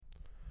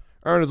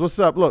Ernest, what's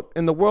up? Look,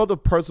 in the world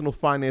of personal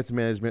finance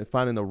management,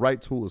 finding the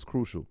right tool is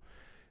crucial.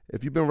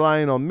 If you've been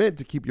relying on Mint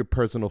to keep your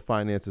personal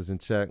finances in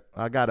check,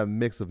 I got a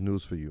mix of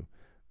news for you.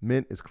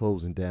 Mint is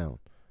closing down.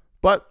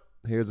 But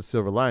here's a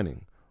silver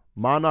lining.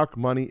 Monarch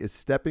Money is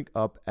stepping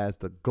up as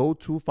the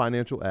go-to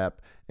financial app,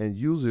 and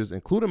users,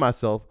 including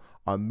myself,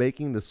 are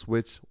making the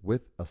switch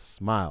with a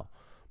smile.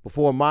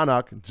 Before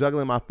Monarch,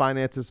 juggling my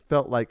finances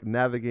felt like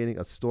navigating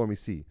a stormy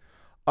sea.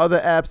 Other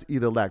apps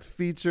either lacked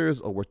features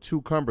or were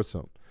too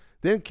cumbersome.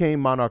 Then came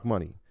Monarch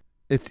Money.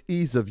 Its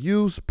ease of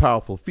use,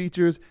 powerful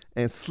features,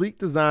 and sleek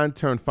design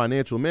turned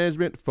financial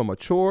management from a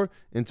chore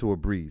into a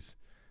breeze.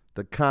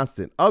 The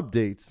constant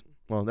updates,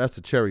 well, that's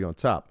the cherry on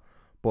top.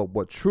 But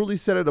what truly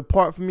set it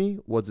apart for me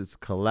was its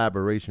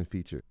collaboration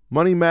feature.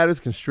 Money matters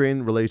can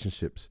strain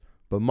relationships,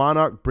 but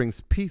Monarch brings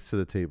peace to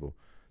the table.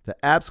 The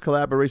app's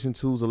collaboration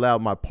tools allow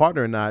my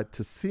partner and I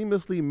to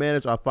seamlessly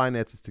manage our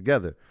finances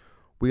together.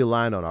 We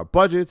aligned on our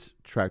budgets,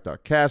 tracked our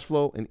cash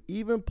flow, and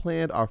even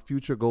planned our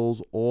future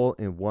goals all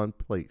in one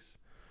place.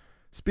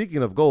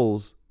 Speaking of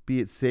goals, be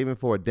it saving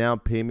for a down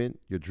payment,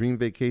 your dream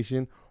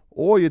vacation,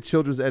 or your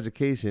children's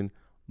education,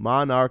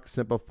 Monarch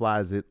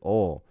simplifies it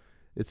all.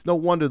 It's no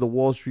wonder the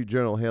Wall Street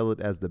Journal hailed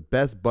it as the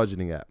best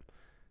budgeting app.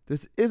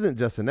 This isn't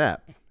just an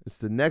app. It's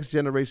the next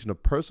generation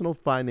of personal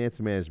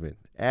finance management,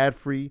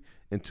 ad-free,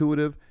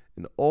 intuitive,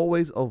 and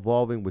always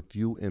evolving with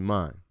you in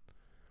mind.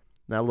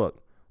 Now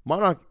look,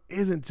 Monarch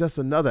isn't just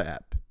another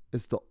app.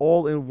 It's the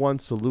all-in-one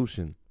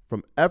solution.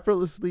 From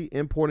effortlessly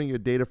importing your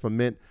data from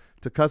Mint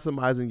to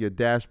customizing your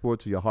dashboard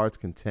to your heart's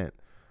content.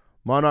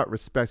 Monarch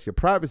respects your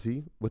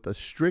privacy with a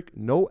strict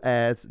no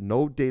ads,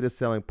 no data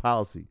selling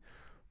policy.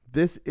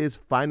 This is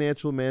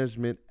financial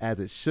management as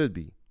it should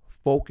be,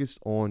 focused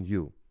on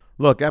you.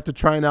 Look, after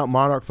trying out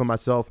Monarch for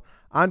myself,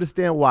 I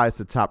understand why it's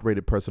the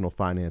top-rated personal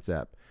finance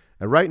app.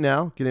 And right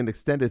now, get an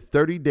extended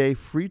 30-day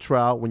free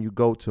trial when you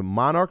go to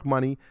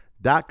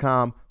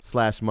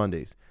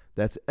monarchmoney.com/Mondays.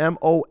 That's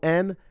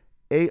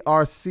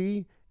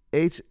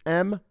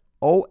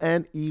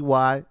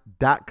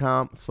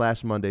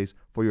monarchmoney.com/Mondays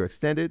for your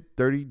extended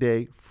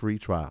 30-day free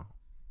trial.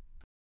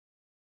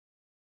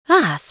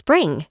 Ah,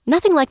 spring.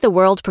 Nothing like the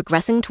world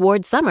progressing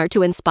towards summer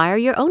to inspire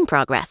your own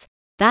progress.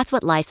 That's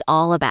what life's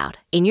all about,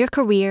 in your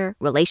career,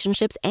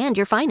 relationships, and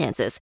your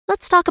finances.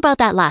 Let's talk about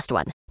that last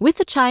one. With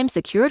the Chime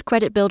Secured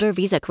Credit Builder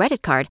Visa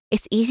Credit Card,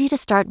 it's easy to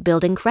start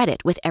building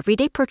credit with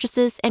everyday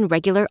purchases and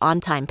regular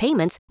on-time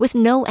payments with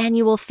no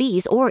annual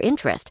fees or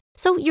interest.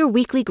 So your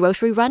weekly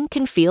grocery run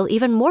can feel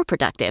even more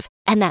productive,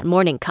 and that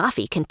morning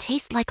coffee can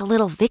taste like a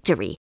little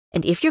victory.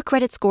 And if your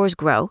credit scores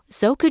grow,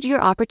 so could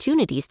your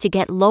opportunities to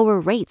get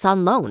lower rates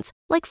on loans,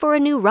 like for a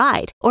new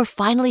ride or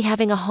finally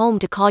having a home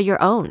to call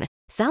your own.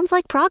 Sounds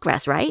like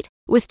progress, right?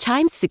 With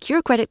Chime's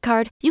Secure Credit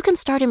Card, you can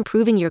start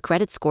improving your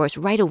credit scores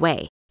right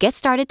away. Get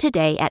started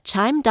today at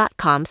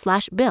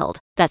chime.com/build.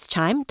 That's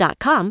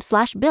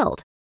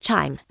chime.com/build.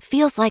 Chime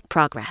feels like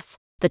progress.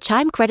 The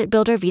Chime Credit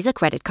Builder Visa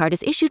Credit Card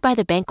is issued by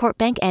the Bancorp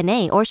Bank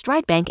N.A. or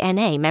Stride Bank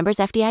N.A. members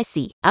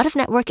FDIC.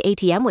 Out-of-network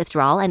ATM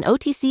withdrawal and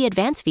OTC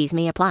advance fees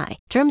may apply.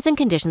 Terms and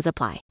conditions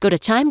apply. Go to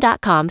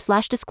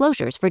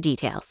chime.com/disclosures for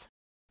details.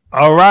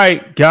 All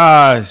right,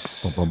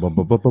 guys.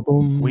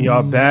 We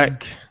are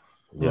back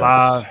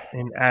live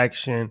in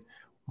action.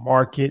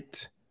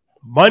 Market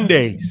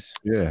Mondays.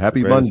 Yeah,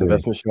 happy Monday.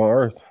 Investment show on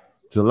earth.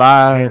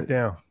 July Hands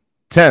down.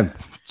 10th,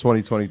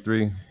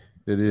 2023.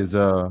 It is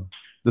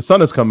the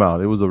sun has come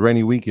out. It was a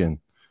rainy weekend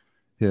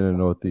here in the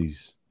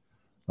Northeast.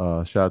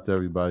 Shout out to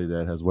everybody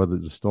that has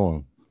weathered the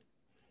storm,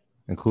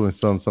 including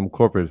some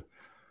corporate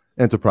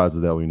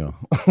enterprises that we know.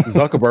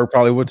 Zuckerberg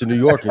probably went to New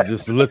York and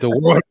just lit the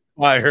world on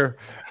fire,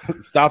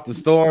 stopped the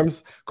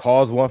storms,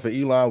 caused one for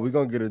Elon. We're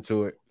gonna get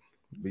into it.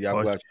 But yeah,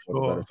 I'm glad you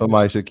feel better.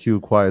 Somebody should cue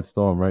Quiet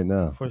Storm right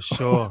now. For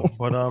sure.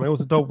 But it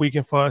was a dope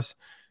weekend for us.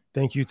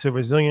 Thank you to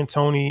Resilient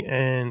Tony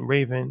and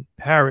Raven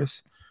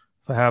Paris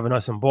for having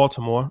us in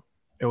Baltimore.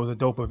 It was a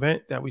dope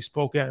event that we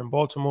spoke at in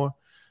Baltimore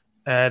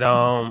at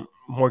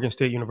Morgan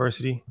State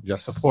University.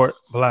 Yes. Support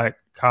Black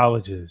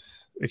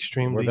colleges.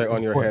 Extremely Were they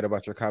on your important. head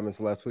about your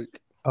comments last week?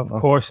 Of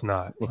course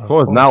not. Of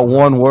course, not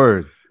one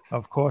word.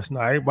 Of course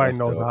not. Everybody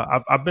That's knows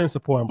dope. I've been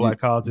supporting Black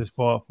colleges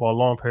for a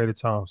long period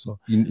of time. So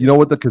You know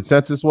what the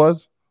consensus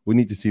was? We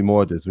need to see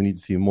more of this. We need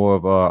to see more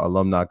of our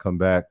alumni come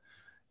back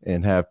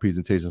and have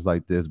presentations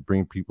like this,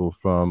 bring people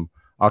from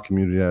our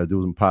community that are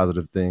doing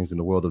positive things in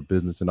the world of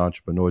business and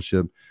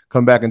entrepreneurship,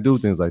 come back and do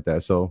things like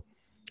that. So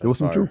there was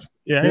some truth.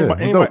 Yeah,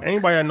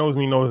 anybody that knows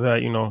me knows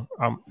that,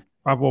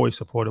 I've always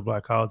supported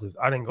Black colleges.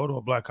 I didn't go to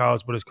a Black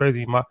college, but it's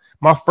crazy. My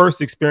first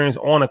experience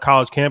on a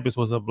college campus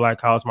was a Black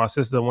college. My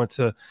sister went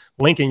to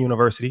Lincoln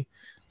University.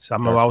 So I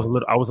remember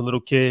I was a little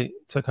kid,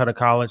 took her to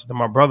college. Then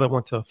my brother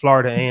went to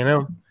Florida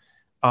A&M.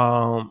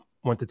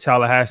 Went to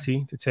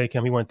Tallahassee to take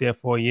him. He went there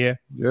for a year.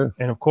 Yeah.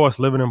 And of course,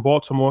 living in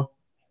Baltimore,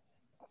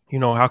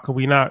 how could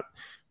we not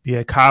be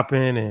at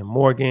Coppin and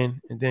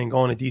Morgan and then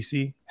going to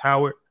DC,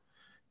 Howard,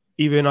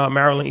 even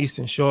Maryland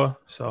Eastern Shore.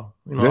 So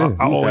Yeah.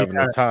 I He was always having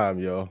a time,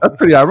 yo. That's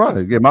pretty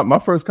ironic. Yeah, my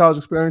first college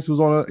experience was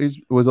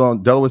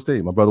on Delaware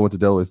State. My brother went to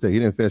Delaware State. He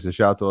didn't finish it.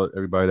 Shout out to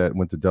everybody that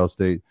went to Del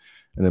State.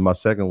 And then my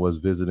second was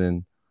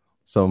visiting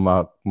some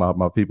of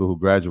my people who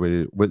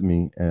graduated with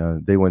me,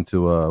 and they went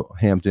to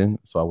Hampton.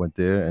 So I went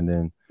there, and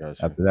then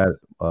after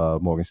that,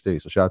 Morgan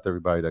State. So shout out to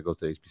everybody that goes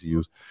to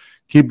HBCUs.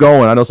 Keep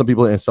going. I know some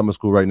people are in summer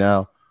school right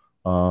now.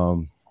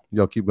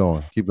 Keep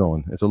going. Keep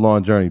going. It's a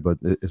long journey, but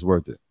it's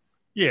worth it.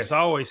 Yes, I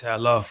always had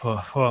love for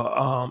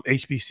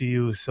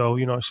HBCUs. So,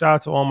 shout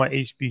out to all my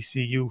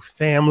HBCU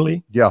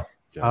family. Yeah.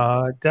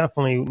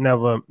 Definitely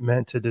never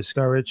meant to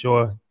discourage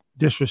or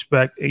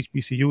disrespect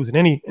HBCUs in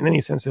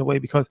any sense of the way,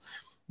 because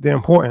they're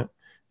important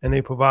and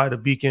they provide a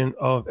beacon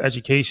of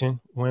education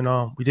when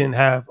we didn't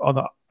have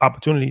other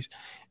opportunities.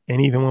 And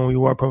even when we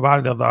were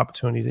provided other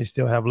opportunities, they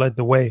still have led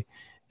the way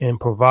in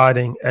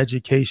providing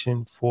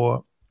education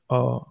for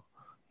a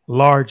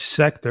large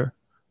sector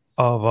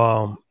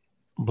of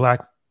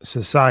Black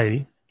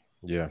society,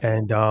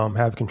 and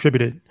have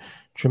contributed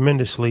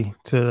tremendously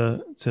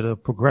to the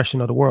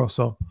progression of the world.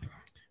 So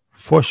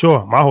for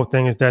sure, my whole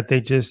thing is that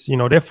they just,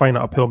 they're fighting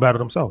an uphill battle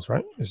themselves,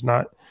 right? It's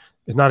not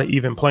an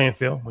even playing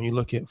field when you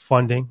look at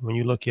funding, when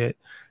you look at,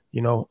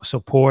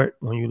 support,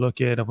 when you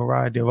look at a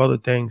variety of other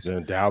things. The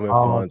endowment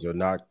funds are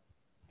not.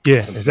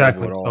 Yeah,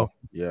 exactly. So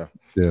yeah,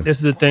 this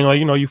is the thing,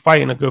 you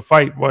fighting a good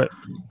fight, but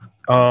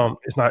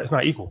it's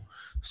not equal.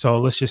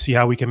 So let's just see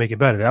how we can make it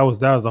better. That was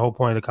the whole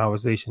point of the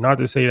conversation. Not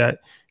to say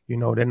that,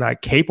 they're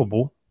not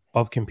capable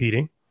of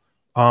competing,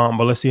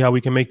 but let's see how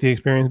we can make the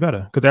experience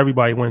better, because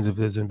everybody wins if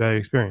there's a better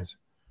experience.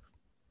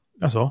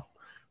 That's all.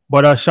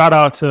 But shout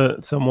out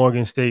to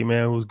Morgan State,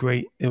 man. It was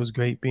great. It was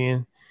great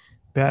being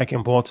back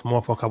in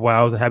Baltimore for a couple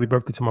hours. And happy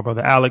birthday to my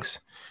brother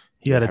Alex.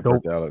 He had a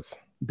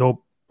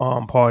dope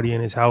party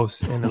in his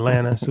house in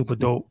Atlanta. Super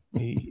dope.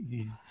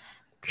 He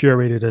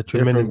curated a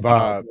tremendous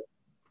vibe.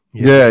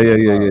 Yeah.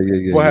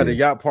 Boy had a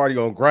yacht party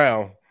on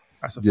ground.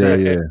 That's a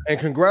fact. And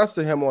congrats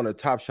to him on a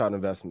Top Shot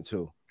investment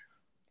too.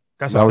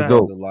 That was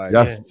dope.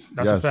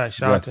 That's a fact.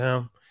 Shout out to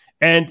him.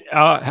 And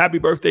happy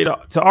birthday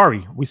to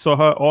Ari. We saw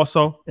her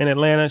also in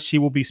Atlanta. She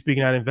will be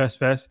speaking at Invest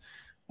Fest.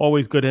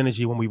 Always good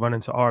energy when we run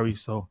into Ari.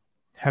 So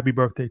happy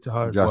birthday to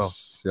her as well.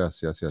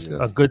 Yes.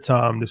 A good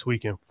time this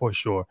weekend for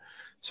sure.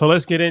 So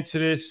let's get into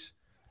this.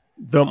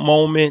 The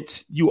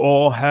moment you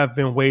all have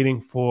been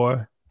waiting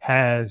for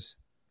has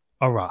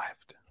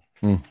arrived.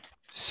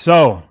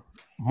 So,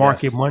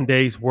 Market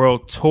Mondays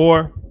World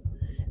Tour.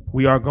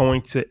 We are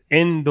going to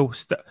end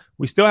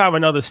we still have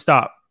another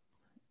stop.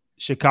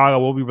 Chicago.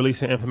 We'll be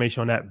releasing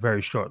information on that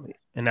very shortly,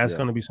 and that's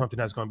going to be something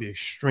that's going to be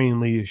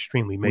extremely,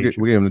 extremely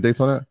major. We gave them the dates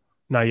on that?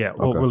 Not yet.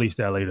 We'll release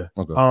that later.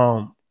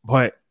 Okay.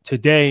 But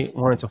today,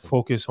 wanted to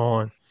focus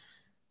on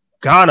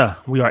Ghana.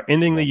 We are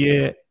ending the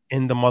year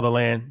in the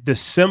motherland,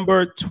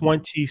 December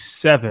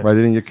 27th. Write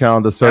it in your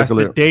calendar. Circle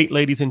That's the date,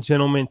 ladies and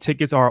gentlemen.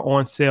 Tickets are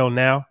on sale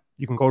now.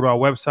 You can go to our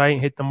website,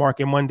 hit the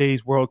Market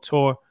Mondays World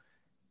Tour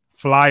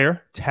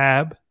flyer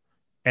tab,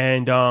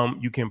 and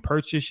you can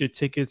purchase your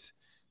tickets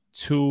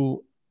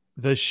to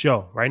the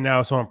show. Right now,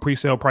 it's on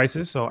pre-sale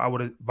prices, so I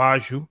would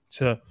advise you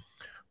to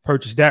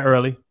purchase that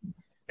early,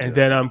 and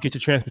then get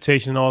your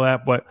transportation and all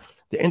that. But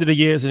the end of the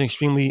year is an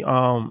extremely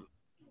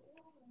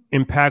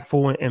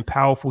impactful and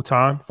powerful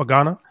time for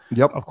Ghana.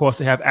 Yep. Of course,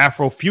 they have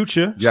Afro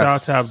Future. Yes. Shout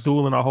out to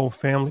Abdul and our whole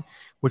family,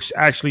 which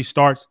actually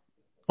starts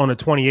on the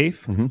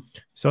 28th. Mm-hmm.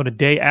 So the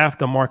day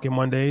after Market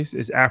Mondays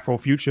is Afro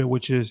Future,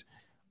 which is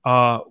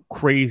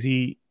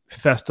crazy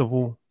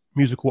festival,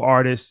 musical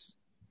artists,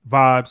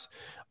 vibes.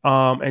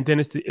 And then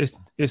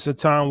it's a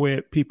time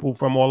where people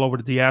from all over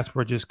the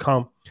diaspora just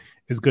come.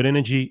 It's good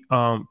energy,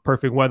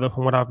 perfect weather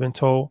from what I've been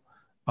told.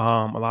 A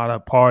lot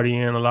of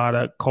partying, a lot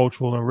of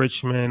cultural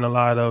enrichment, a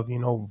lot of,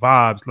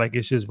 vibes. Like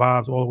it's just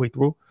vibes all the way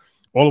through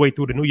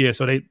the new year.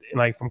 So they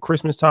from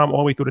Christmas time all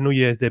the way through the new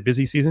year is their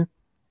busy season.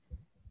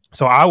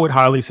 So I would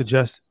highly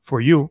suggest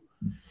for you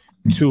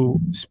to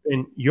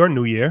spend your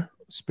new year,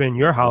 spend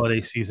your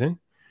holiday season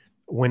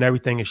when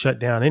everything is shut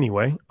down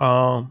anyway,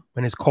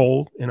 when it's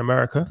cold in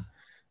America.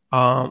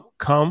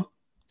 Come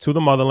to the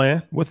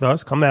motherland with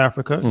us. Come to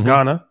Africa,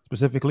 Ghana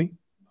specifically,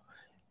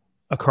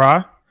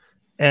 Accra,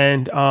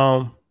 and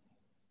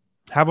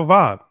have a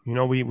vibe.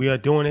 We are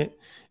doing it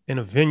in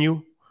a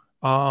venue,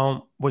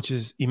 which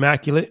is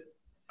immaculate,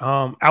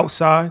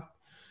 outside,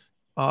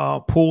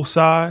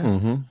 poolside.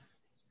 Mm-hmm.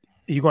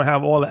 You're gonna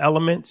have all the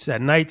elements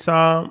at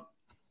nighttime.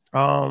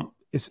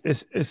 It's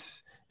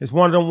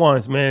one of them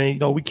ones, man.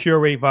 We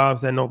curate vibes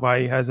that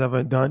nobody has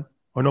ever done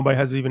or nobody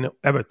has even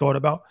ever thought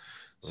about.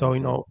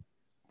 So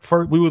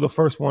first we were the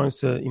first ones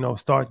to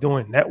start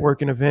doing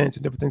networking events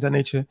and different things of that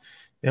nature.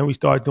 Then we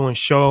started doing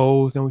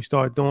shows. Then we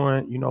started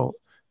doing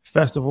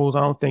festivals.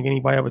 I don't think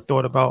anybody ever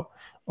thought about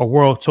a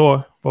world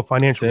tour for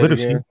financial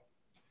literacy.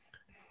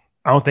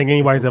 I don't think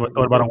anybody's ever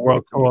thought about a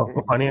world tour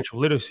for financial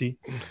literacy.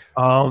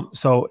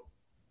 So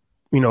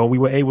we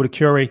were able to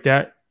curate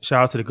that.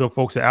 Shout out to the good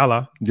folks at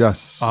Allah.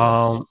 Yes.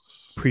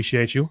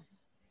 Appreciate you.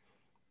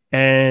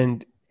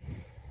 And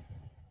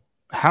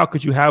how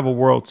could you have a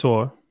world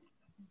tour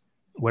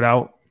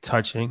without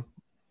touching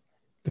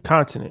the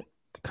continent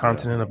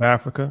of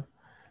Africa.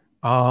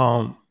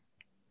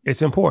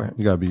 It's important.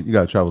 You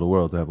gotta travel the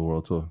world to have a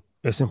world tour.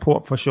 It's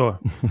important for sure.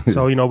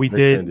 So,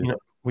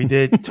 we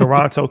did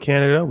Toronto,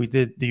 Canada. We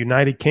did the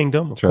United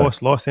Kingdom, of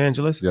course, Los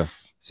Angeles.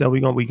 Yes. So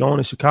we going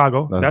to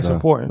Chicago. That's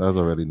important. That's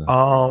already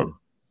done.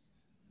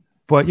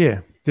 But yeah,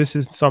 this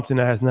is something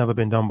that has never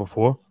been done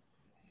before.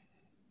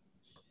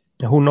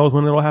 And who knows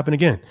when it'll happen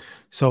again.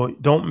 So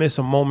don't miss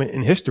a moment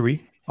in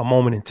history, a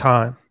moment in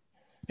time,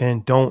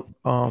 and don't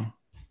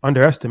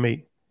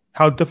underestimate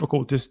how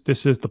difficult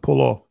this is to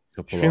pull off.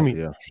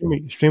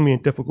 Extremely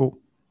difficult.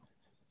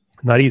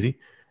 Not easy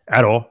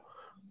at all.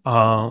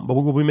 But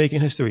we will be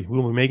making history. We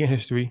will be making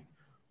history,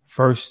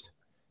 first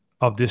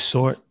of this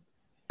sort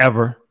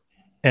ever.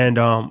 And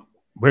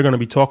we're going to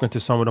be talking to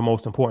some of the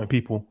most important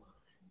people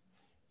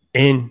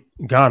in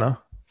Ghana,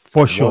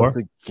 for sure. Once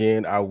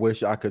again, I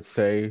wish I could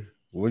say,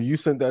 when you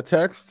sent that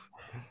text,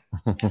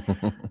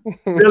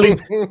 Billy,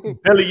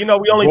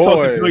 we only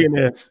talk to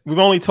billionaires. We're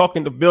only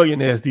talking to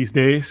billionaires these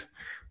days.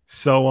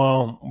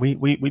 So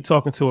we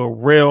talking to a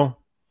real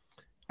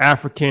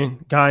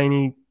African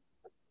Guyanese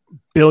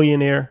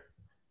billionaire.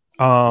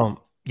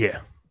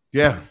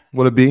 Yeah.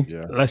 Will it be?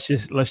 Yeah. Let's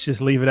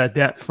just leave it at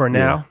that for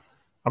now. Yeah.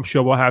 I'm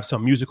sure we'll have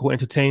some musical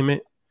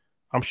entertainment.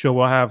 I'm sure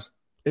we'll have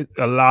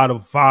a lot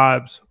of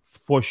vibes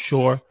for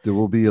sure. There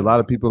will be a lot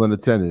of people in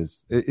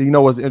attendance. You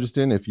know what's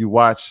interesting? If you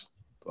watch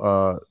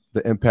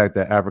the impact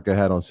that Africa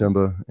had on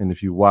Simba, and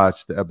if you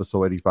watch the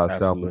episode 85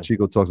 South, where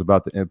Chico talks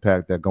about the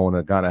impact that going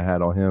to Ghana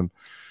had on him,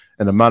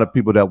 and the amount of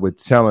people that were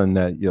telling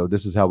that,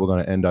 this is how we're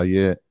going to end our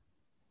year.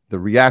 The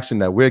reaction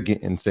that we're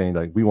getting, saying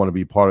like we want to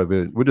be part of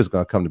it, we're just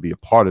going to come to be a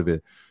part of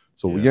it.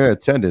 So when you're in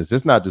attendance,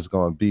 it's not just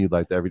going to be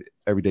like the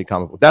everyday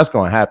comic book. That's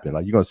going to happen.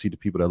 Like you're going to see the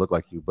people that look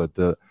like you, but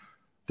the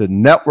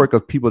network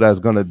of people that's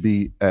going to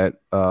be at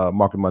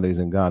Market Mondays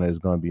in Ghana is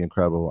going to be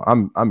incredible.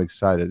 I'm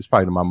excited. It's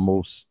probably my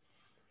most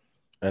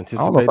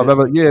anticipated. I don't know if I've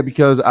ever,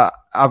 because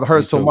I've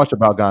heard so much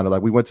about Ghana.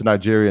 Like we went to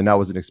Nigeria and that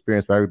was an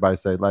experience, but everybody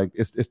said like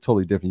it's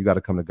totally different. You got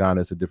to come to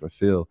Ghana. It's a different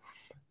feel.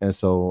 And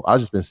so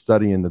I've just been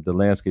studying the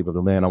landscape of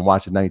the land. I'm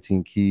watching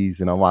 19 Keys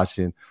and I'm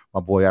watching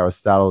my boy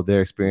Aristotle, their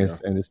experience.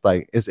 Yeah. And it's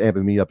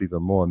amping me up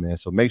even more, man.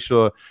 So make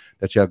sure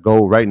that y'all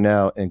go right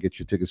now and get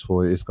your tickets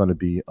for it. It's going to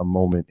be a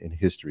moment in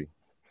history.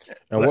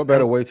 And what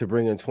better way to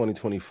bring in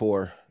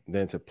 2024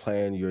 than to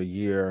plan your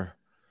year?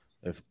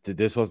 If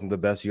this wasn't the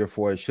best year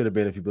for it, should have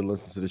been if you've been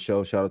listening to the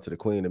show. Shout out to the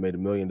Queen that made $1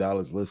 million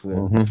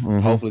listening.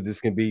 Hopefully this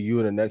can be you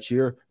in the next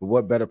year. But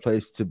what better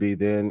place to be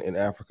than in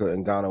Africa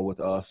and Ghana with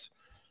us?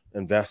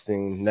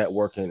 Investing,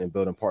 networking, and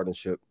building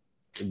partnership.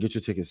 Get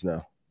your tickets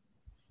now.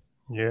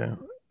 Yeah.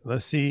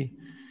 Let's see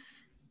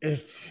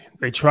if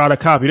they try to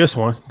copy this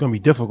one. It's going to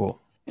be difficult.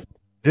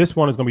 This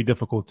one is going to be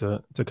difficult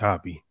to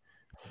copy.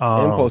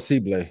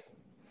 Impossible.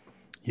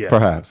 Yeah.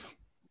 Perhaps.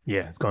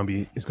 Yeah, it's going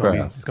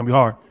to be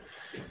hard.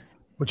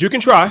 But you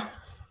can try.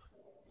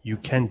 You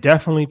can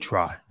definitely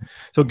try.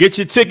 So get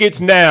your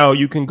tickets now.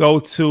 You can go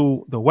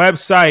to the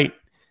website,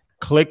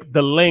 click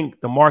the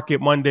link, the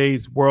Market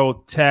Mondays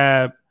World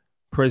tab,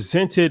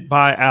 presented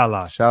by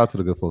Ally. Shout out to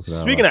the good folks.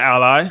 Speaking of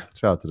Ally,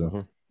 shout out to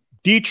them.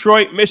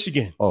 Detroit,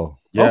 Michigan. Oh,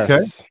 yes.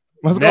 Okay.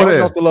 Let's go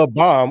there. Off the little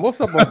bomb.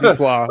 What's up on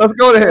D12? Let's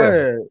go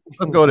there.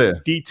 Let's go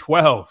there.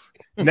 D12.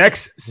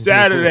 Next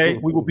Saturday,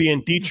 we will be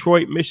in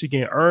Detroit,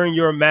 Michigan. Earn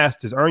Your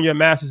Masters. Earn Your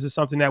Masters is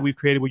something that we've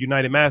created with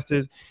United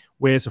Masters,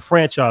 where it's a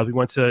franchise. We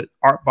went to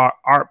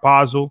Art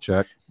Basel.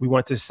 Check. We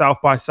went to South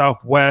by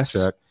Southwest.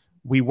 Check.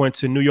 We went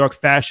to New York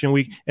Fashion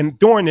Week. And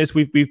during this,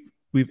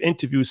 we've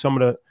interviewed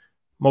some of the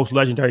most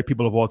legendary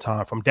people of all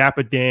time, from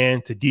Dapper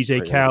Dan to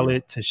DJ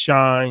Khaled to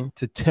Shine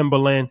to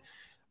Timbaland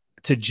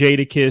to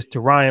Jadakiss to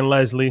Ryan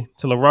Leslie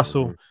to La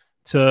Russell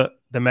to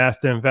the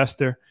Master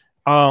Investor.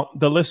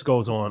 The list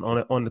goes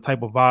on the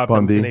type of vibe that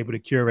we've been able to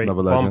curate.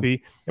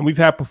 Bumby. And we've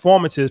had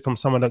performances from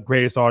some of the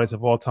greatest artists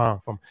of all time,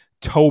 from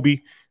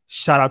Toby.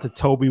 Shout out to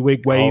Toby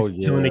Wigway.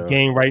 He's killing the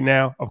game right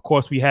now. Of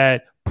course, we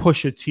had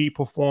Pusha T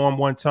perform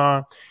one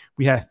time.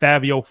 We had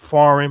Fabio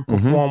Foreign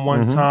perform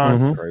one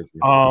time. Crazy.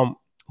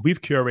 We've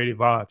curated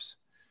vibes.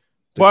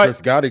 The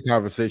Chris Gotti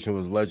conversation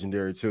was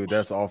legendary too.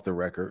 That's off the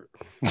record.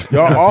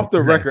 Y'all off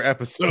the record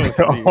episodes.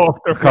 A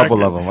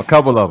couple of them.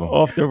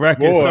 Off the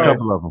record. A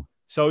couple of them.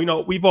 So,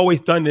 we've always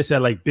done this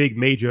at like big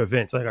major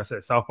events. Like I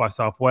said, South by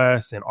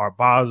Southwest and Art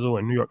Basel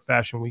and New York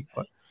Fashion Week.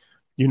 But,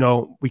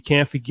 we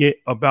can't forget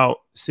about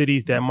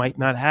cities that might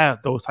not have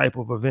those type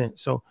of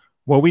events. So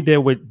what we did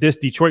with this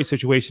Detroit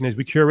situation is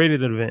we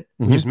curated an event.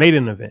 We just made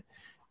an event.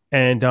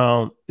 And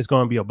it's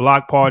going to be a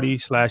block party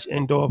 /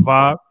 indoor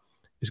vibe.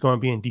 It's going to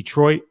be in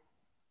Detroit.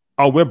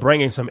 Oh, we're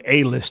bringing some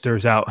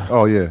A-listers out.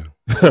 Oh, yeah.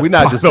 We're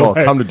not just going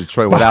to come to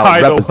Detroit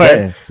without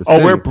representing the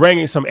city. We're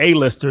bringing some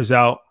A-listers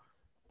out,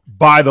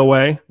 by the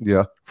way.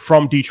 Yeah.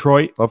 From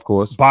Detroit. Of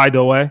course. By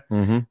the way.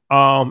 And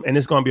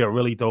it's going to be a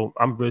really dope.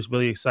 I'm just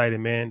really excited,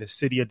 man. The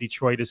city of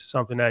Detroit, this is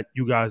something that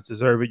you guys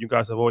deserve it. You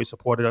guys have always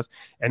supported us.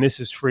 And this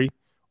is free,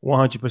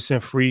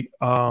 100% free.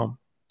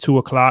 2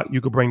 o'clock.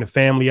 You could bring the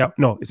family out.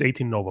 No, it's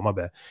 18 and over. My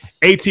bad.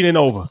 18 and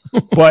over.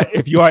 But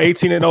if you are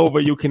 18 and over,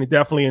 you can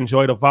definitely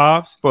enjoy the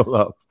vibes. Pull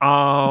up.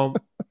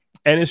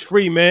 And it's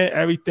free, man.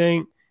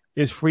 Everything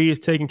is free.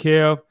 It's taken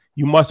care of.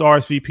 You must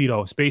RSVP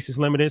though. Space is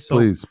limited. So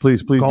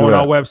please go do on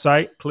that. our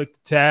website, click the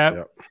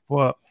tab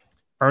for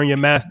Earn Your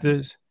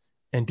Masters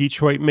in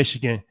Detroit,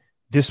 Michigan.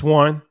 This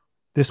one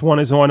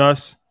is on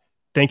us.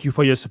 Thank you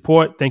for your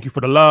support. Thank you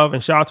for the love,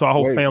 and shout out to our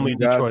whole family in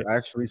Detroit. You guys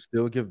actually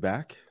still give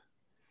back?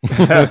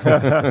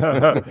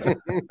 Yeah.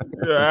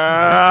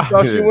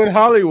 Thought you were in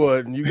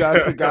Hollywood and you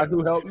guys forgot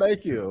who helped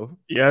make you.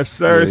 Yes,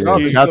 sir.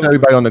 Yeah. Shout out to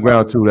everybody on the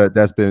ground too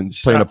that's been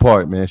playing a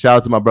part, man. Shout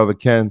out to my brother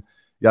Ken.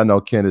 Y'all know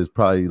Ken is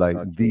probably like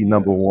the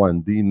number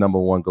one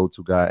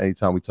go-to guy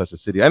anytime we touch the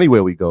city.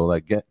 Anywhere we go,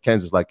 like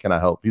Ken's just like, can I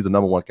help? He's the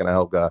number one can I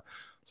help guy.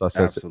 So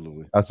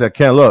I said,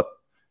 Ken, look,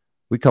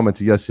 we coming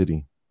to your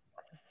city.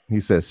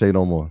 He said, say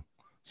no more.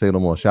 Say no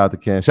more. Shout out to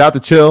Ken. Shout out to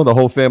Chill, the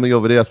whole family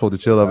over there. I spoke to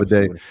Chill the other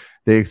day.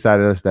 They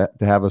excited us to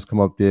have us come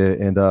up there.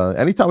 And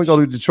anytime we go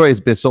to Detroit, it's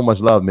been so much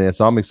love, man.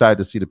 So I'm excited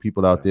to see the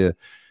people out there.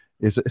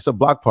 It's a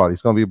block party.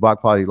 It's going to be a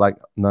block party like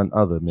none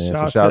other, man.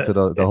 Shout out to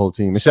the whole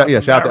team. Shout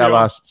out to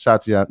Elon. Shout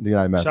out to the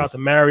United Masters. Shout out to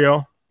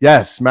Mario.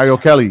 Yes, Mario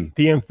Kelly.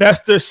 The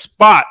investor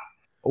spot.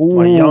 Ooh.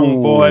 My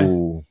young boy.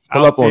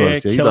 Pull up on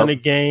us. Yeah, killing the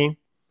game.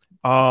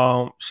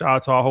 Shout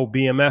out to our whole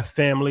BMF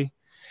family.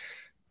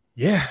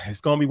 Yeah,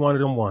 it's gonna be one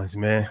of them ones,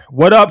 man.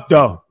 What up,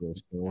 though?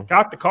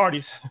 Got the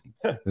Cardis.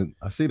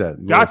 I see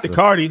that. Got the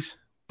Cardis.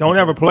 Don't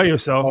ever play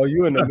yourself. Oh,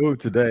 you in the mood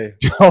today?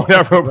 Don't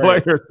ever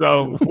play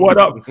yourself. What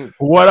up?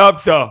 What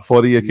up, though?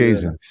 For the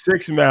occasion.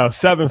 6th mile,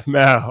 7th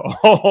mile.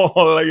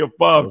 Oh, lay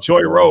above.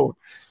 Joy Road.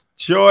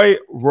 Joy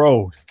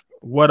Road.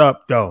 What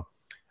up, though?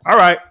 All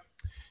right.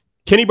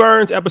 Kenny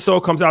Burns episode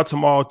comes out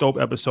tomorrow. Dope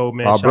episode,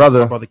 man. Shout out to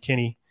my brother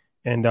Kenny.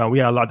 And we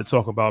had a lot to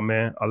talk about,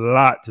 man. A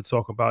lot to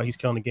talk about. He's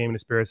killing the game in the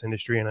spirits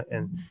industry.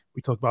 And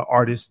we talked about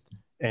artists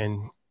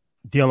and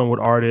dealing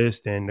with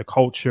artists and the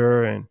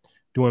culture and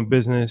doing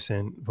business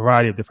and a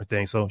variety of different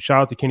things. So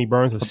shout out to Kenny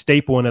Burns, a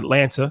staple in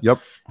Atlanta. Yep.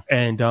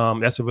 And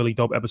that's a really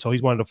dope episode.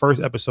 He's one of the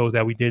first episodes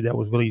that we did that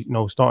was really,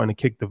 starting to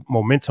kick the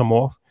momentum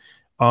off.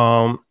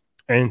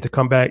 And to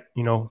come back,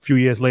 a few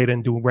years later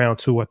and do round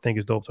 2, I think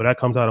is dope. So that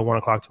comes out at 1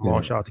 o'clock tomorrow.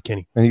 Yeah. Shout out to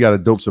Kenny. And he got a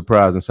dope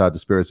surprise inside the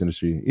spirits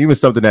industry. Even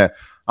something that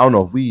I don't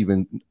know if we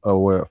even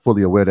were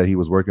fully aware that he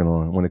was working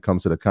on when it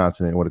comes to the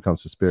continent, when it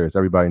comes to spirits.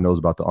 Everybody knows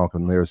about the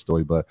Uncle Nair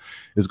story, but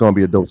it's going to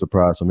be a dope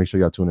surprise. So make sure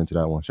y'all tune into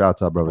that one. Shout out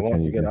to our brother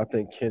Kenny. Again, I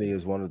think Kenny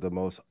is one of the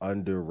most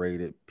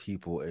underrated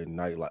people in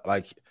nightlife.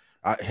 Like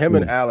him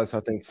and Alice, I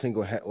think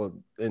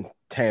in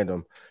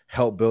tandem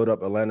helped build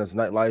up Atlanta's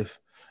nightlife.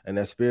 And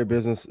that spirit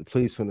business,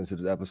 please tune into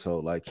this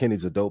episode. Like,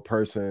 Kenny's a dope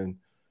person,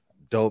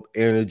 dope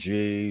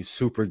energy,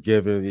 super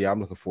giving. Yeah,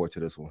 I'm looking forward to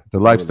this one. The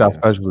lifestyle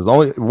specialist is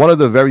only one of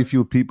the very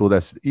few people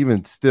that's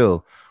even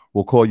still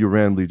will call you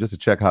randomly just to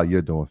check how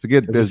you're doing.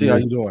 Forget business. See how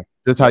you doing.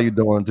 Just how you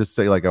doing. Just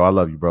say like, oh, I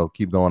love you, bro.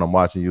 Keep going. I'm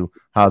watching you.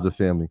 How's the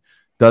family?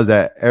 Does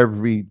that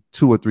every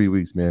 2 or 3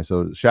 weeks, man.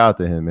 So shout out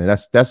to him, man.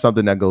 That's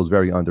something that goes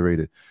very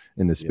underrated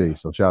in this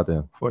space. So shout out to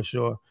him. For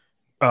sure.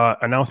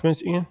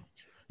 Announcements, Ian?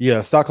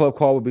 Yeah, Stock Club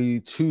call will be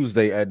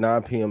Tuesday at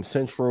 9 p.m.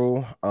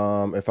 Central.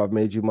 If I've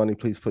made you money,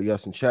 please put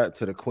yes in chat.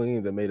 To the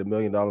queen that made $1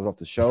 million off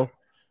the show.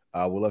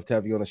 We'd love to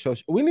have you on the show.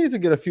 We need to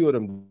get a few of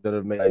them that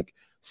have made like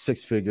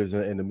 6 figures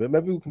in the middle.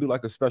 Maybe we can do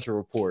like a special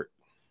report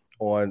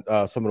on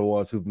some of the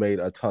ones who've made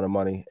a ton of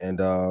money.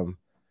 And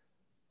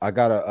I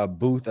got a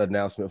booth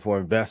announcement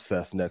for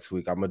InvestFest next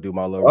week. I'm gonna do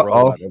my little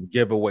rollout of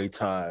giveaway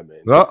time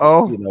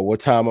and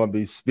what time I'll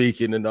be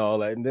speaking and all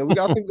that. And then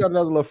I think we got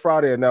another little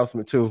Friday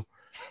announcement too.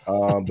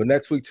 But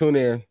next week, tune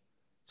in.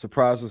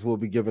 Surprises will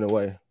be given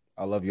away.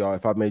 I love y'all.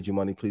 If I made you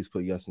money, please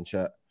put yes in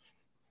chat.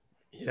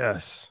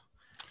 Yes.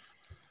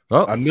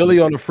 Oh. $1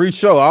 million on a free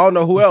show. I don't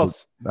know who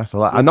else. That's a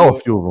lot. I know a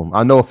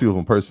few of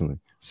them personally,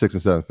 6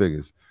 and 7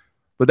 figures.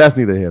 But that's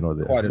neither here nor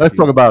there. Let's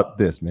talk about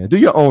this, man. Do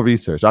your own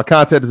research. Our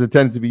content is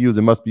intended to be used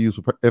and must be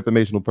used for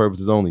informational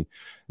purposes only.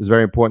 It's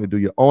very important to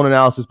do your own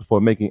analysis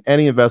before making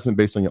any investment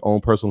based on your own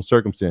personal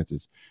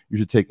circumstances. You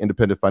should take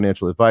independent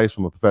financial advice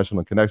from a professional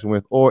in connection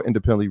with, or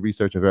independently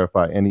research and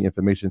verify any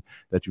information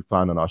that you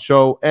find on our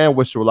show and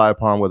wish to rely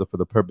upon, whether for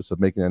the purpose of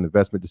making an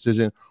investment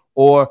decision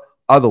or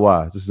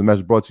otherwise. This is a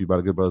message brought to you by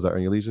the good brothers at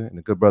Earn Your Leisure and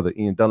the good brother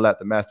Ian Dunlap,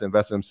 the master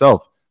investor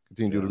himself.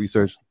 Continue to do the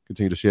research,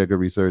 continue to share good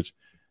research.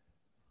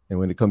 And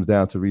when it comes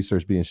down to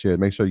research being shared,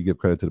 make sure you give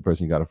credit to the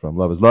person you got it from.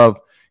 Love is love.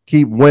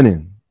 Keep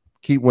winning.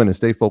 Keep winning.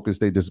 Stay focused.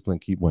 Stay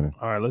disciplined. Keep winning.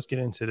 All right, let's get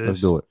into this. Let's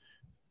do it.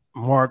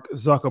 Mark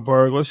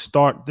Zuckerberg. Let's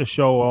start the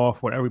show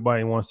off what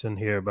everybody wants to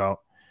hear about.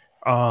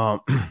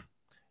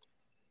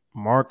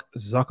 Mark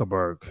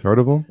Zuckerberg. Heard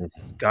of him?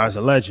 This guy's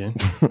a legend.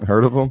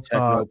 Heard of him?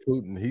 Techno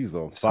Putin. He's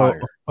on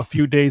fire. So a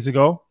few days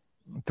ago,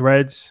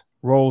 Threads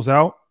rolls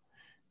out,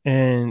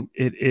 and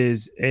it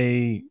is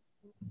a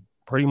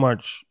pretty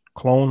much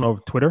clone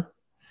of Twitter.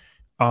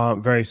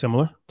 Very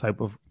similar type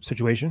of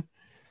situation.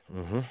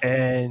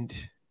 And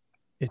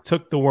it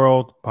took the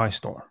world by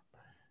storm.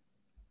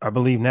 I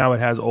believe now it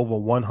has over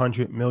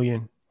 100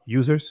 million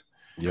users.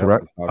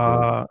 Correct.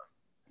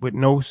 with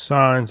no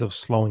signs of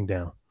slowing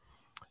down.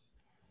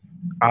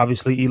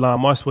 Obviously, Elon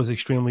Musk was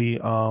extremely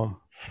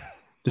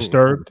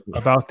disturbed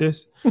about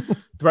this,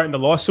 threatened a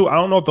lawsuit. I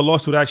don't know if the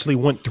lawsuit actually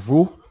went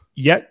through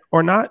yet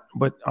or not,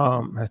 but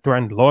has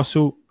threatened the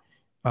lawsuit,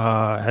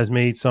 has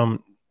made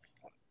some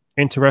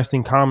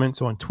interesting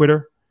comments on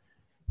Twitter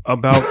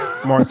about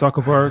Mark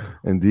Zuckerberg.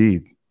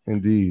 Indeed.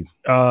 Indeed,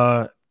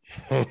 to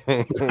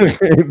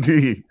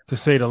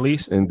say the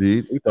least.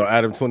 Indeed. We thought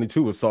Adam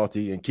 22 was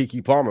salty and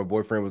Keke Palmer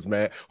boyfriend was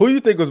mad. Who do you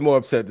think was more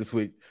upset this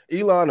week,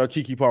 Elon or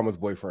Keke Palmer's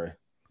boyfriend?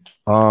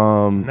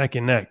 Neck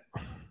and neck.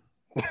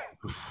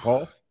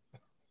 Pause.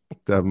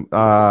 I'm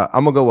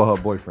gonna go with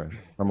her boyfriend.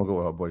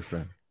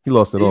 He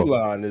lost it all.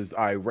 Elon is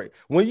irate.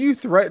 When you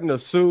threaten to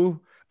sue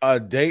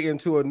a day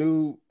into a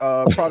new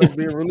product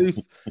being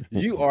released,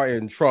 you are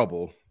in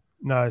trouble.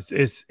 No,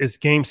 it's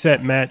game,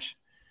 set, match.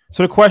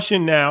 So the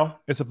question now,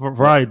 it's a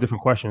variety of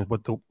different questions,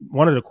 but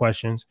one of the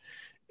questions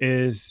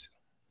is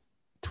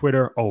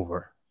Twitter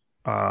over.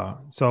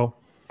 So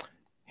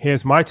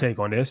here's my take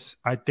on this.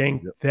 I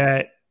think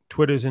that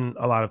Twitter's in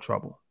a lot of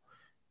trouble.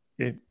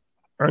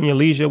 Earn your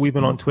leisure, we've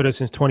been on Twitter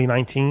since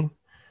 2019. I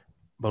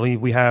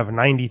believe we have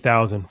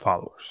 90,000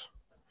 followers.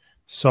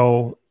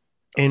 So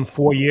in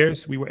 4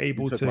 years, we were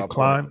able to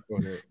climb.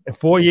 In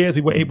 4 years,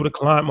 we were able to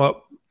climb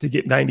up to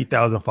get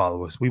 90,000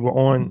 followers. We were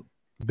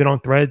been on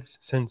Threads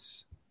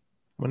since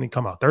when they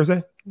come out?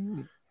 Thursday,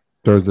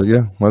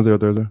 yeah. Wednesday or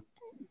Thursday.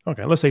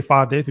 Okay, let's say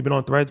 5 days. We've been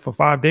on Threads for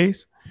 5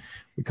 days.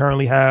 We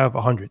currently have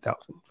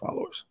 100,000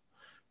 followers.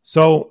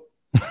 So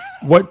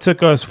what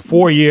took us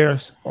 4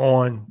 years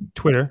on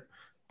Twitter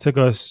took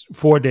us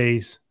 4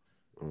 days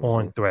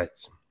on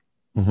Threads.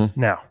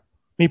 Now,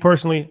 me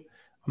personally,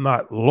 I'm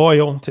not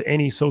loyal to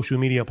any social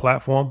media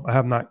platform. I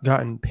have not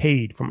gotten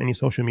paid from any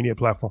social media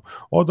platform,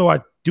 although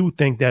I do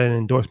think that an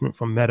endorsement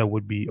from Meta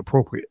would be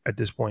appropriate at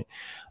this point.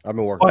 I've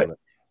been working on it.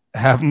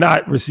 Have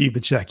not received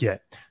the check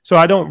yet. So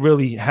I don't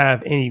really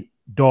have any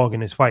dog in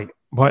this fight,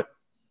 but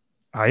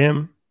I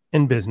am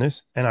in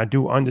business and I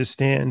do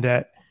understand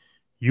that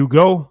you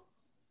go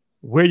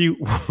where you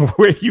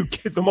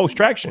get the most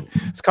traction.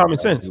 It's common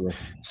sense.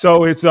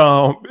 So it's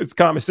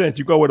common sense.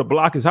 You go where the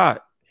block is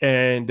hot.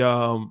 And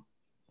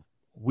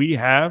we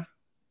have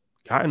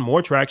gotten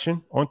more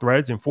traction on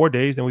Threads in 4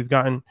 days than we've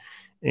gotten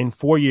in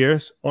 4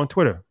 years on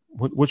Twitter.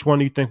 Which one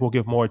do you think we'll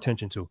give more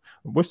attention to?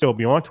 We'll still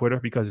be on Twitter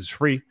because it's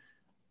free.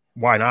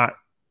 Why not?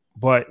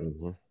 But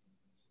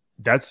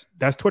that's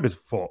Twitter's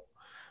fault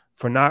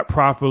for not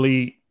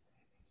properly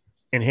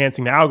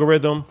enhancing the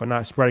algorithm, for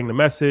not spreading the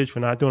message, for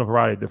not doing a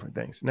variety of different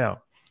things.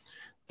 Now,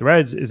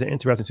 Threads is an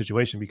interesting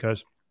situation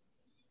because,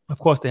 of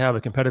course, they have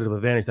a competitive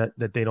advantage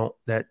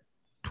that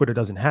Twitter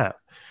doesn't have,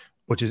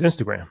 which is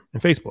Instagram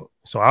and Facebook.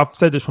 So I've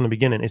said this from the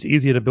beginning. It's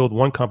easier to build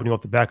one company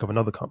off the back of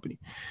another company.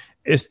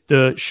 It's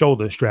the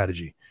shoulder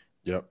strategy.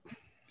 Yep.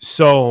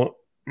 So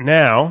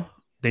now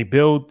they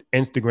build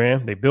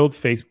Instagram, they build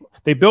Facebook.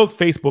 They build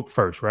Facebook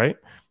first, right?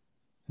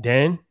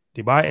 Then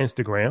they buy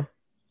Instagram.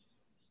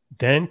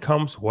 Then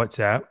comes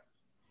WhatsApp.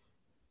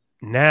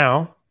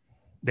 Now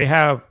they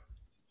have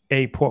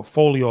a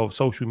portfolio of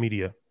social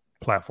media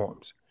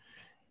platforms.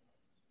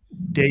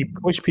 They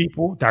push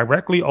people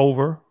directly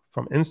over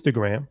from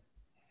Instagram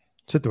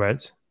to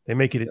Threads. They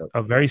make it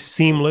a very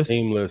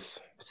seamless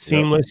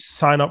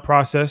sign up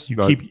process. You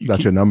keep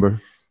your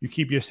number. You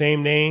keep your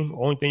same name.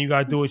 Only thing you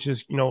got to do is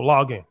just,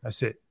 log in.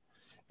 That's it.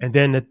 And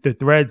then the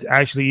Threads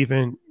actually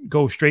even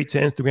go straight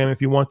to Instagram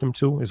if you want them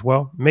to as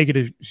well. Make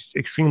it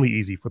extremely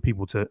easy for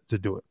people to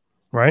do it,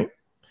 right?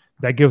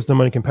 That gives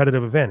them a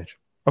competitive advantage.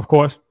 Of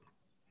course,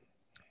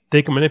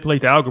 they can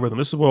manipulate the algorithm.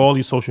 This is what all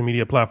these social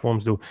media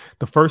platforms do.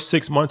 The first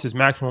 6 months is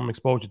maximum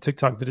exposure.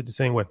 TikTok did it the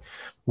same way,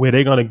 where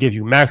they're going to give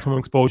you maximum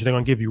exposure. They're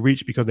going to give you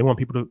reach because they want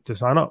people to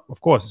sign up. Of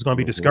course, it's going to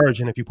be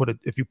discouraging if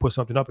you put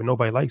something up and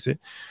nobody likes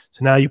it.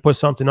 So now you put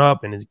something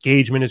up and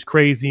engagement is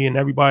crazy and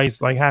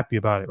everybody's like happy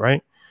about it,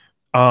 right?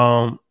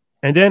 And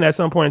then at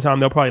some point in time,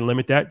 they'll probably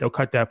limit that. They'll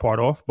cut that part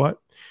off. But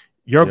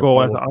your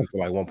goal as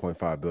like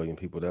 1.5 billion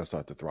people, they'll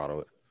start to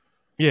throttle it.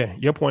 Yeah,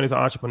 your point as an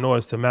entrepreneur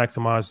is to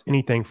maximize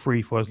anything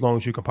free for as long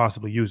as you can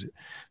possibly use it.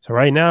 So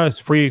right now it's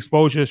free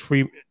exposure, it's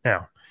free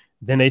now.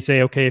 Then they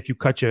say, okay, if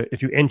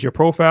you end your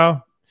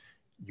profile,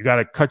 you got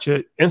to cut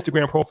your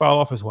Instagram profile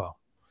off as well.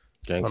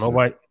 So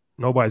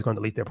nobody's going to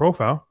delete their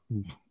profile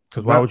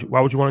because why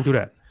would you want to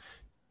do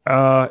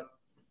that?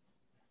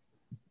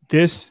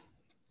 This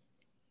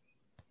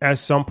at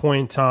some point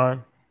in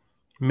time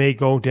may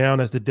go down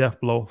as the death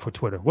blow for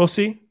Twitter. We'll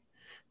see,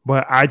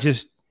 but I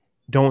just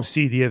don't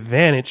see the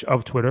advantage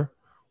of Twitter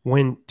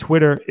when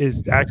Twitter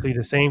is actually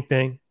the same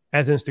thing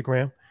as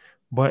Instagram,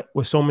 but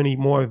with so many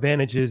more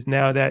advantages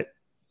now that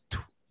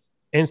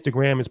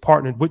Instagram is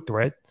partnered with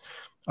Thread.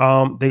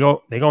 They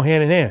go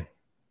hand in hand.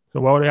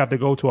 So why would they have to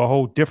go to a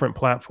whole different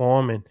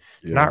platform and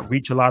not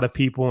reach a lot of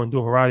people and do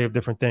a variety of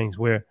different things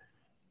where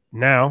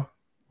now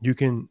you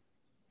can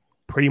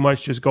pretty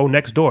much just go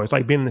next door? It's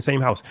like being in the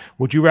same house.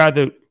 Would you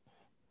rather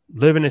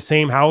live in the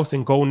same house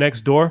and go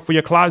next door for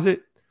your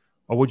closet?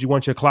 Or would you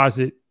want your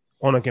closet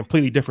on a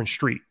completely different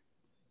street?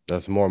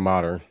 That's more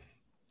modern.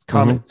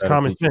 It's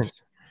common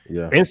sense.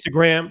 Yeah.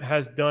 Instagram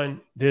has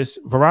done this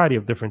variety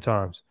of different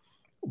times.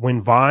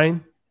 When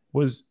Vine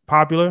was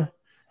popular,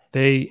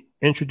 they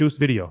introduced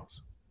videos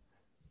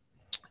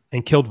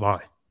and killed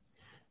Vine.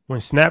 When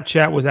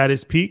Snapchat was at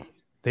its peak,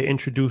 they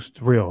introduced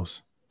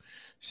Reels.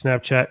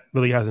 Snapchat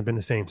really hasn't been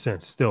the same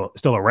since. Still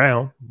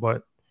around,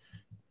 but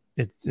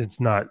it's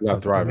not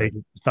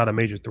thriving. It's not a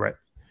major threat.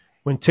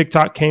 When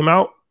TikTok came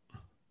out,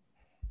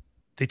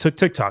 they took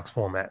TikTok's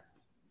format,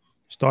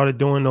 started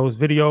doing those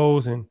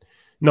videos, and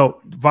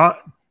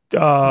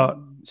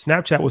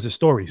Snapchat was the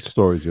stories.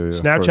 Stories, yeah.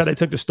 Snapchat, first. They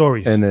took the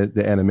stories and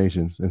the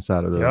animations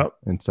inside of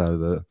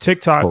the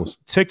TikTok. post.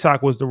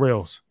 TikTok was the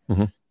Reels.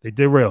 Mm-hmm. They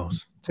did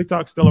Reels.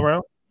 TikTok's still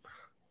around.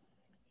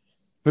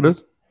 It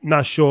is.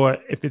 Not sure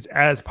if it's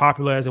as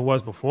popular as it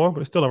was before,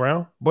 but it's still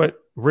around. But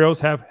Reels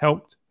have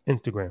helped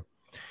Instagram.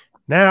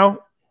 Now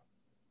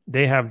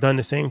they have done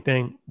the same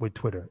thing with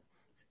Twitter.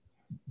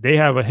 They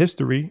have a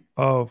history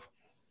of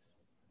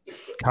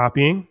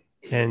copying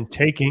and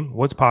taking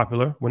what's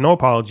popular with no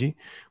apology,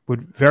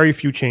 with very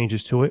few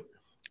changes to it,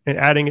 and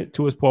adding it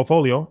to his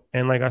portfolio.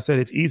 And like I said,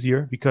 it's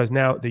easier because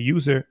now the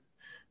user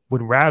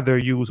would rather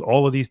use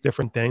all of these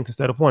different things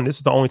instead of one. This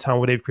is the only time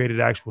where they've created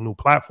an actual new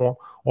platform.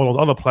 All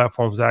those other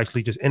platforms are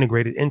actually just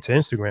integrated into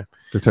Instagram.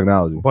 The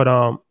technology. But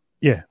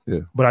yeah.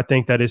 But I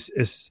think that it's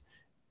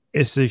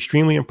an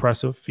extremely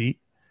impressive feat.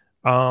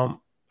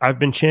 I've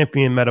been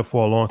championing Meta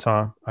for a long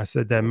time. I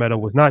said that Meta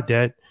was not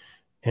dead,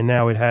 and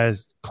now it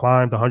has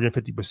climbed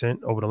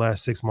 150% over the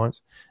last 6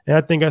 months. And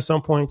I think at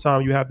some point in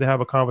time, you have to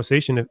have a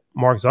conversation that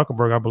Mark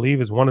Zuckerberg, I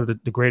believe, is one of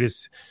the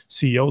greatest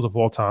CEOs of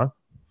all time.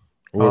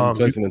 Where you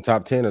place him in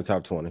top 10 or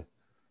top 20?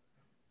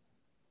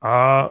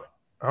 I'm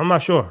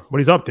not sure, but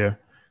he's up there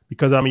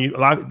because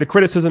the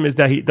criticism is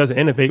that he doesn't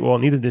innovate. Well,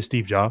 neither did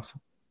Steve Jobs.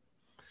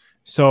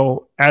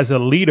 So as a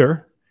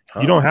leader,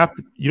 you don't have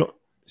to.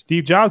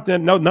 Steve Jobs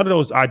didn't. None of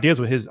those ideas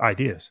were his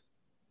ideas.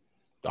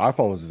 The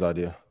iPhone was his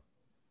idea.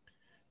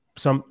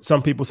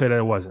 Some people say that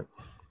it wasn't.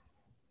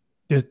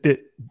 There's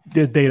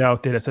data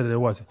out there that said that it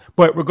wasn't.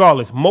 But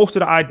regardless, most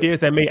of the ideas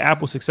that made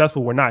Apple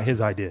successful were not his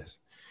ideas.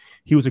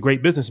 He was a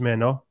great businessman,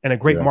 though, and a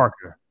great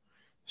marketer.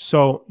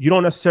 So you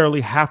don't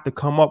necessarily have to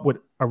come up with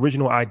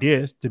original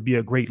ideas to be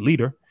a great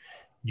leader.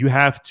 You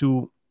have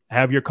to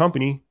have your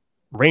company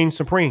reign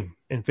supreme.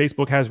 And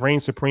Facebook has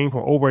reigned supreme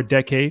for over a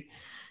decade.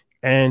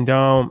 And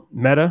the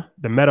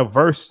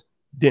metaverse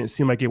didn't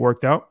seem like it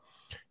worked out.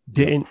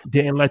 Didn't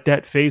let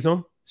that phase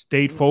them.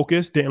 Stayed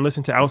focused. Didn't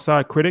listen to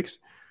outside critics.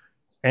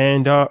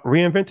 And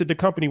reinvented the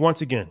company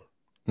once again.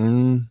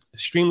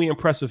 Extremely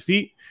impressive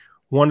feat.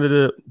 One of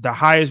the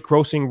highest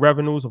grossing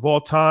revenues of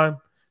all time.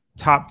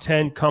 Top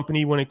 10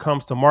 company when it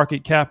comes to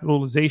market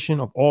capitalization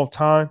of all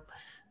time.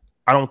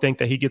 I don't think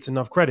that he gets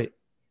enough credit.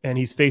 And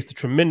he's faced a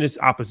tremendous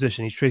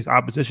opposition. He's faced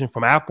opposition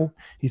from Apple.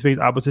 He's faced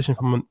opposition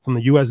from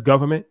the U.S.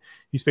 government.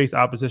 He's faced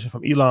opposition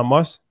from Elon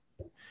Musk.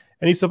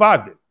 And he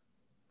survived it.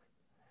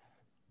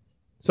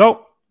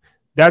 So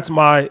that's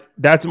my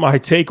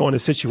take on the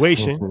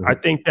situation. I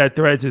think that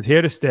Threads is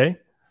here to stay.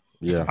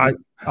 Yeah.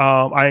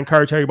 I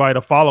encourage everybody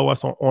to follow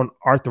us on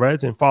our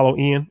threads and follow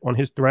Ian on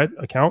his thread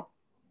account.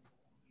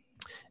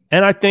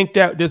 And I think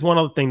that there's one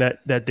other thing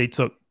that they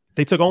took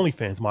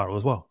OnlyFans model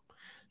as well.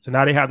 So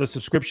now they have the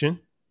subscription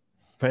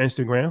for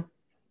Instagram.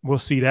 We'll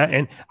see that.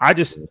 And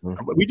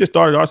we just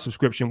started our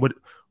subscription. What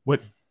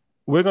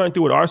we're going to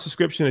do with our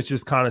subscription is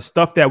just kind of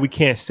stuff that we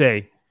can't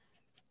say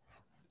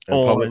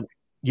on.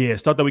 Yeah,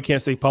 stuff that we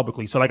can't say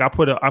publicly. So like I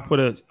put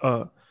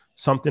a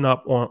something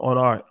up on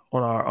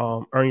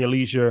our Earn Your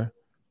Leisure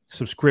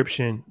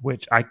subscription,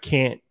 which I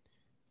can't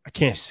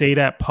say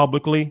that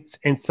publicly. It's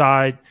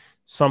inside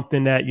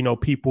something that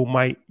people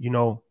might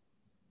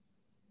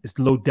it's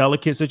a little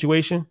delicate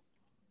situation.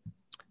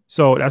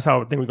 So that's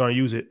how I think we're going to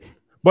use it.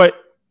 But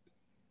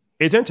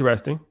it's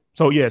interesting.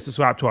 So yes,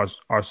 subscribe to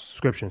our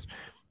subscriptions.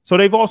 So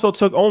they've also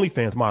took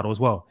OnlyFans model as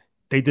well.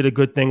 They did a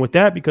good thing with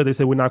that because they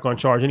said we're not going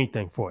to charge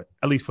anything for it,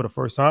 at least for the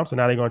first time. So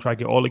now they're going to try to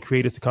get all the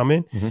creators to come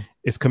in.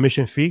 It's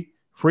commission free.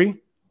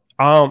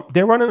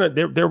 They're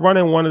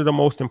running one of the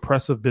most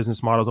impressive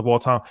business models of all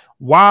time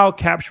while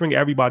capturing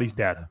everybody's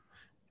data.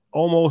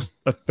 Almost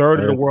a third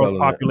of the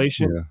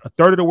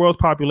world's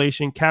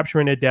population,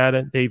 capturing their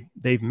data.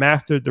 They've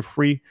mastered the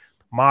free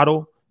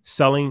model,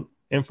 selling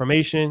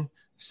information,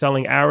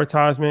 selling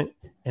advertisement,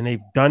 and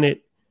they've done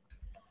it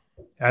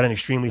at an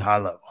extremely high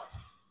level.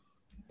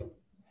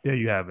 There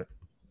you have it.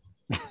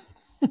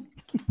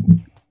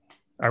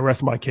 I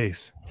rest my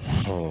case.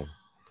 There's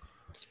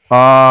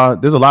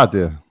a lot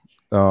there.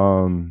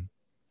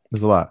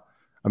 There's a lot.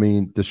 I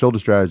mean, the shoulder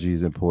strategy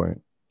is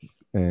important.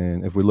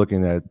 And if we're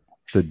looking at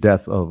the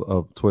death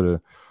of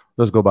Twitter,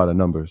 let's go by the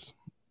numbers.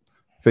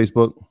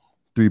 Facebook,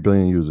 3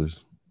 billion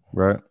users,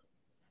 right?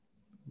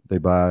 They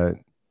buy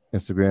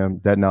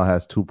Instagram. That now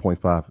has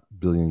 2.5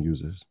 billion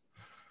users.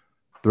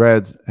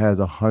 Threads has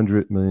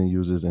 100 million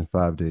users in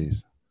 5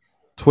 days.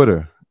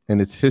 Twitter,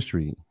 in its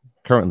history,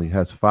 currently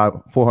has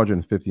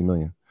 450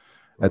 million.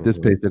 At this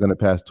pace, they're going to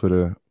pass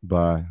Twitter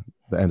by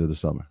the end of the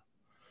summer.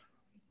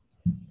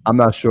 I'm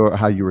not sure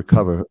how you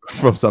recover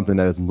from something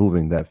that is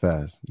moving that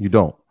fast. You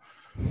don't.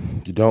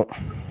 You don't.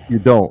 You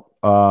don't.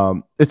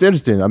 It's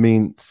interesting. I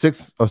mean,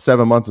 6 or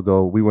 7 months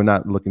ago, we were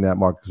not looking at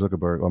Mark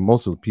Zuckerberg, or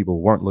most of the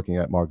people weren't looking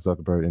at Mark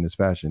Zuckerberg in this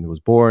fashion. It was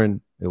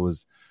boring. It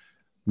was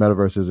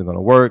metaverse isn't going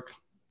to work.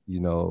 You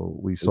know,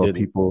 we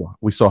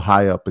saw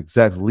high up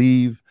execs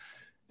leave,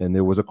 and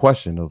there was a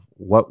question of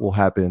what will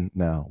happen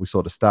now. We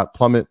saw the stock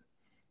plummet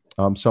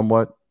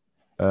somewhat.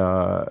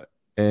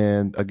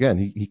 And again,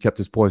 he kept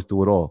his poise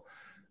through it all.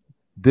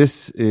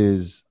 This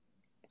is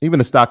even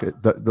the stock,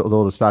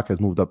 though the stock has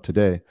moved up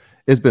today,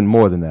 it's been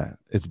more than that.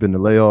 It's been the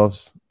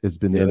layoffs. It's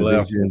been the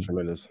innovation.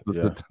 Tremendous.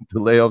 The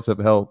layoffs have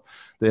helped.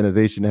 The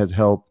innovation has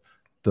helped.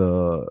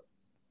 The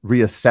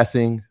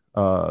reassessing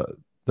the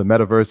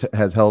metaverse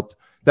has helped.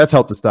 That's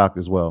helped the stock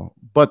as well.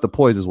 But the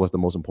poise is what's the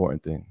most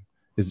important thing.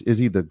 Is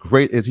he the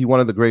great? Is he one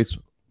of the greats?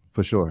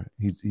 For sure.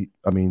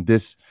 I mean,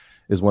 this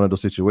is one of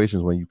those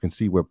situations where you can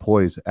see where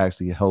poise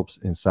actually helps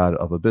inside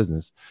of a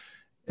business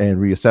and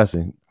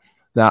reassessing.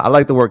 Now, I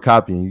like the word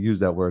copying. You use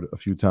that word a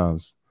few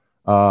times.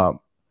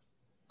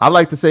 I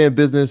like to say in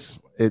business,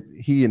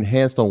 he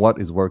enhanced on what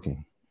is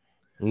working.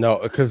 No,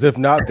 because if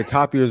not, the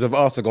copiers of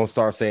us are going to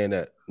start saying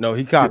that. No,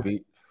 he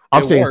copied.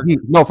 I'm saying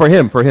for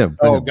him.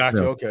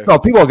 Gotcha. Okay. No,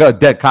 people are going to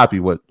dead copy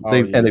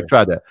they've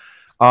tried that.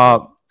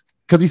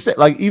 Because he said,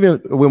 like, even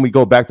when we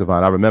go back to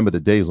Vine, I remember the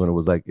days when it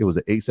was like, it was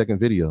an 8-second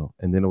video.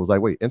 And then it was like,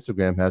 wait,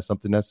 Instagram has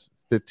something that's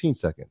 15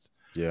 seconds.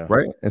 Yeah.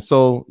 Right. And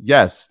so,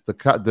 yes,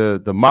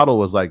 the model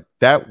was like,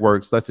 that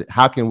works. Let's see,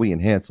 how can we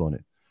enhance on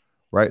it?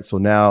 Right. So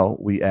now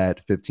we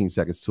add 15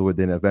 seconds to it.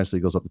 Then eventually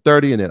it goes up to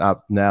 30. And then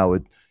now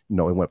it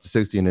went up to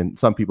 60. And then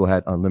some people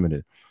had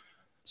unlimited.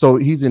 So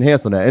he's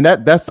enhanced on that. And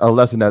that's a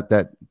lesson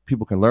that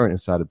people can learn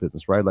inside of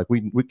business. Right. Like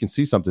we can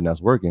see something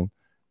that's working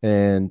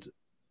and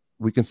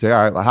we can say,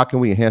 all right, how can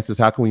we enhance this?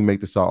 How can we make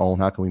this our own?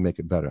 How can we make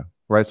it better?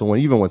 Right. So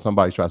when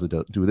somebody tries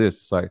to do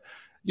this, it's like,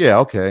 yeah,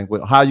 okay.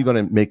 Well, how are you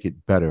going to make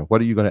it better? What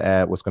are you going to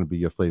add? What's going to be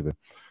your flavor?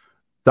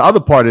 The other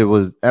part it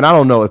was, and I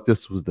don't know if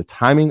this was the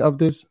timing of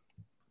this,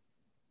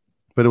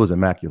 but it was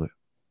immaculate.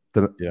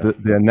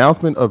 The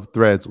announcement of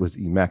Threads was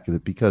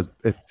immaculate because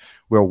if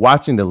we're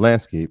watching the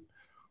landscape,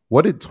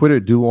 what did Twitter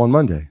do on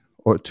Monday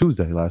or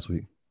Tuesday last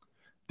week?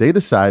 They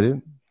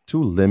decided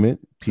to limit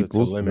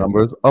people's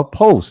numbers of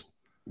posts.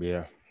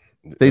 Yeah,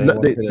 they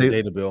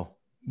data bill.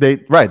 They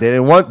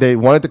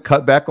wanted to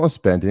cut back on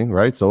spending,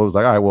 right? So it was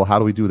like, all right, well, how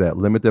do we do that?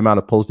 Limit the amount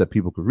of posts that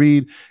people could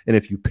read. And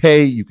if you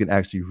pay, you can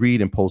actually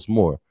read and post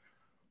more.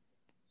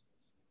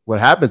 What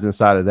happens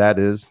inside of that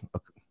is a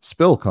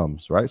Spill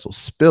comes, right? So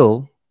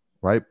Spill,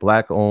 right?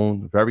 Black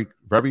owned, very,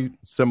 very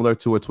similar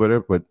to a Twitter,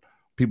 but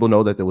people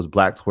know that there was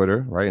Black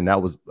Twitter, right? And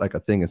that was like a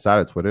thing inside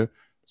of Twitter.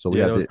 So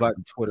there was Black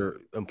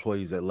Twitter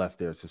employees that left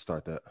there to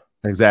start that.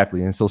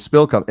 Exactly. And so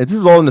Spill comes, and this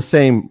is all in the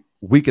same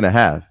week and a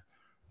half.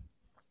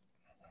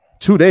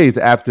 2 days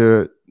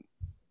after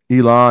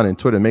Elon and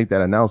Twitter make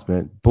that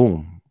announcement,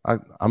 boom,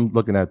 I'm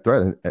looking at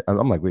Thread and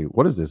I'm like, wait,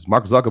 what is this?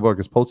 Mark Zuckerberg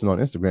is posting on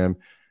Instagram,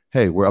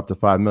 hey, we're up to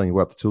 5 million,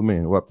 we're up to 2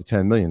 million, we're up to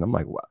 10 million. I'm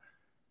like, wow.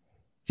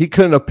 He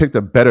couldn't have picked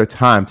a better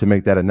time to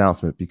make that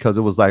announcement because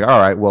it was like, all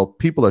right, well,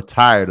 people are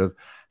tired of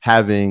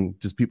having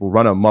just people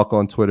run amok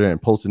on Twitter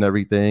and posting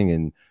everything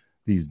and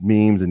these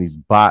memes and these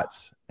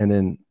bots. And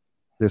then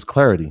there's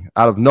clarity.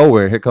 Out of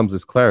nowhere, here comes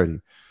this clarity.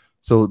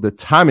 So the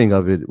timing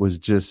of it was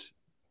just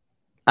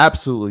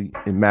absolutely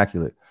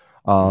immaculate.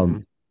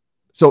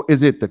 So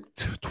is it the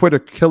Twitter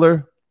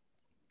killer?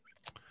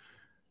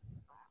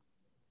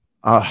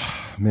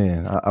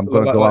 Man, I'm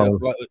gonna go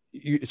out.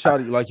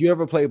 Like you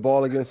ever play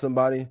ball against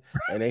somebody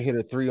and they hit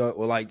a three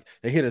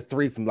they hit a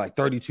three from like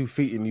 32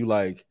 feet and you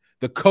like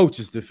the coach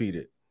is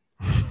defeated.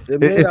 It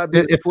may not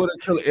be the Twitter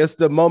killer. It's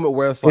the moment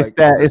where it's like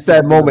it's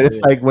that moment. It's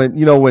like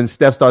when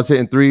Steph starts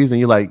hitting threes and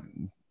you're like,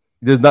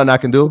 there's nothing I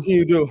can do.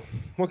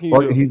 What can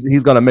you do?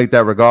 He's gonna make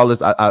that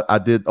regardless. I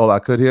did all I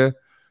could here.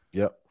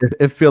 Yep.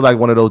 It feels like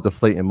one of those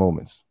deflating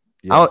moments.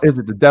 Yeah. Is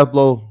it the death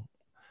blow?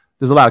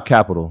 There's a lot of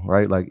capital,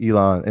 right? Like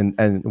Elon,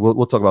 and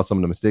we'll talk about some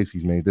of the mistakes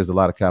he's made. There's a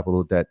lot of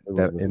capital that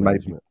it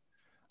might be.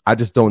 I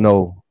just don't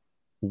know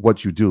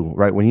what you do,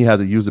 right? When he has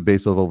a user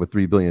base of over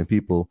 3 billion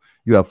people,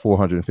 you have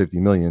 450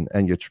 million,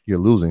 and you're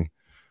losing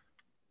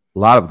a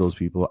lot of those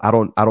people. I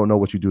don't know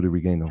what you do to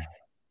regain them.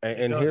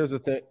 And here's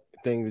the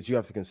thing that you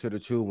have to consider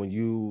too: when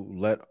you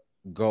let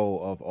go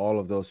of all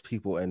of those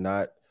people and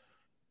not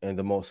in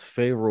the most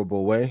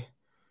favorable way,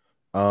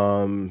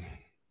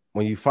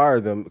 when you fire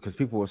them, because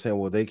people were saying,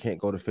 well, they can't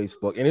go to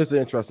Facebook. And here's the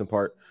interesting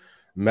part.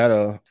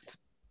 Meta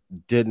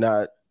did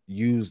not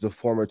use the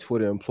former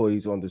Twitter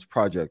employees on this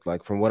project.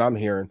 Like from what I'm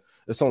hearing,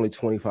 there's only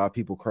 25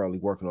 people currently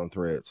working on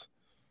Threads.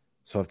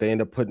 So if they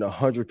end up putting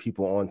 100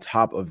 people on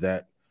top of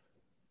that,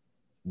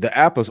 the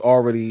app is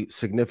already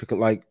significant.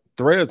 Like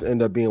Threads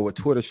end up being what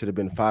Twitter should have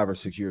been 5 or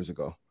 6 years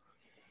ago.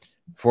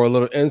 For a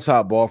little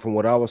inside ball, from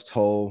what I was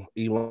told,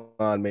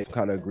 Elon made some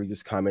kind of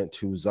egregious comment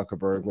to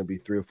Zuckerberg maybe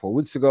 3 or 4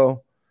 weeks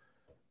ago.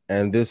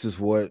 And this is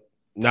what,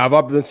 now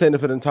I've been saying it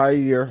for the entire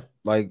year,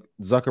 like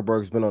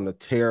Zuckerberg's been on a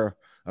tear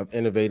of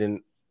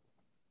innovating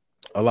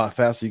a lot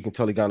faster. You can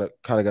tell he kind of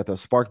got that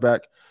spark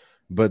back,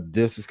 but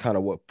this is kind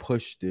of what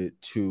pushed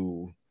it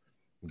to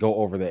go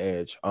over the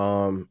edge.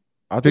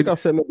 I think I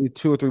said maybe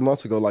 2 or 3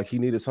 months ago, like he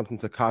needed something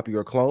to copy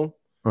or clone,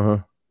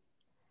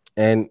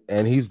 and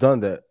he's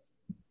done that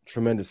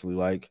tremendously.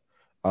 Like,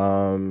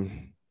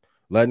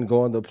 letting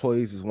go of the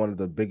employees is one of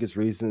the biggest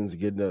reasons.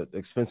 Getting the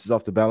expenses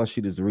off the balance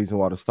sheet is the reason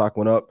why the stock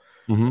went up.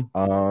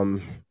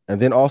 And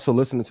then also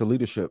listening to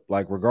leadership,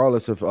 like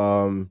regardless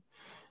of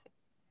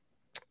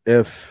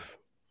if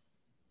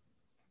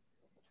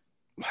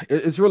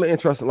it's really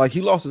interesting. Like he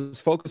lost his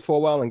focus for a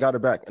while and got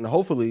it back, and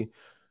hopefully,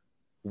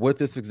 with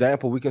this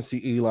example, we can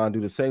see Elon do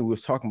the same. We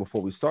was talking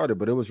before we started,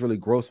 but it was really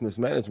gross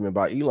mismanagement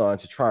by Elon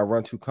to try and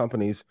run 2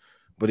 companies.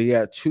 But he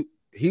had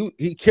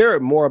he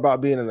cared more about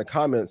being in the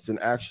comments than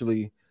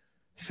actually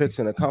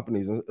fixing the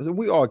companies. And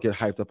we all get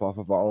hyped up off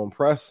of our own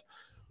press,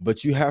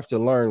 but you have to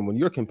learn when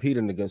you're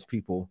competing against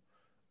people,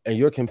 and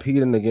you're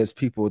competing against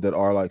people that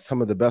are like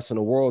some of the best in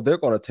the world, they're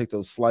going to take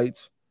those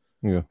slights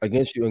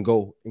against you and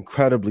go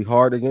incredibly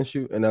hard against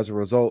you. And as a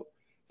result,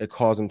 it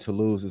caused him to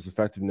lose his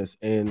effectiveness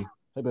in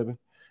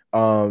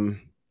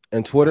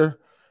and Twitter,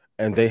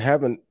 and they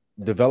haven't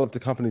developed the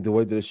company the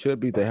way that it should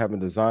be. They haven't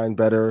designed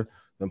better.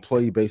 The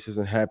employee base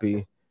isn't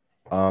happy.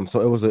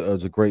 So it was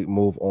a great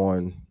move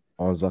on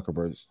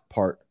Zuckerberg's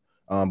part.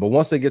 But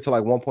once they get to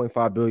like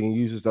 1.5 billion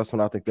users, that's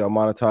when I think they'll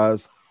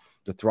monetize.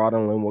 The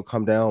throttling will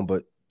come down,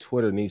 but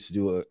Twitter needs to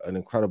do an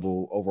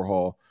incredible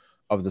overhaul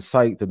of the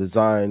site, the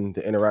design,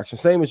 the interaction.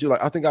 Same as you.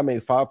 Like, I think I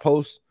made 5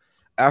 posts.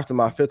 After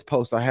my 5th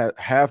post, I had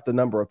half the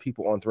number of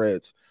people on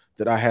Threads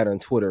that I had on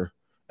Twitter.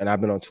 And I've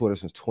been on Twitter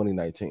since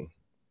 2019.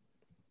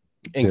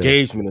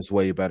 Engagement is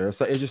way better. It's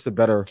just a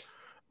better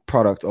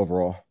product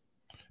overall.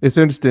 It's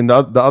interesting. The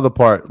other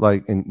part,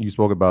 like, and you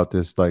spoke about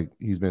this, like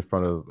he's been in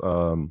front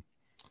of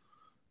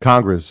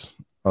Congress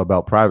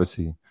about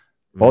privacy.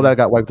 All that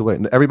got wiped away.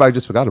 And everybody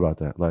just forgot about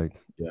that. Like,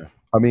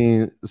 I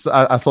mean, so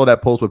I saw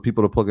that post where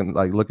people are plugging,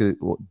 like, look at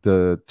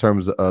the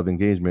terms of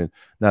engagement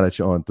now that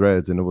you're on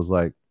Threads, and it was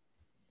like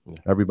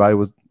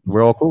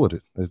we're all cool with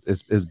it.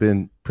 It's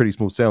been pretty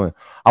smooth sailing.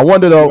 I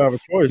wonder though. You have a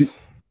choice.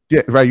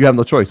 Yeah, right. You have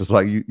no choice. It's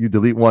like you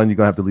delete one, you're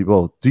gonna have to delete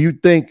both. Do you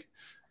think?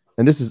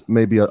 And this is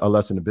maybe a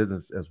lesson in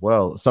business as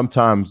well.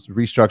 Sometimes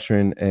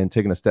restructuring and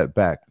taking a step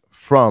back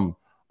from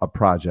a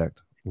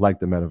project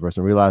like the metaverse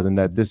and realizing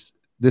that this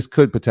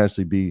could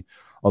potentially be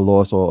a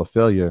loss or a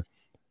failure,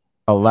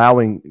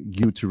 allowing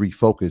you to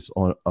refocus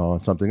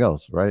on something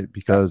else, right?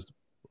 Because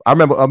I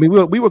remember, I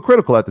mean, we were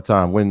critical at the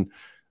time when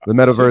the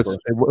metaverse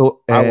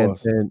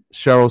and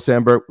Sheryl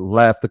Sandberg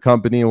left the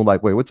company and were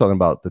like, wait, we're talking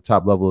about the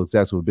top level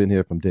execs who have been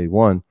here from day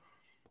one.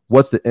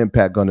 What's the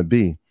impact going to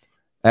be?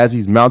 As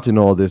he's mounting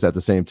all this at the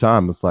same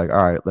time, it's like,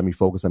 all right, let me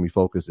focus.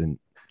 And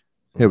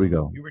here we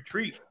go. You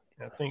retreat.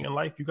 I think in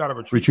life, you got to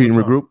retreat. Retreat and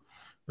regroup.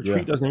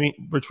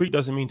 Retreat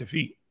doesn't mean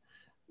defeat.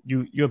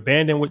 You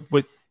abandon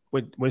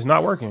what's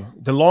not working.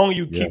 The longer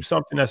you keep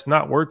something that's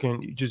not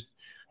working, you're just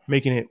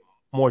making it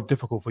more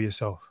difficult for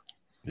yourself.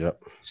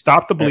 Yep.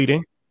 Stop the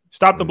bleeding.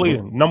 Stop the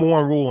bleeding. Number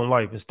 1 rule in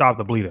life is stop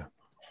the bleeding.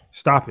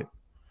 Stop it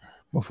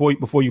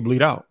before you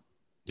bleed out.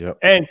 Yep.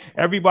 And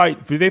everybody,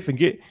 they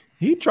forget,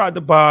 he tried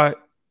to buy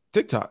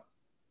TikTok.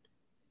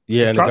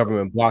 Yeah, and the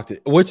government blocked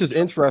it, which is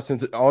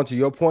interesting. Onto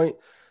your point,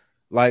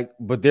 like,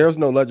 but there's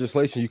no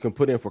legislation you can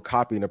put in for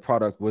copying a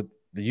product with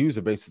the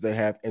user bases they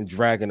have and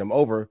dragging them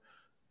over,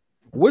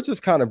 which is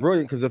kind of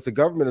brilliant because if the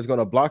government is going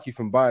to block you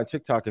from buying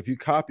TikTok, if you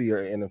copy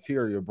an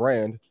inferior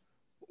brand,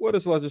 what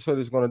is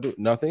legislators going to do?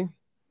 Nothing.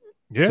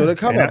 Yeah. So they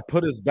kind of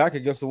put his back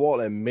against the wall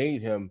and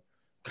made him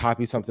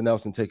copy something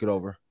else and take it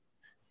over.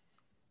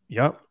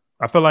 Yep.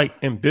 I feel like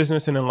in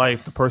business and in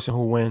life, the person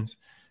who wins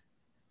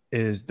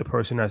is the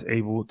person that's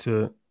able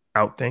to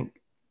outthink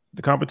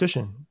the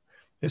competition.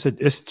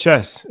 It's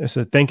chess. It's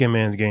a thinking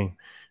man's game.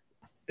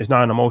 It's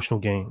not an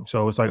emotional game.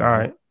 So it's like, all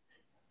right,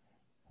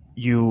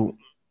 you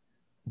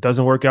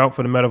doesn't work out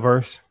for the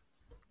metaverse,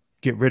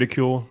 get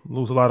ridiculed,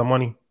 lose a lot of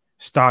money,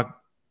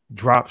 stock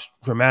drops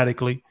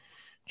dramatically,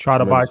 try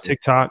to buy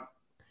TikTok,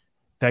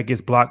 that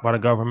gets blocked by the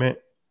government.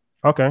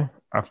 Okay.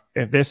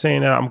 If they're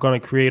saying that I'm going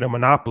to create a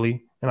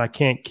monopoly and I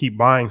can't keep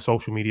buying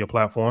social media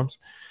platforms,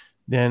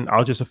 then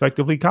I'll just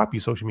effectively copy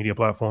social media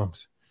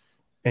platforms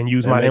and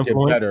use my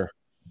influence. Better.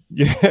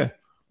 Yeah.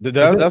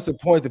 That's the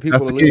point that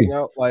people are leaving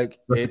out. Like,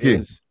 it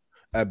is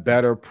a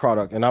better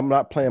product. And I'm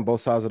not playing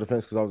both sides of the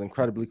fence because I was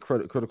incredibly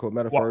critical of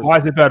Metaverse. Why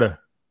is it better?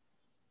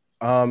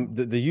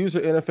 The user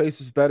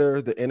interface is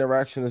better. The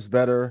interaction is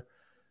better.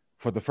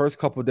 For the first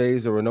couple of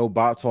days, there were no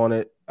bots on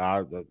it.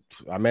 I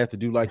may have to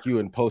do like you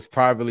and post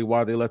privately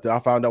why they I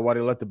found out why they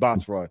let the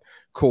bots run.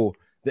 Cool.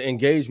 The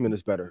engagement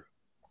is better.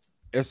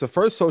 It's the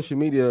first social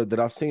media that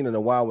I've seen in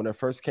a while. When it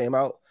first came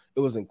out, it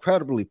was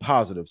incredibly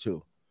positive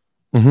too.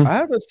 I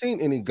haven't seen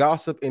any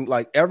gossip in,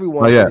 like,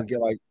 everyone can get,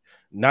 like,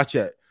 not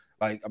yet.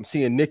 Like, I'm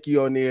seeing Nikki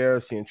on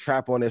there, seeing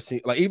Trap on there,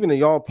 like, even in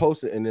y'all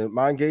posted and in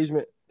my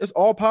engagement, it's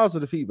all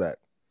positive feedback.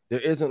 There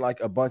isn't like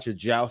a bunch of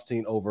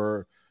jousting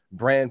over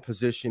brand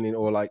positioning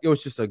or like, it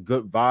was just a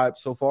good vibe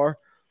so far.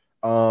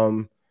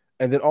 And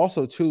then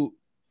also too,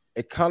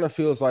 it kind of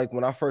feels like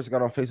when I first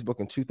got on Facebook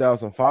in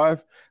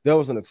 2005, there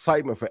was an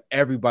excitement for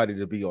everybody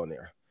to be on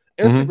there.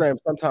 Instagram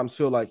sometimes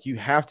feel like you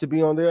have to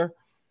be on there.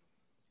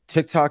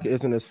 TikTok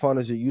isn't as fun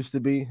as it used to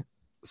be.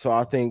 So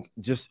I think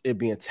just it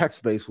being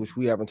text-based, which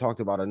we haven't talked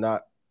about or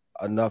not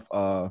enough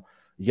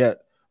yet.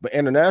 But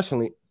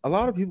internationally, a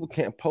lot of people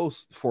can't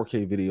post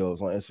 4K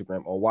videos on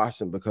Instagram or watch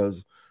them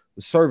because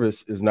the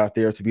service is not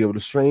there to be able to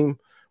stream.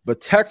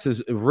 But text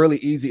is really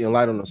easy and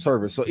light on the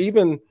service. So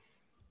even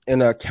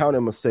in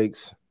accounting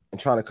mistakes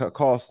and trying to cut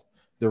costs,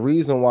 the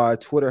reason why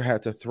Twitter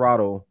had to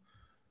throttle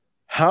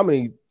how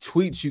many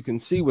tweets you can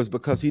see was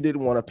because he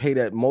didn't want to pay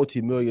that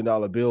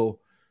multi-million-dollar bill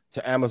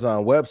to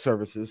Amazon Web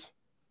Services,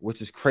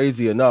 which is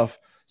crazy enough.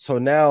 So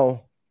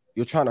now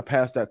you're trying to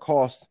pass that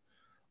cost,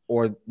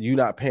 or you're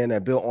not paying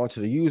that bill onto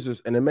the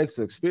users, and it makes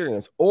the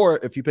experience. Or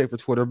if you pay for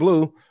Twitter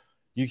Blue,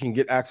 you can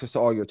get access to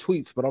all your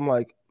tweets. But I'm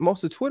like,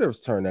 most of Twitter's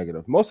turned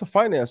negative. Most of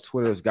finance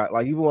Twitter's got,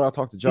 like, even when I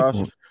talked to Josh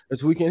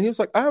this weekend, he was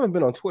like, I haven't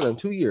been on Twitter in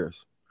 2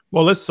 years.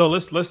 Well, let's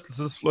focus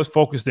let's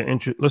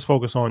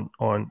focus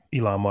on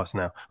Elon Musk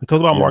now. We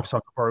talked about Mark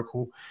Zuckerberg,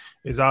 who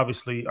is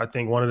obviously, I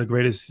think, one of the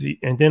greatest,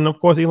 and then of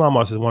course Elon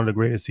Musk is one of the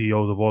greatest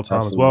CEOs of all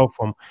time as well,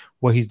 from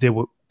what he's did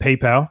with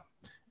PayPal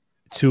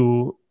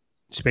to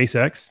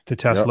SpaceX to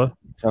Tesla.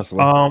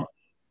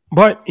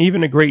 But even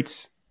the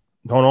greats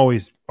aren't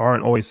always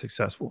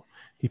successful.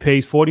 He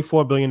pays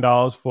 $44 billion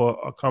for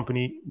a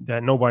company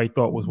that nobody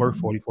thought was worth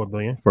 $44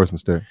 billion. First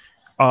mistake.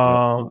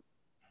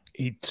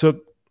 He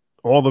took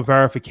all the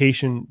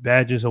verification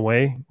badges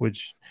away,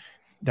 which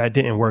that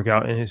didn't work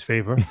out in his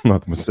favor.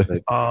 Not the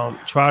mistake.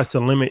 Tries to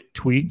limit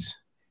tweets,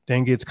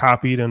 then gets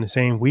copied in the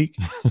same week.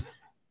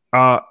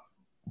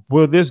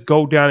 Will this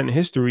go down in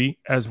history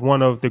as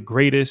one of the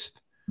greatest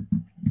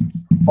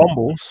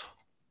fumbles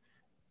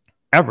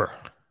ever?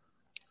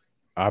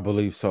 I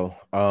believe so.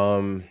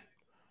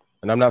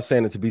 And I'm not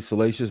saying it to be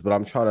salacious, but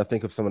I'm trying to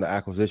think of some of the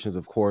acquisitions.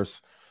 Of course,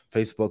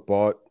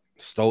 Facebook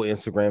stole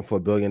Instagram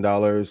for $1 billion.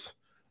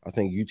 I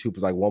think YouTube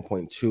is like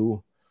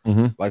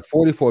 1.2. Like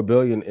 44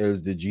 billion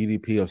is the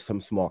GDP of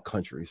some small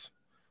countries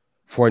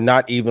for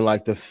not even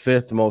like the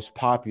 5th most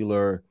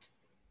popular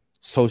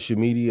social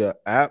media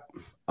app.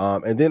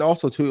 And then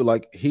also too,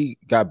 like, he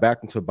got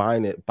back into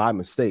buying it by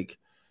mistake,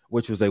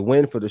 which was a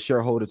win for the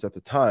shareholders at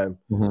the time.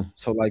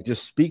 So like,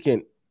 just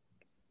speaking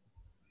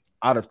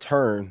out of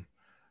turn,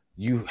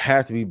 you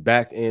had to be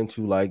backed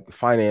into like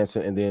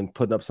financing and then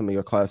putting up some of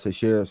your Class A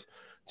shares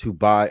to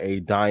buy a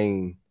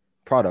dying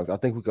product. I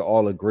think we could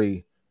all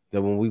agree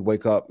that when we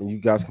wake up, and you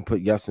guys can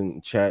put yes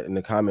in chat in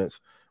the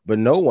comments, but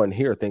no one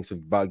here thinks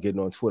about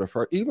getting on Twitter.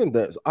 For even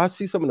that, I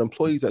see some of the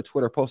employees at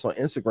Twitter post on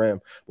Instagram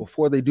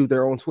before they do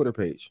their own Twitter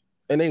page,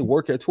 and they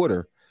work at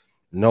Twitter.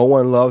 No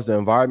one loves the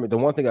environment. The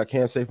one thing I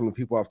can say from the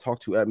people I've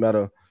talked to at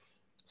Meta,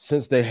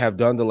 since they have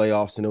done the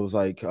layoffs, and it was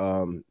like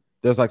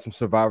there's like some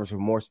survivors of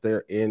remorse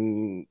there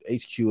in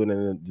HQ and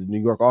in the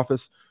New York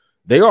office.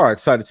 They are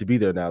excited to be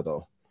there now,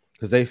 though,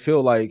 because they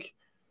feel like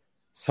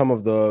some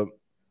of the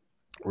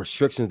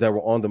restrictions that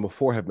were on them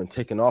before have been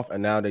taken off,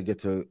 and now they get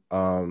to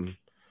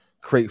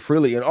create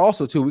freely. And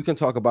also too, we can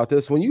talk about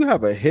this. When you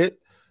have a hit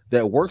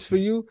that works for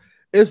you,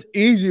 it's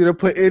easier to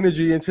put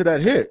energy into that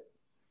hit.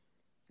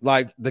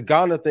 Like the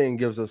Ghana thing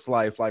gives us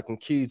life. Like when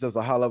Keys does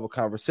a high level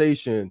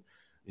conversation,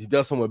 he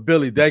does something with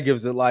Billy, that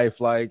gives it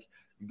life. Like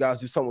you guys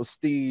do something with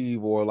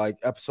Steve, or like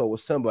episode with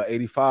Simba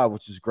 85,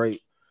 which is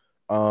great.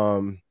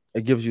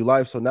 It gives you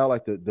life. So now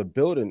like the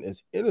building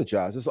is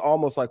energized. It's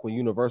almost like when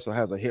Universal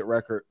has a hit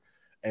record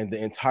and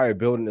the entire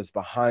building is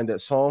behind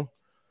that song.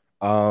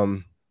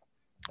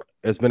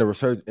 It's been a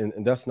resurgence,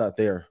 and that's not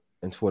there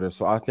in Twitter.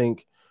 So I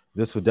think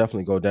this would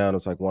definitely go down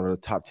as like one of the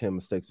top 10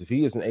 mistakes. If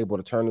he isn't able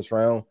to turn this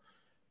around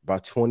by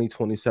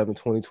 2027,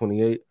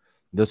 2028,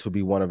 this would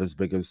be one of his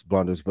biggest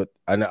blunders. But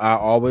I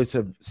always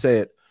have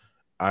said,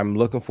 I'm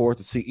looking forward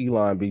to see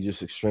Elon be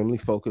just extremely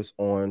focused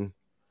on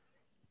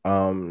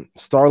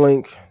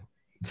Starlink,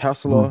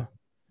 Tesla,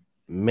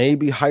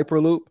 maybe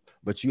Hyperloop,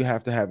 but you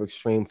have to have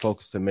extreme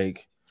focus to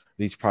make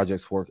these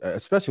projects work,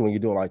 especially when you're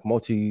doing like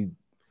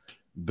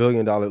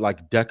multi-billion-dollar,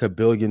 like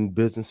deca-billion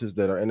businesses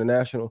that are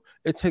international.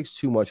 It takes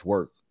too much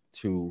work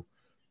to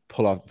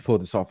pull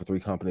this off for 3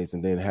 companies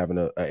and then having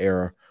an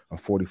era of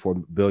 44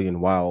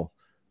 billion while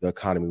the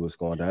economy was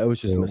going down. It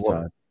was just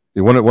mistimed.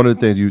 One of the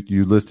things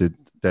you listed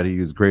that he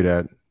is great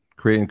at,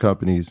 creating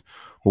companies.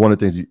 But one of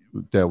the things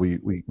that we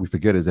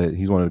forget is that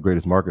he's one of the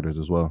greatest marketers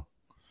as well.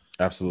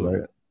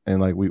 Absolutely. Right? And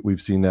like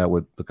we've seen that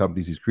with the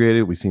companies he's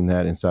created. We've seen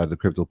that inside the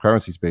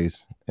cryptocurrency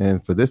space.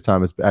 And for this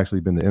time, it's actually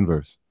been the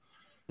inverse.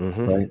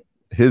 Right?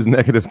 His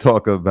negative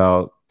talk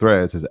about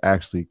Threads has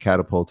actually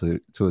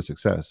catapulted to a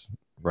success.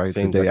 Right?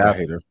 Seems like a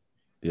hater.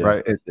 Yeah.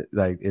 Right?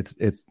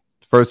 It's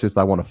first it's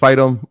I want to fight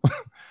him.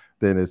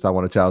 Then it's I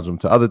want to challenge him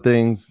to other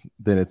things.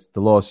 Then it's the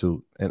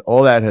lawsuit. And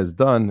all that has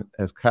done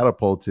has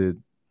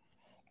catapulted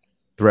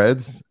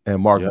Threads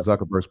and Mark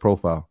Zuckerberg's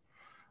profile.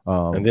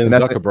 And then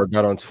Zuckerberg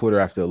got on Twitter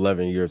after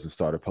 11 years and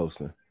started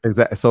posting.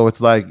 Exactly. So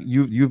it's like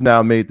you've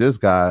now made this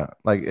guy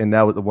like, and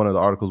that was one of the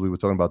articles we were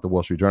talking about, the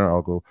Wall Street Journal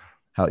article,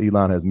 how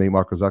Elon has made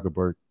Mark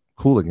Zuckerberg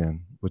cool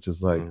again, which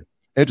is like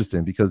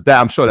interesting because that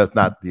I'm sure that's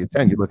not the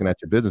intent. You're looking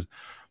at your business,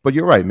 but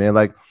you're right, man.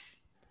 Like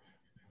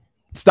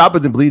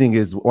stopping the bleeding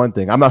is one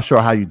thing. I'm not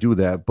sure how you do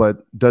that, but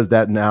does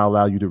that now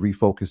allow you to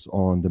refocus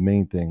on the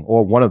main thing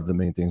or one of the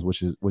main things,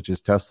 which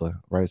is Tesla,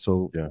 right?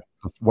 So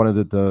one of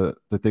the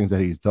things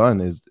that he's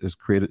done is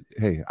created.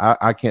 Hey,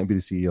 I can't be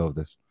the CEO of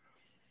this.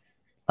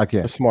 I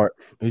can't. That's smart.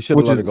 He should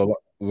have let it go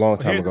a long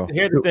time ago.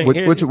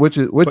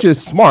 Which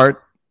is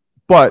smart,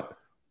 but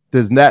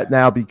does that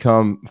now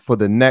become for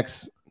the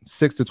next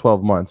 6 to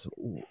 12 months?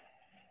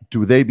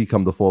 Do they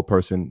become the full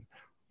person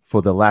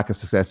for the lack of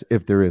success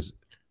if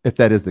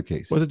that is the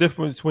case? What's the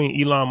difference between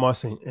Elon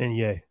Musk and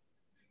Ye?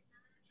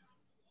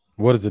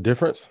 What is the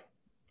difference?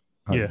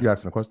 You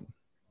asking a question?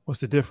 What's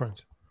the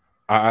difference?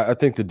 I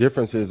think the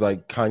difference is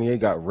like Kanye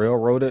got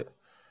railroaded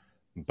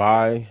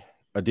by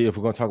a deal. If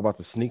we're going to talk about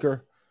the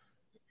sneaker,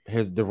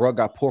 the rug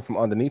got pulled from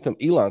underneath him.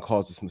 Elon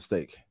caused this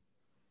mistake.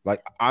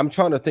 Like I'm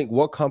trying to think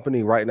what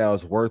company right now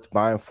is worth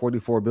buying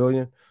 44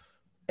 billion,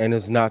 and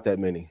it's not that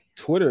many.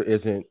 Twitter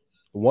isn't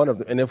one of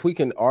them. And if we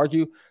can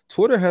argue,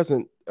 Twitter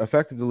hasn't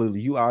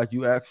effectively UI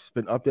UX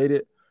been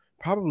updated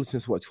probably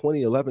since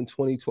 2011,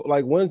 2012.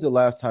 Like when's the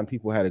last time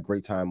people had a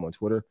great time on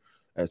Twitter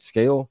at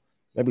scale?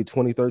 Maybe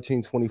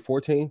 2013,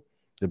 2014.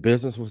 The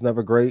business was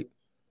never great.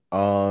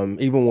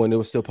 Even when it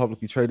was still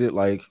publicly traded,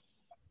 like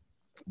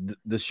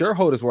the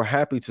shareholders were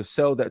happy to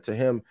sell that to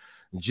him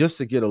just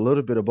to get a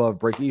little bit above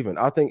break even.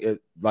 I think if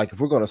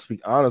we're going to speak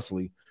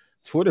honestly,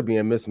 Twitter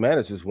being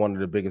mismanaged is one of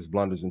the biggest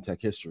blunders in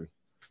tech history.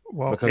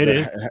 Well, because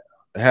it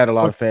had a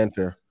lot of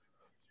fanfare.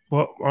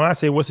 Well, when I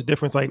say what's the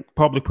difference, like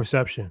public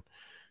perception,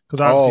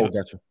 because obviously,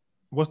 gotcha.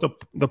 What's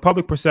the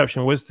public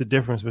perception? What's the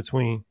difference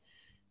between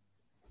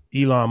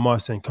Elon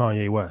Musk and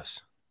Kanye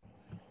West?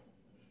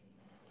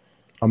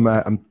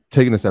 I'm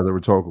taking this as a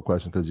rhetorical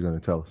question because you're going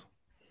to tell us.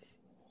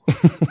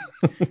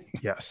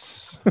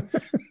 Yes.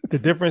 The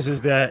difference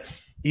is that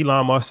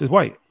Elon Musk is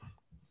white,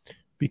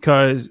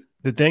 because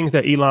the things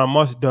that Elon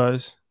Musk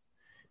does,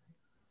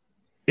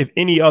 if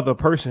any other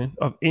person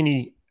of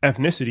any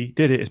ethnicity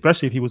did it,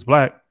 especially if he was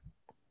black,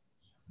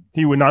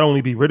 he would not only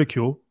be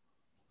ridiculed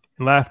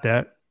and laughed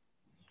at,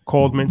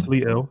 called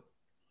mentally ill.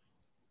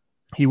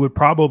 They would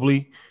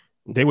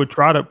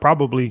try to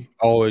probably.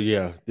 Oh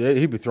yeah,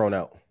 he'd be thrown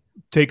out.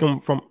 Take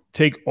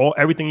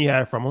everything he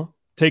had from him,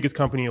 take his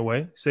company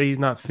away, say he's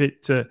not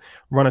fit to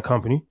run a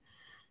company.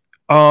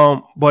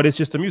 But it's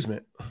just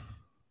amusement.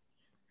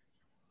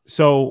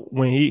 So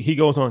when he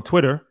goes on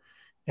Twitter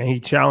and he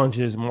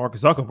challenges Mark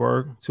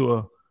Zuckerberg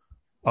to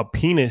a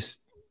penis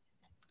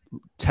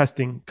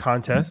testing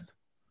contest.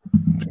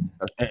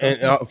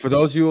 And for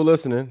those of you who are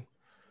listening,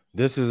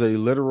 this is a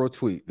literal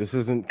tweet. This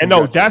isn't. And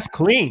no, that's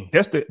clean.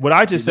 That's what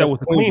I just said was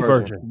the clean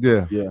version.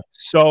 Yeah.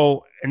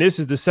 So, and this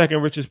is the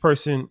second richest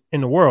person in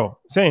the world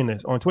saying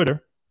this on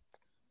Twitter.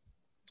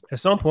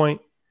 At some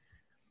point,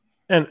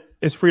 and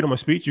it's freedom of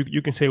speech.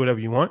 You can say whatever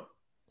you want,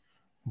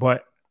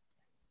 but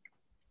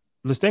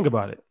let's think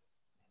about it.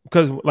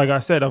 Because, like I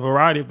said, a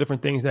variety of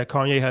different things that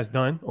Kanye has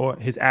done or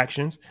his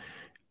actions,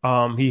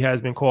 he has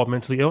been called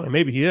mentally ill, and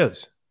maybe he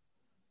is.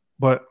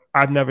 But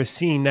I've never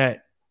seen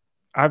that.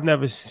 I've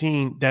never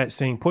seen that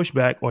same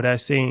pushback or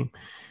that same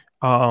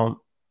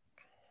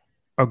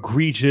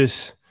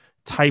egregious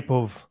type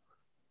of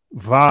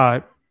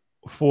vibe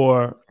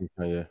for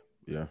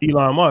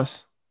Elon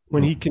Musk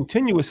when he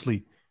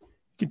continuously,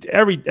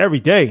 every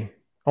day,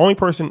 only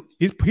person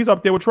he's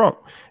up there with Trump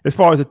as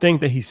far as the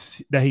things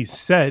that he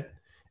said,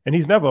 and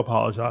he's never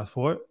apologized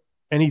for it,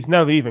 and he's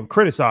never even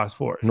criticized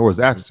for it, nor is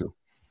asked to.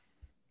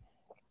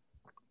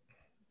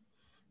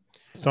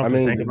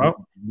 Something to think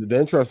about. The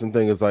interesting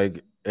thing is,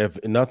 like,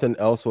 if nothing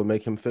else will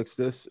make him fix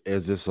this,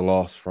 is this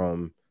loss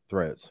from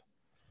Threads.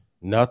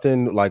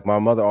 Nothing, like my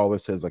mother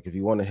always says, like, if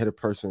you want to hit a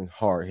person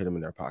hard, hit them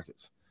in their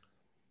pockets.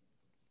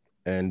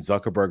 And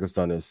Zuckerberg has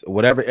done this.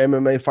 Whatever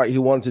MMA fight he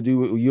wanted to do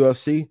with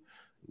UFC,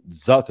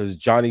 Zuck is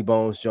Johnny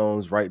Bones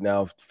Jones right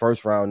now,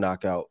 first round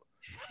knockout.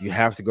 You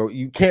have to go.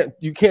 You can't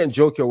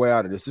joke your way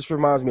out of this. This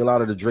reminds me a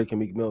lot of the Drake and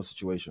Meek Mill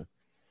situation.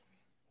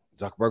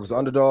 Zuckerberg was the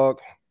underdog.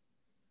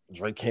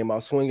 Drake came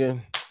out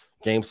swinging.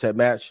 Game, set,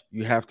 match.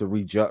 You have to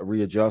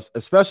readjust,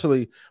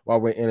 especially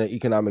while we're in an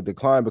economic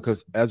decline,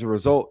 because as a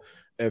result,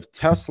 if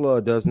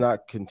Tesla does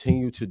not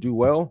continue to do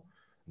well,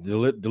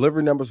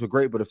 delivery numbers were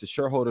great, but if the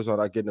shareholders are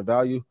not getting the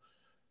value,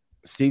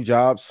 Steve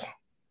Jobs,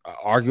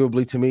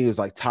 arguably to me, is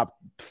like top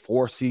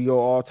 4 CEO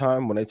all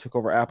time. When they took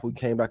over Apple, he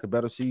came back a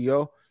better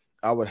CEO.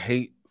 I would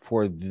hate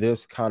for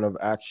this kind of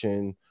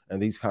action and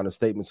these kind of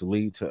statements to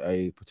lead to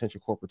a potential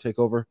corporate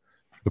takeover.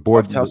 The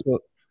board, Tesla,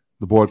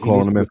 the board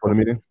calling him in for the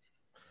meeting.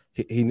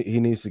 He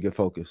needs to get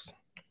focused.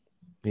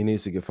 He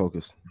needs to get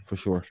focused for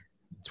sure.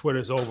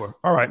 Twitter's over.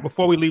 All right.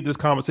 Before we leave this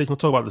conversation,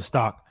 let's talk about the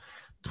stock.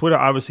 Twitter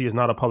obviously is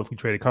not a publicly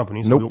traded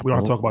company, so we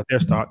don't talk about their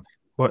stock.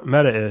 But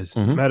Meta is.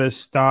 Meta's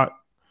stock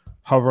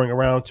hovering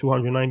around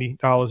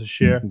 $290 a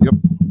share. Yep.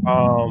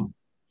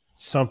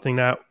 Something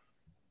that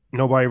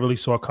nobody really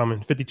saw coming.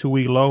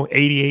 52-week low,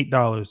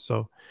 $88.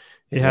 So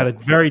it had a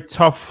very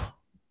tough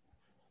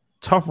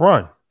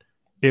run.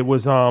 it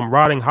was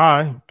riding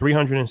high,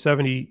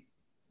 $378.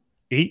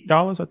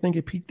 I think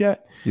it peaked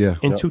at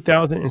in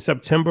 2000 in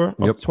September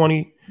of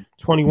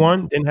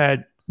 2021. Then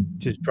had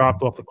just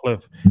dropped off the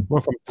cliff.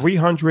 Went from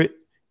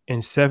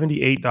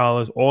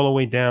 $378 all the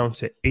way down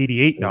to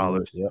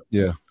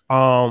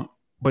 $88.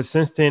 But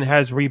since then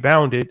has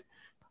rebounded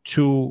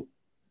to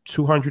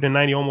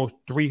 $290, almost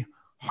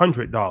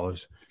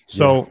 $300.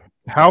 So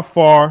how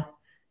far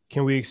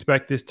can we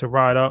expect this to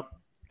ride up?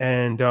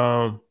 And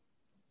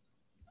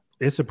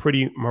it's a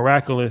pretty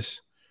miraculous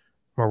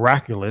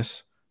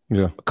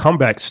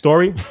comeback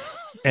story.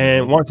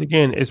 And once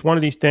again, it's one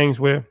of these things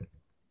where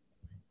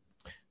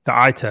the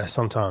eye test,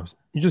 sometimes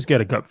you just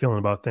get a gut feeling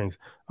about things.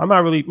 I'm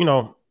not really,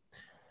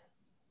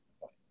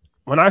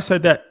 when I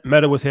said that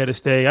Meta was here to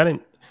stay, I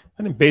didn't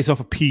base off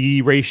a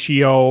PE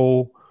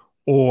ratio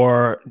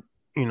or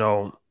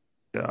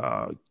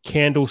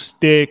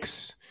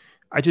candlesticks.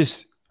 I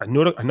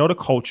know the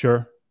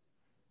culture,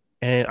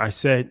 and I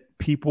said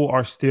people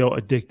are still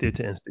addicted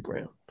to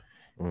Instagram,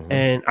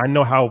 and I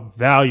know how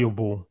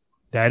valuable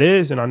that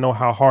is, and I know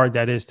how hard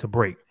that is to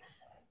break.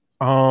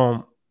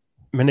 And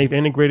they've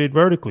integrated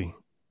vertically,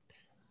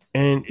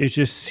 and it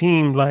just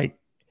seemed like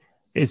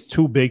it's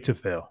too big to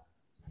fail.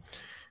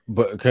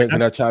 But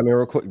can I chime in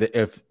real quick?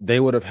 If they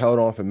would have held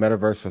on for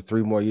Metaverse for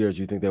 3 more years,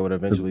 you think they would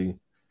eventually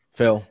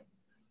fail?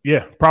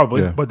 Yeah,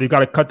 probably. Yeah. But they got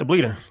to cut the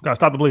bleeding. Got to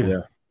stop the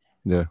bleeding.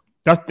 Yeah.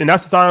 That's the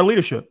sign of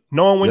leadership.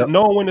 No one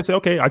went to say,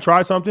 okay, I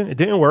tried something, it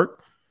didn't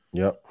work.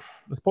 Yep.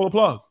 Let's pull the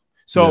plug.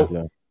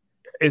 So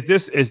is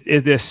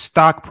this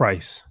stock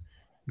price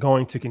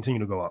going to continue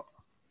to go up?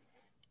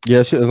 Yeah,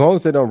 as long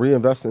as they don't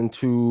reinvest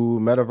into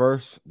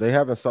Metaverse, they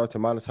haven't started to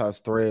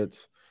monetize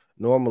Threads.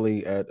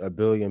 Normally at $1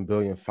 billion, $1.5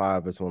 billion,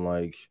 it's when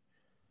like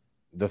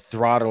the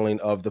throttling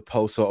of the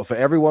post. So for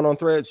everyone on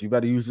Threads, you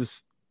better use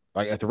this,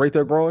 like at the rate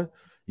they're growing,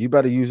 you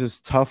better use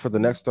this tough for the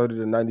next 30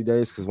 to 90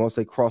 days, because once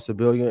they cross $1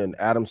 billion and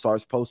Adam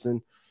starts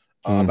posting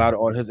about it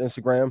on his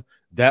Instagram,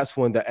 that's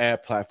when the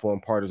ad platform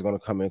part is going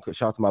to come in.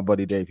 Shout out to my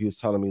buddy Dave. He was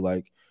telling me,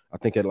 like, I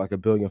think at like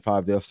 $1.5 billion,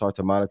 they'll start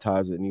to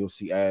monetize it and you'll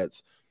see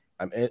ads.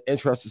 I'm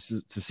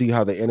interested to see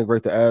how they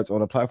integrate the ads on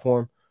the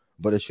platform,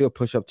 but it should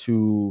push up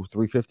to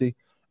 350.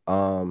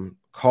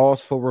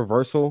 Calls for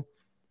reversal,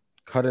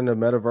 cutting the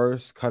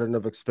Metaverse, cutting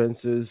of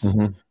expenses,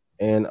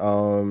 and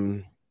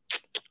on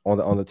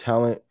the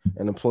talent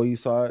and employee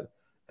side,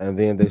 and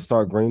then they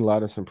start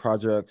greenlighting some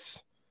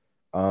projects.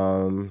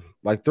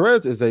 Like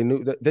Threads is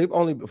they've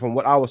only, from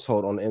what I was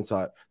told on the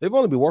inside, they've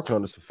only been working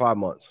on this for 5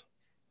 months.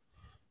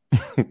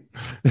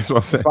 That's what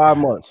I'm saying. 5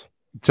 months.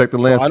 Check the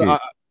landscape.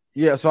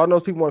 So I know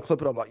people want to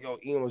clip it up like, yo,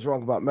 Ian was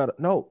wrong about Meta.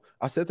 No,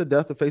 I said the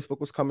death of Facebook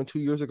was coming 2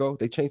 years ago.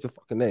 They changed the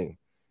fucking name.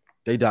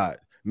 They died.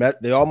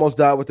 They almost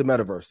died with the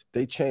Metaverse.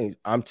 They changed.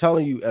 I'm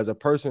telling you, as a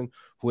person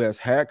who has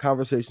had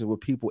conversations with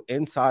people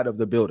inside of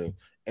the building,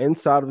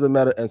 inside of the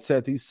Meta, and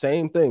said these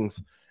same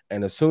things,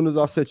 and as soon as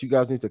I said you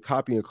guys need to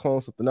copy and clone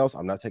something else,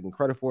 I'm not taking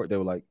credit for it, they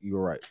were like, you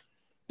were right.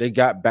 They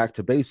got back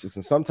to basics.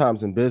 And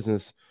sometimes in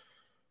business,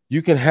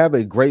 you can have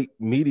a great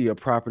media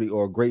property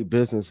or a great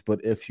business,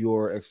 but if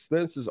your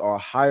expenses are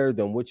higher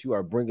than what you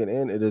are bringing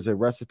in, it is a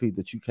recipe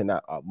that you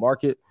cannot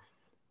market.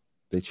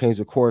 They changed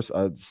the course.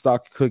 The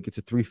stock could get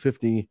to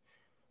 350.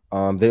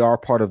 They are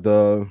part of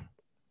the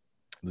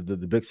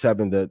big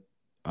 7 that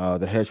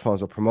the hedge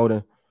funds are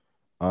promoting.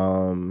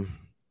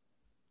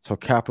 So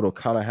capital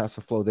kind of has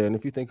to flow there. And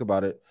if you think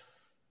about it,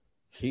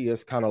 he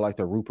is kind of like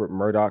the Rupert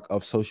Murdoch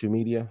of social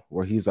media,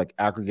 where he's like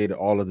aggregated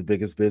all of the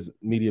biggest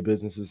media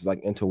businesses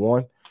like into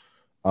one.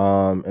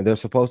 And they're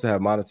supposed to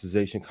have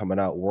monetization coming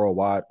out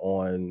worldwide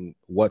on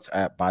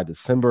WhatsApp by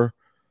December.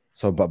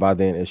 So by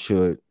then it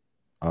should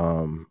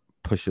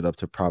push it up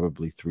to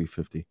probably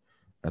 350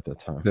 at that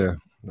time. Yeah.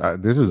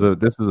 This is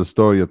a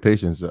story of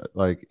patience,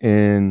 like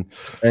in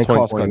and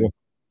cost cutting.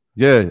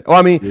 Yeah. Oh,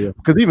 I mean,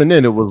 because even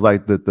then it was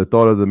like the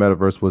thought of the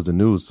Metaverse was the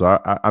news.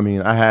 So I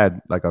mean, I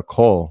had like a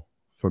call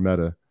for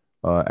Meta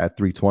at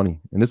 3:20,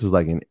 and this is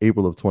like in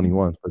April of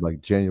 21, for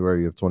like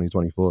January of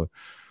 2024.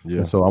 Yeah.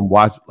 And so I'm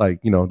watching,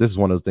 like, this is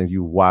one of those things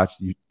you watch.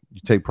 You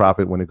take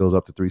profit when it goes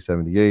up to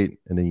 378,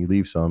 and then you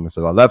leave some. And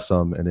so I left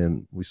some, and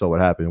then we saw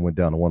what happened. It went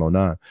down to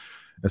 109.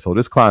 And so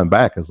this climb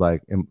back is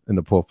like in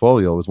the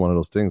portfolio is one of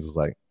those things. It's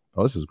like,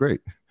 oh, this is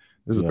great.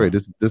 This is great.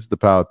 This is the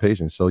power of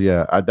patience. So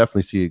yeah, I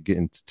definitely see it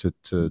getting to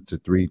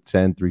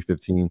 310,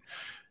 315,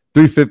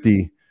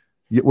 350.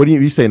 What are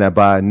you saying that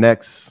by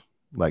next,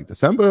 like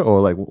December,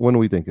 or like when are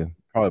we thinking?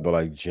 Probably by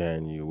like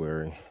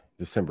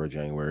December,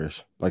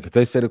 January-ish. Like if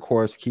they say the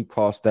course, keep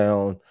costs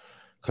down,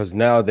 because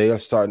now they are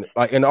starting.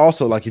 Like, and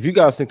also, like, if you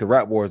guys think the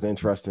rap war is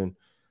interesting,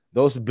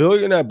 those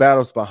billionaire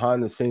battles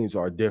behind the scenes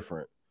are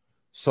different.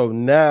 So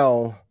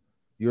now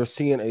you're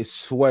seeing a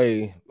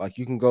sway. Like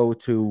you can go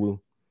to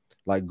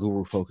like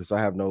Guru Focus. I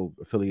have no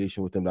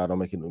affiliation with them. I don't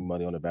make any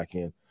money on the back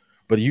end,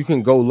 but you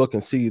can go look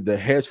and see the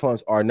hedge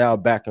funds are now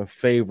back in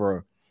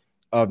favor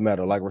of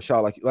Meta. Like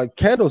Rashad, like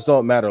candles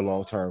don't matter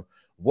long term.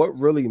 What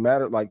really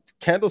matters, like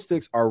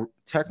candlesticks are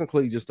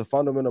technically just the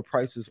fundamental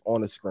prices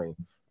on the screen.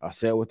 I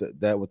said with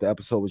the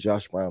episode with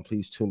Josh Brown.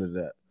 Please tune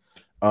into that.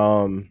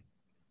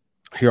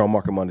 here on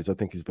Market Mondays. I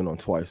think he's been on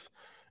twice,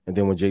 and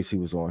then when JC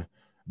was on.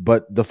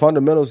 But the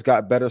fundamentals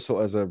got better, so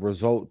as a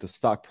result, the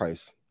stock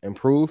price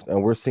improved,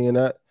 and we're seeing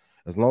that.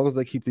 As long as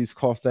they keep these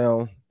costs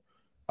down,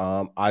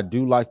 I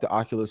do like the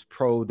Oculus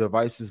Pro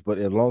devices, but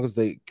as long as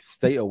they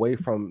stay away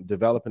from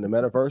developing the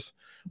metaverse,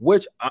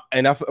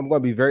 I'm going to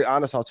be very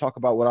honest, I'll talk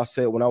about what I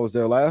said when I was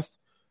there last.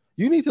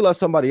 You need to let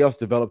somebody else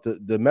develop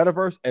the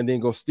metaverse and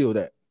then go steal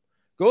that.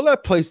 Go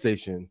let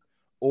PlayStation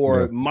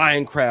or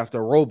Minecraft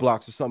or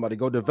Roblox or somebody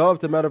go develop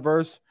the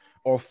metaverse,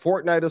 or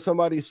Fortnite or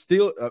somebody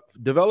steal,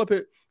 develop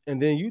it,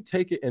 and then you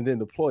take it and then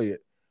deploy it.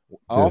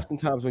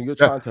 Oftentimes when you're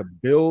trying to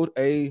build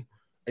a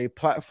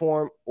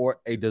platform or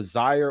a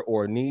desire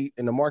or a need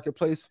in the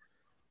marketplace,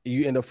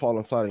 you end up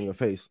falling flat on your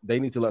face. They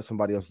need to let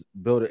somebody else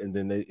build it, and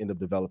then they end up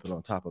developing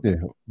on top of it.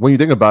 When you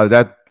think about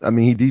it,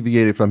 he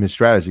deviated from his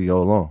strategy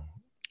all along.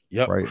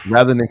 Yep. Right.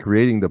 Rather than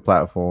creating the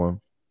platform,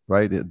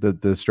 right?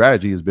 The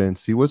strategy has been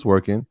see what's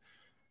working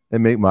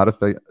and make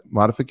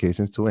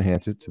modifications to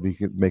enhance it to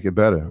make it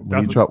better.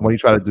 When you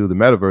try to do the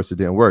metaverse, it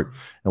didn't work.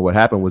 And what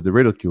happened was the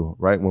ridicule,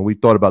 right? When we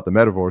thought about the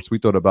metaverse, we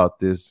thought about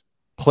this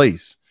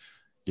place.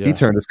 Yeah. He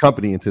turned his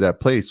company into that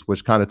place,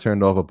 which kind of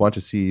turned off a bunch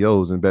of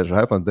CEOs and venture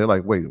capital. They're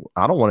like, wait,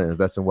 I don't want to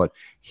invest in what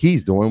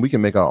he's doing. We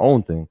can make our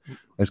own thing.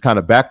 It's kind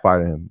of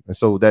backfired him. And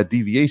so that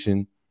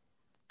deviation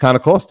kind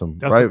of cost them,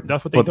 right?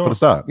 That's what they're doing. For the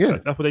stock. Yeah.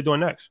 That's what they're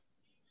doing next.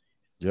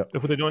 Yeah.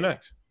 That's what they're doing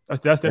next.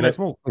 That's their next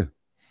move. Yeah.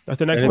 That's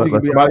the next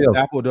move.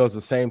 Apple does the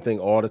same thing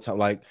all the time.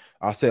 Like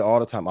I say all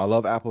the time, I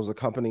love Apple as a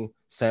company.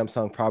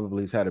 Samsung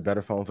probably has had a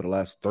better phone for the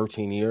last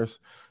 13 years.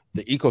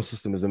 The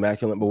ecosystem is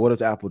immaculate, but what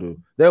does Apple do?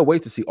 They'll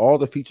wait to see all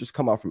the features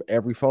come out from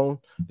every phone.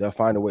 They'll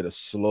find a way to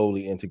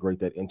slowly integrate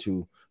that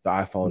into the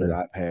iPhone and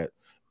iPad.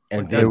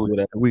 And then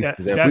we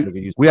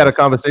had a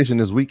conversation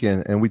this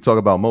weekend, and we talk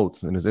about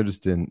moats, and it's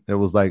interesting. It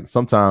was like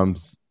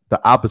sometimes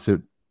the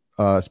opposite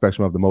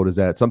spectrum of the moat is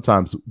that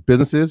sometimes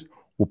businesses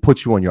will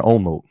put you on your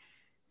own moat,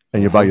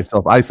 and you're by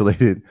yourself,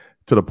 isolated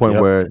to the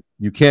point where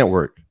you can't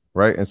work,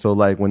 right? And so,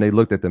 like when they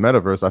looked at the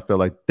metaverse, I feel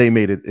like they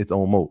made it its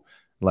own moat.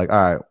 Like,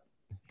 all right,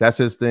 that's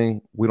his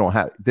thing.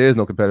 There's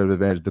no competitive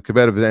advantage. The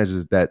competitive advantage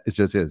is that it's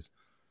just his.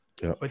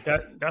 Yeah. But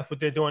that's what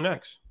they're doing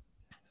next.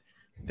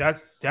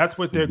 That's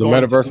what they're the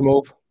going metaverse to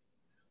move.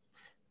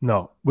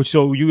 No, which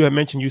so you had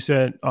mentioned. You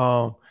said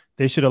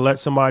they should have let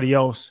somebody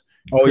else.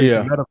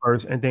 The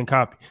metaverse and then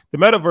copy. The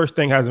metaverse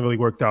thing hasn't really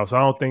worked out, so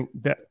I don't think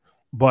that.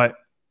 But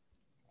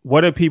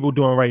what are people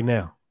doing right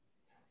now?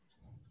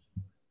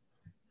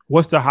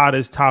 What's the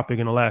hottest topic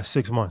in the last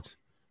 6 months?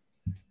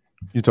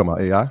 You talking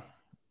about AI?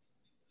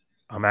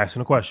 I'm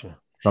asking a question.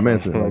 I'm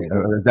answering.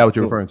 Is that what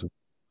you're referring to?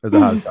 Is the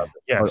hottest topic?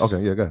 Yes. Oh,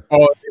 okay. Yeah. Go ahead.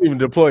 Oh, I didn't even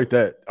deployed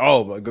that.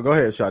 Oh, go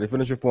ahead, Shotty.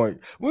 Finish your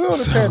point. We're on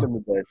a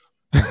tandem today.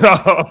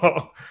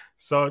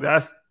 So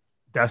that's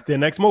their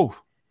next move.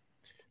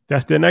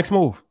 That's their next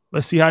move.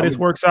 Let's see how this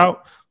works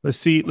out. Let's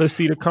see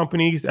the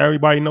companies.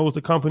 Everybody knows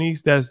the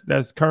companies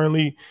that's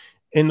currently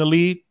in the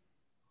lead.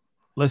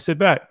 Let's sit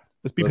back.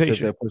 Let's be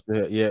patient.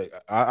 Yeah,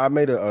 I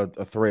made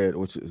a thread,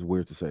 which is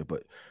weird to say,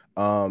 but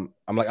I'm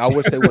like, I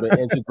wish they would have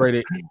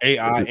integrated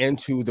AI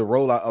into the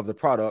rollout of the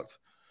product,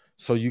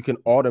 so you can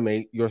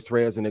automate your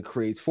threads and it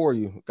creates for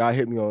you. Guy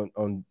hit me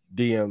on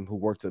DM who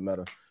worked at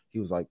Meta. He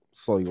was like,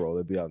 slow your roll.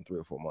 It'll be out in 3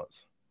 or 4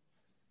 months.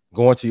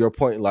 Going to your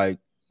point, like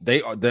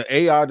the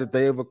AI that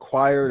they have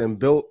acquired and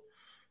built,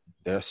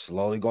 they're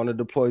slowly going to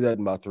deploy that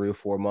in about 3 or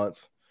 4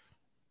 months.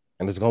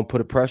 And it's going to put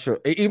a pressure,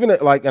 even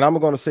and I'm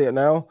going to say it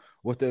now,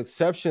 with the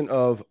exception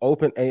of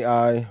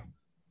OpenAI,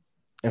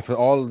 and for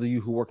all of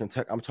you who work in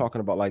tech, I'm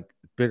talking about like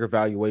bigger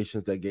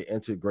valuations that get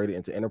integrated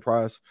into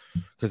enterprise,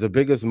 because the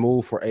biggest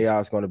move for AI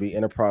is going to be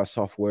enterprise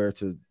software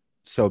to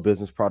sell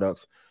business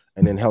products,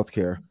 and then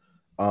healthcare.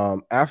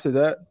 After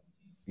that,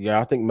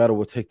 I think Meta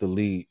will take the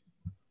lead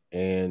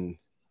in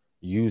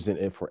using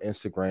it for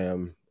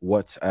Instagram,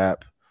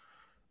 WhatsApp.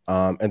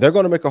 And they're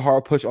going to make a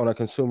hard push on a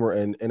consumer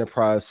and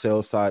enterprise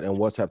sales side and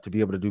WhatsApp to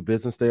be able to do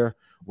business there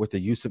with the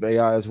use of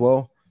AI as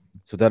well.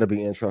 So that'll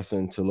be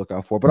interesting to look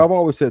out for. But I've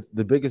always said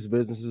the biggest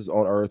businesses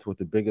on earth with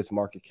the biggest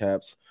market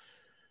caps,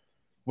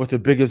 with the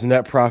biggest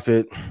net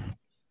profit,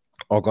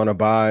 are going to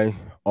buy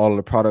all of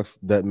the products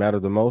that matter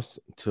the most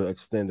to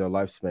extend their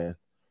lifespan.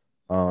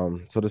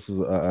 So this is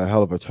a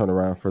hell of a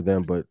turnaround for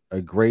them, but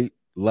a great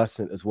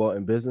lesson as well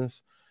in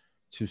business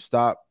to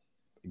stop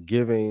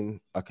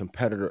giving a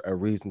competitor a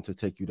reason to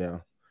take you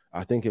down.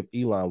 I think if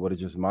Elon would have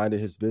just minded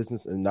his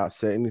business and not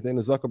said anything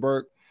to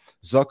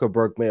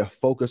Zuckerberg may have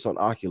focused on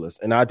Oculus.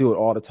 And I do it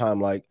all the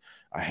time. Like,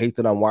 I hate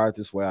that I'm wired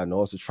this way. I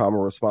know it's a trauma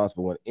response,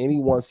 but when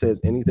anyone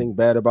says anything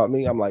bad about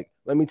me, I'm like,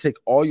 let me take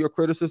all your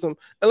criticism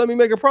and let me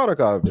make a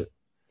product out of it.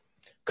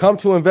 Come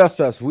to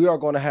InvestFest. We are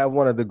going to have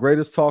one of the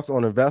greatest talks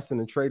on investing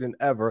and trading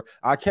ever.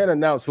 I can't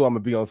announce who I'm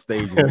going to be on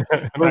stage with.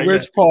 But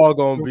Rich Paul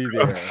going to be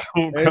there.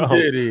 And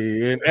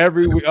Diddy. And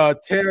every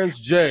Terrence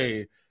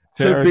J.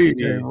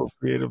 TBD. will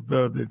be in the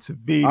building.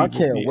 TBD. I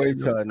can't wait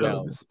to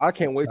announce. I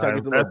can't wait till I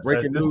get the little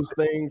breaking news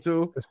thing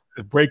too.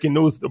 The breaking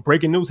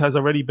news has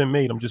already been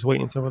made. I'm just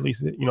waiting to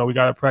release it. We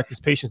got to practice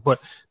patience.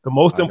 But the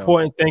most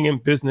important thing in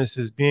business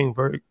is being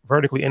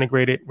vertically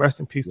integrated. Rest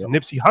in peace to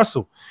Nipsey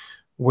Hussle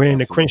wearing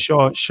the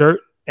Crenshaw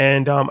shirt.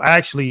 And I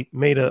actually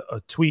made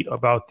a tweet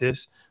about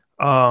this.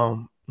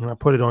 And I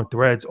put it on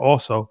Threads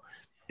also.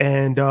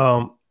 And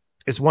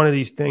it's one of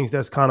these things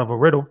that's kind of a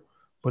riddle.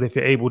 But if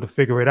you're able to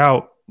figure it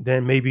out,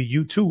 then maybe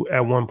you too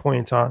at one point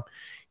in time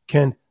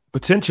can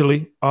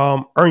potentially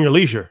earn your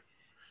leisure,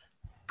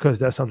 because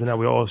that's something that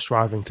we're all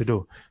striving to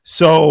do.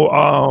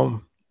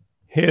 So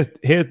here's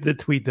the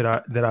tweet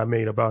that I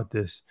made about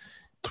this.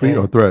 Tweet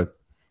or thread?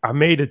 I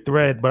made a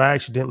thread, but I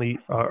accidentally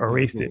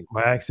erased it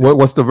by accident.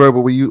 What's the verb?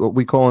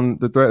 We calling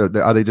the thread?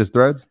 Are they just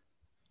threads?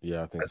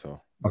 Yeah, I think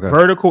so. Okay.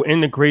 Vertical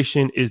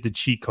integration is the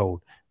cheat code.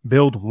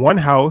 Build one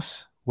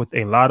house with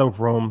a lot of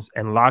rooms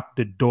and lock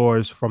the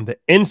doors from the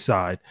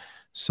inside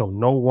so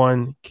no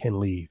one can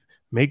leave.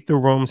 Make the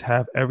rooms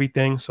have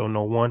everything so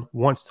no one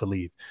wants to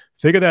leave.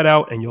 Figure that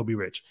out and you'll be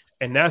rich.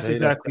 And that's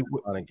exactly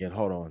what again.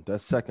 Hold on. That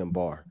second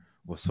bar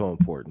was so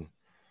important.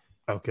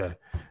 Okay.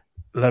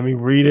 Let me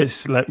read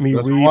it. Let's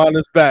rewind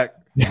this back.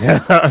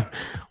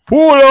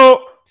 Pull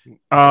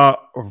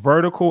up.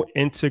 Vertical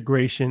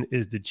integration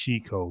is the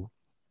cheat code.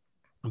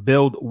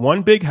 Build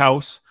one big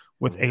house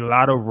with a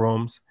lot of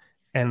rooms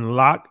and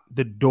lock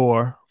the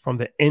door from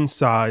the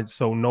inside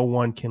so no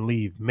one can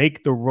leave.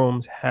 Make the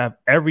rooms have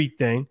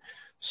everything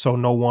so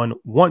no one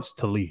wants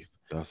to leave.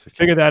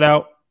 Figure that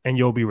out and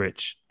you'll be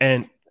rich.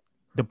 And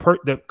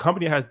the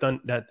company has done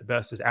that the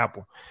best is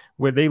Apple,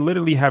 where they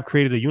literally have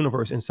created a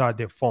universe inside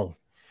their phone.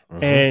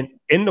 And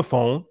in the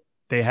phone,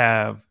 they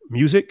have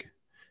music,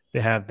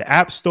 they have the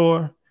app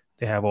store,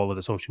 they have all of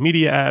the social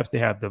media apps, they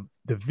have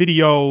the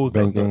video,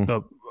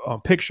 the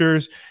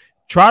pictures.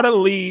 Try to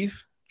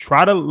leave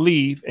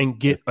and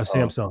get a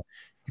Samsung.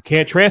 You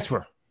can't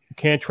transfer.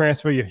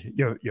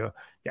 Your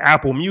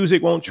Apple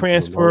Music won't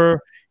transfer.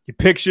 Your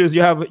pictures,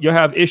 you'll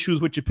have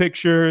issues with your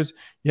pictures.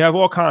 You have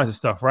all kinds of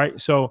stuff, right?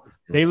 So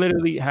they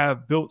literally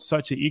have built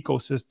such an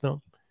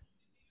ecosystem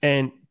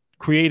and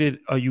created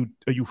a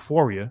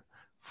euphoria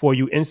for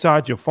you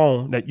inside your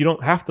phone that you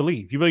don't have to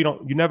leave. You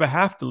never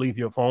have to leave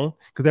your phone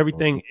because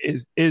everything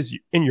is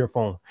in your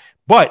phone.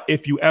 But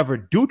if you ever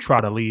do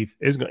try to leave,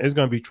 it's going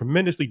to be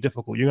tremendously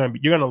difficult. You're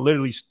going to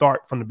literally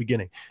start from the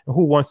beginning. And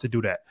who wants to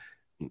do that?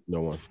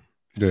 No one.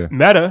 Yeah.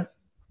 Meta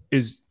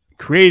is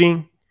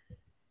creating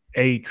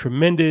a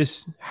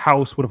tremendous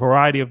house with a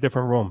variety of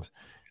different rooms.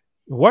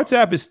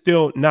 WhatsApp is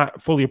still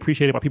not fully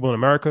appreciated by people in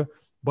America,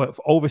 but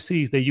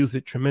overseas they use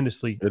it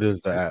tremendously. It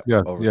is the app.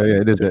 Yeah,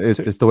 it is.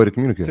 It's the way to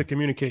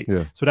communicate.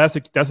 Yeah. So that's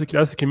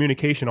a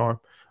communication arm.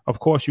 Of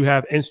course, you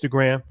have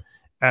Instagram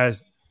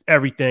as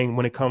everything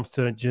when it comes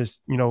to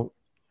just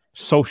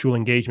social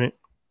engagement.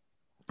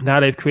 Now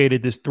they've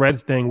created this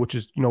Threads thing, which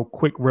is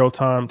quick real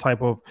time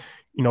type of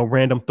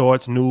random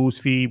thoughts, news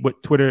feed.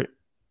 What Twitter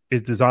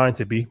is designed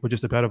to be, but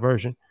just a better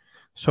version.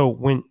 So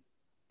when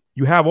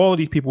you have all of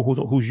these people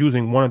who's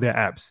using one of their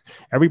apps,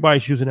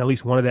 everybody's using at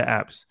least one of their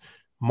apps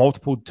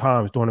multiple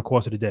times during the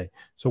course of the day.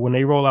 So when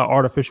they roll out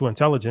artificial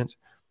intelligence,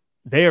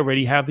 they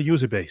already have the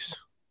user base.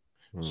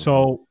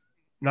 So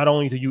not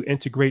only do you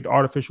integrate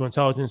artificial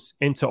intelligence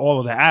into all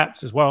of the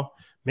apps as well,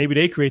 maybe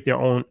they create their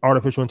own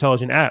artificial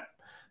intelligence app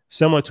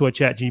similar to a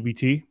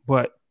ChatGPT,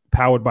 but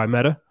powered by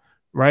Meta,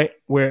 right?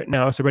 Where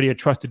now it's already a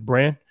trusted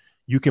brand.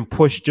 You can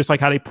push just like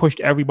how they pushed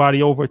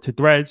everybody over to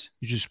Threads.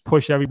 You just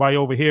push everybody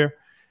over here.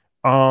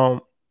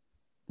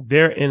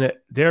 They're in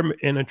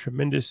a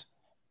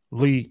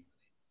tremendously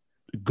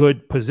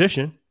good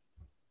position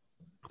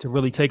to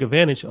really take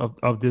advantage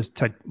of this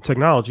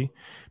technology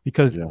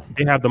because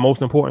they have the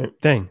most important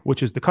thing,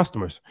 which is the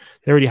customers.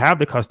 They already have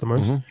the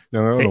customers.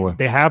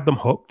 They have them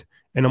hooked.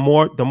 And the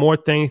more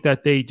things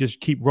that they just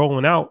keep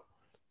rolling out,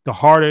 the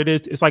harder it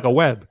is. It's like a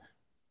web.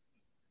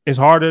 It's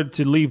harder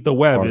to leave the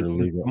web.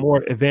 The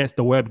more advanced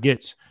the web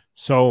gets.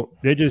 So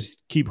they just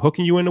keep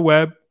hooking you in the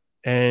web.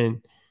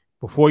 And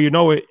before you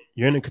know it,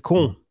 you're in a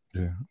cocoon.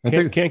 Yeah.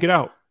 Can't get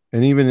out.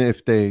 And even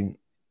if they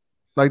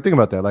think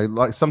about that,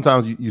 like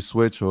sometimes you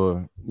switch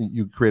or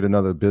you create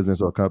another business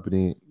or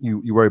company,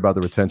 you worry about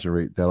the retention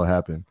rate that'll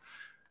happen.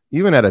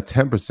 Even at a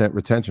 10%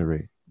 retention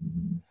rate,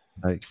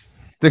 like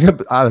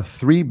think out of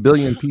 3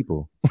 billion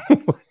people.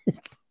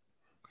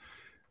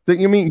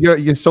 You mean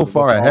you're so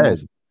far ahead.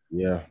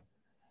 Yeah.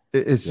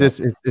 It's just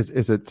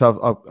it's a tough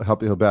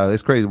uphill battle.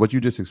 It's crazy what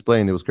you just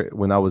explained. It was crazy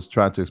when I was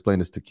trying to explain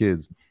this to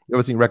kids. You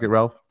ever seen Wreck-It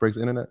Ralph Breaks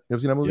the Internet? You ever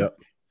seen that movie? Yep.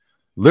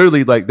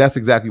 Literally, like that's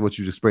exactly what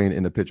you just explained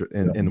in the picture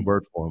in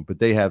word form. But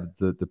they have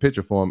the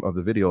picture form of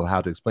the video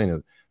how to explain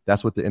it.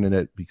 That's what the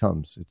internet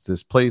becomes. It's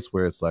this place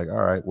where it's like,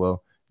 all right,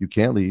 well, you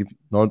can't leave,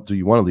 nor do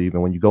you want to leave.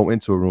 And when you go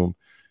into a room,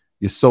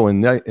 you're so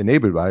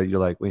enabled by it.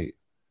 You're like, wait,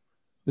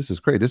 this is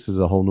great. This is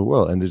a whole new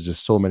world, and there's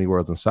just so many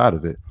worlds inside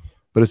of it.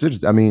 But it's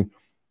interesting. I mean,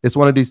 it's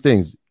one of these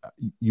things.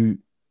 You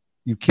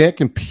can't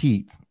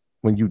compete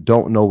when you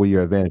don't know where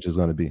your advantage is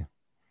going to be.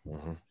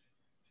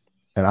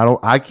 and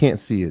I can't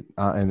see it,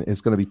 and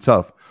it's going to be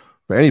tough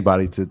for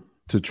anybody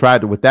to try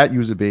to, with that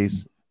user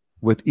base,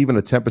 with even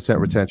a 10%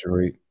 retention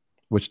rate,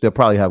 which they'll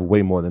probably have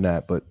way more than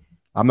that, but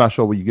I'm not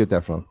sure where you get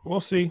that from.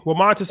 We'll see. Well,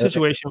 monitor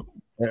situation.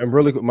 And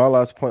really, my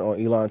last point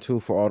on Elon too,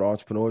 for all the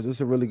entrepreneurs,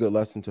 it's a really good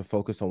lesson to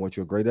focus on what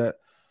you're great at.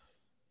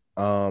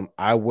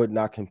 I would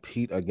not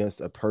compete against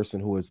a person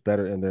who is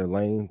better in their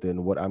lane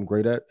than what I'm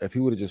great at. If he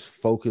would have just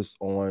focused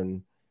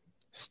on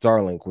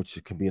Starlink,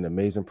 which can be an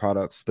amazing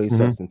product,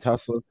 SpaceX and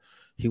Tesla,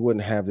 he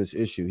wouldn't have this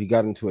issue. He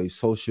got into a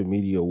social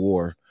media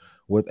war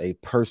with a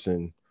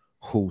person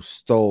who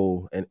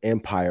stole an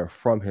empire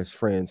from his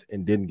friends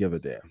and didn't give a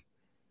damn.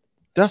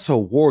 That's a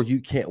war you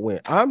can't win.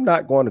 I'm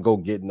not going to go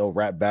get no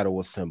rap battle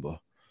with Simba.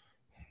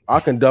 I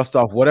can dust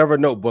off whatever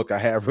notebook I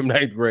have from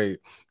 9th grade.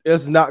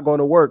 It's not going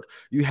to work.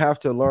 You have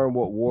to learn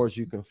what wars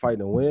you can fight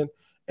and win.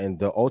 And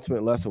the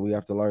ultimate lesson we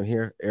have to learn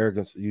here,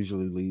 arrogance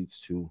usually leads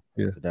to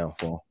the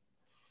downfall.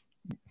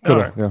 All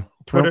right. Yeah.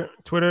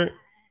 Twitter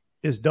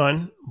is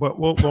done, but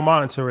we'll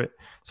monitor it.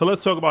 So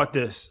let's talk about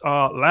this.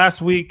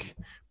 Last week,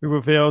 we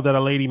revealed that a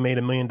lady made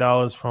 $1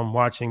 million from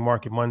watching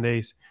Market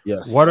Mondays.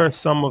 Yes. What are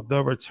some of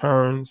the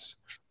returns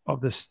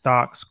of the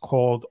stocks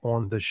called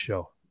on the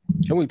show?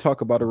 Can we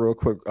talk about it real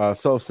quick?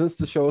 So since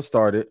the show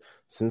started,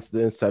 since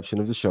the inception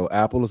of the show,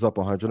 Apple is up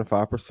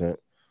 105%.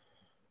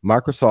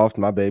 Microsoft,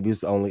 my baby,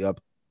 is only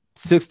up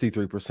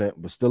 63%,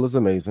 but still is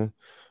amazing.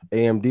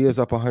 AMD is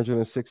up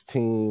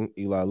 116%.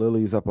 Eli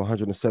Lilly is up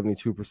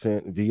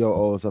 172%.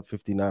 VOO is up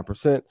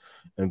 59%.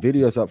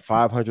 NVIDIA is up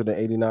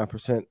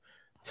 589%.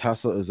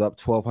 Tesla is up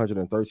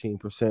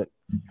 1,213%.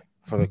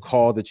 For the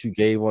call that you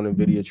gave on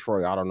NVIDIA,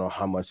 Troy, I don't know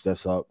how much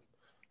that's up.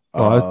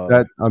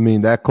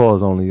 That call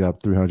is only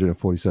up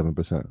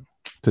 347%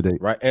 to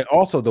date. Right. And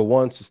also the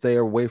ones to stay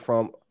away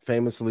from,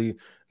 famously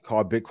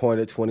called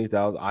Bitcoin at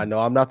 20,000. I know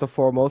I'm not the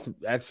foremost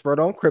expert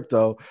on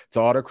crypto. To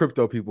all the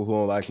crypto people who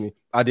don't like me,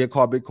 I did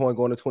call Bitcoin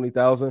going to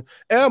 20,000.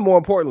 And more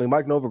importantly,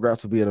 Mike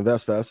Novogratz will be at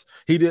InvestFest.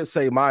 He did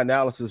say my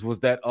analysis was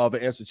that of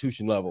an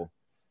institution level.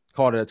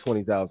 Called it at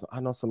 20,000. I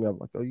know some of y'all are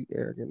like, oh, you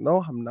arrogant.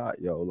 No, I'm not,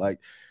 yo. Like,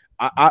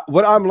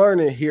 what I'm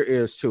learning here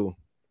is too,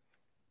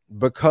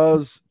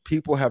 because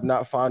people have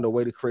not found a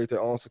way to create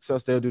their own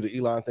success, they'll do the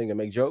Elon thing and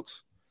make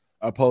jokes,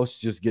 opposed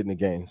to just getting the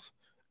gains.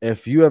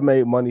 If you have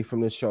made money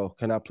from this show,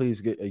 can I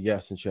please get a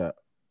yes in chat?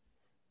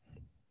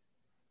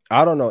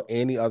 I don't know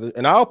any other,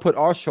 and I'll put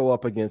our show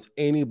up against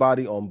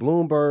anybody on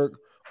Bloomberg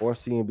or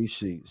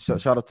CNBC.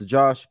 Shout out to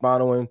Josh,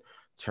 Bonowin,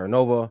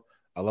 Turnova.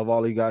 I love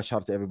all of you guys.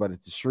 Shout out to everybody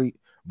at the street.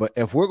 But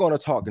if we're going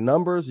to talk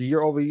numbers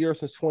year over year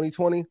since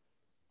 2020,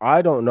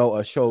 I don't know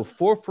a show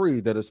for free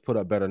that has put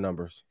up better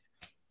numbers.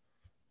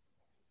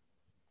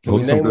 Can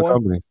we name one?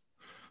 Companies.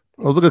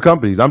 Those are good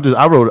companies. I just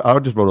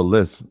wrote a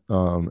list,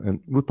 and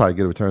we'll probably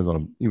get returns on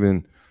them.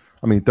 Even,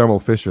 Thermo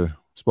Fisher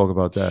spoke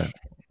about that.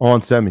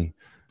 On Semi,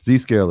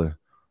 Zscaler,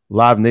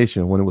 Live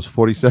Nation when it was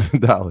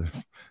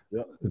 $47.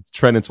 Yep. It's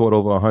trending toward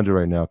over 100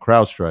 right now.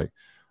 CrowdStrike.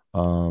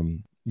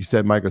 You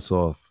said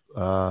Microsoft.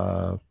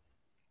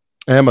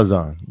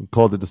 Amazon, we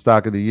called it the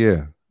stock of the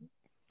year.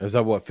 Is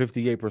that what,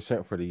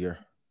 58% for the year?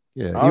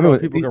 Yeah, I don't know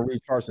if people can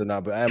read charts or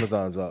not, but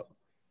Amazon's up.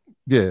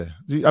 Yeah,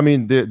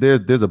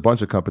 there's a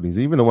bunch of companies,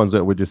 even the ones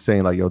that we're just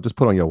saying like, yo, just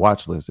put on your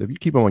watch list. If you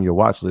keep them on your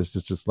watch list,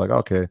 it's just like,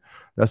 okay,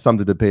 that's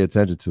something to pay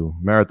attention to.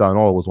 Marathon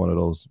Oil was one of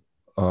those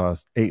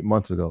 8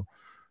 months ago.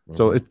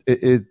 So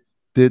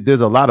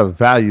there's a lot of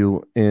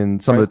value in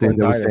some of the things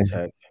that we're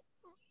saying.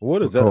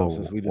 What is that up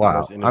since we did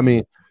this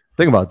interview?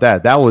 Think about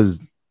that. That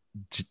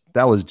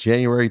was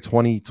January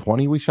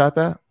 2020 we shot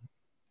that,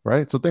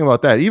 right? So think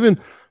about that. Even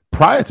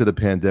prior to the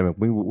pandemic,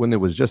 when it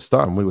was just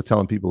starting, we were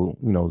telling people,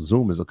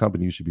 Zoom is a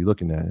company you should be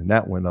looking at, and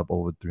that went up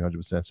over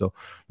 300%. So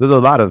there's a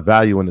lot of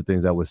value in the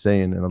things that we're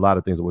saying, and a lot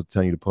of things that we're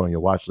telling you to put on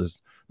your watch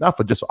list, not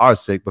for just our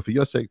sake, but for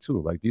your sake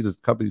too. Like, these are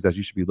companies that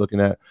you should be looking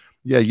at.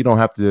 Yeah, you don't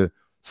have to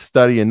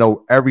study and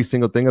know every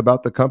single thing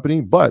about the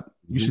company, but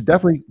you should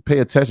definitely pay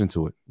attention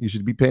to it. You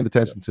should be paying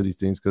attention to these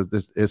things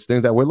because it's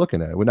things that we're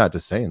looking at. We're not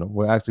just saying them.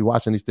 We're actually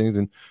watching these things,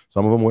 and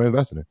some of them we're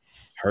investing in.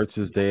 Hertz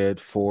is dead.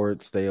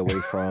 Ford, stay away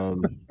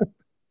from.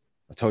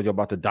 I told you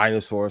about the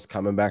dinosaurs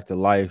coming back to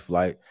life.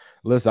 Like,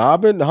 listen, I've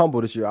been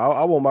humble this year.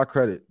 I want my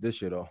credit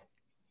this year, though.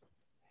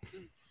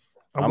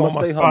 I'm gonna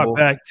stay humble.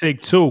 Back,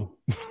 take two.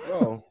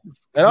 Bro.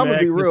 And I'm gonna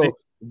be real.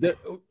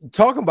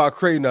 Talking about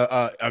creating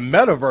a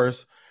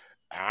metaverse,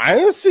 I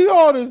didn't see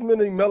all this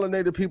many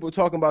melanated people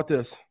talking about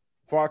this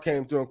before I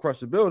came through and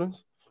crushed the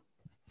buildings.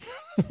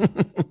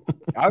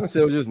 I can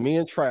say it was just me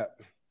and Trap.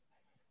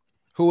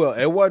 Who else?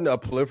 It wasn't a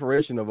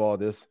proliferation of all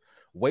this.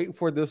 Wait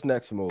for this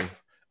next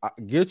move.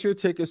 Get your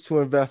tickets to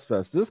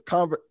InvestFest. This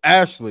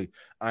Ashley,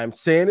 I'm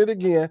saying it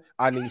again.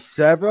 I need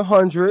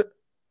 700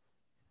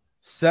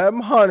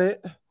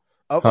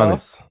 of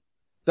us.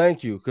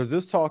 Thank you, because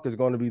this talk is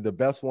going to be the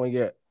best one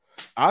yet.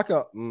 I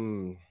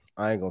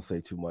ain't gonna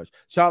say too much.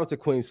 Shout out to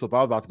Queen's Flip. I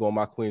was about to go on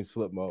my Queen's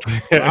Flip mode.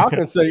 I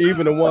can say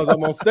even the ones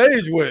I'm on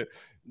stage with,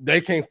 they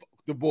can't fuck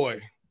the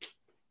boy.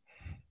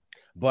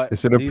 But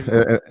it's an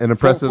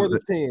impressive for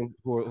the team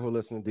who are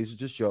listening. These are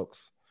just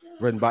jokes.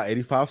 written by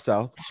 85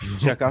 South.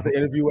 Check out the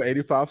interview with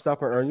 85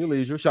 South and earn your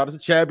leisure. Shout out to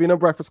Chad being on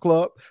Breakfast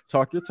Club.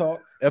 Talk your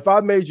talk. If I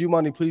made you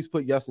money, please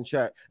put yes in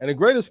chat. And the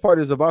greatest part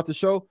is about the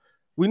show,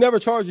 we never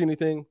charge you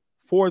anything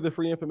for the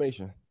free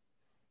information.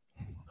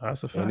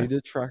 That's a fact. Any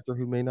detractor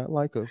who may not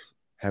like us,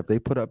 have they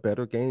put up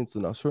better gains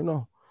than us or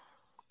no?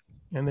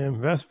 And the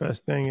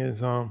InvestFest thing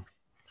is, I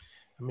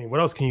mean,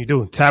 what else can you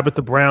do?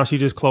 Tabitha Brown, she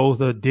just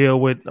closed a deal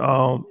with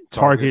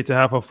Target to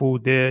have her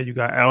food there. You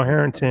got Al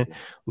Harrington,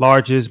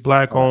 largest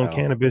black-owned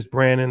cannabis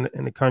brand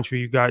in the country.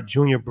 You got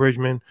Junior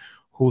Bridgman,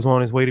 who's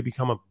on his way to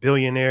become a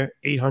billionaire,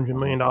 $800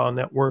 million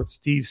net worth.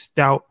 Steve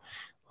Stout,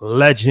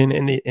 legend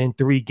in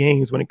 3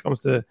 games when it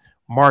comes to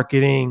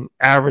marketing,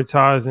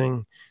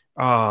 advertising,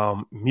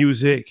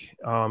 music.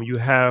 You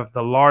have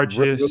the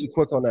largest. Really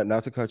quick on that,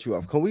 not to cut you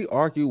off. Can we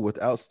argue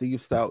without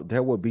Steve Stout,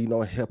 there would be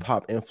no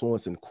hip-hop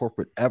influence in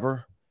corporate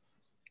ever?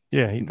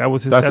 Yeah, that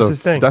was his. That's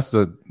his thing. That's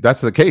the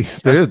case.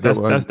 That's his thing.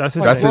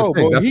 That's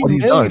what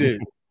he's done.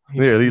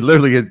 Yeah, he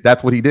literally is.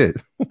 That's what he did.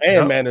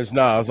 And managed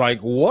Nas.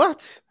 Like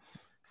what?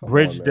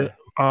 Bridge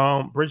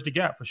the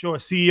gap for sure.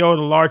 CEO of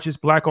the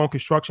largest black-owned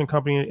construction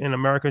company in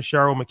America,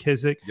 Cheryl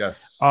McKissick.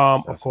 Yes.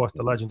 Of course,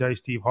 the legendary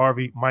Steve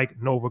Harvey, Mike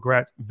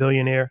Novogratz,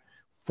 billionaire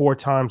 4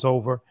 times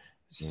over,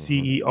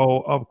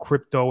 CEO of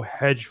crypto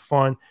hedge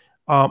fund,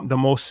 the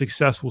most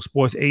successful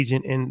sports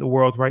agent in the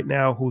world right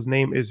now, whose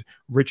name is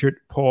Richard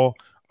Paul.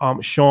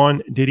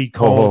 Sean Diddy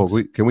Combs.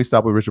 Can we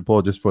stop with Richard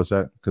Paul just for a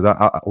sec? Because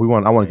I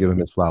want to give him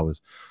his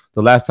flowers.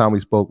 The last time we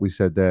spoke, we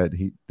said that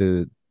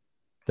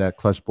that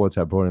Clutch Sports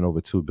had brought in over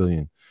 $2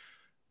 billion.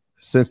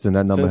 Since then,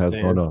 that number has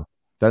gone up.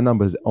 That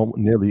number is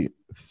nearly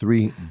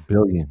 $3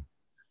 billion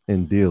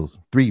in deals.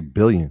 $3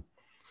 billion.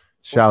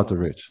 Shout out to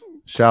Rich.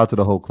 Shout out to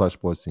the whole Clutch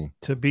Sports team.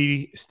 To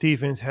be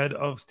Stevens, head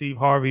of Steve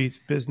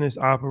Harvey's business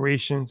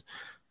operations.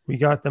 We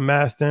got the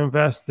master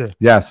investor.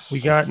 Yes. We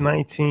got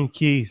 19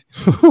 keys.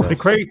 The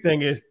crazy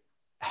thing is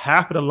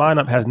half of the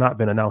lineup has not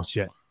been announced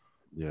yet.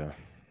 Yeah.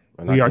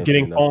 We are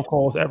getting phone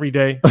calls every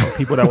day from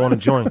people that want to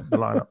join the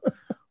lineup.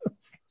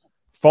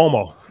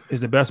 FOMO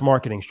is the best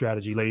marketing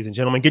strategy, ladies and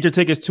gentlemen. Get your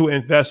tickets to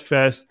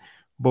InvestFest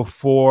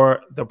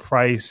before the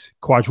price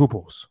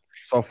quadruples.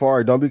 So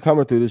far, don't be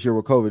coming through this year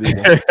with COVID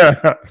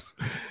either.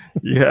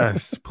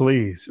 Yes,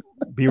 please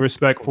be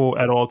respectful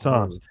at all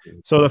times.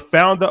 So the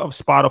founder of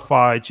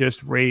Spotify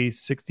just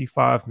raised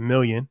 $65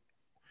 million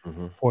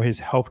for his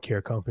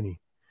healthcare company.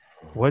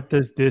 What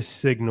does this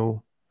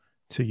signal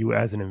to you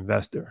as an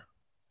investor?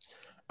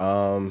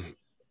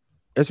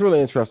 It's really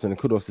interesting, and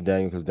kudos to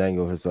Daniel because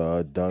Daniel has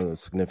done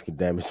significant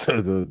damage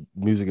to the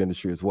music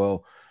industry as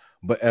well.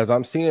 But as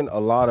I'm seeing a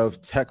lot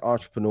of tech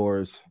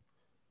entrepreneurs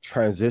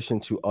transition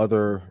to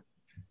other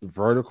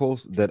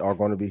verticals that are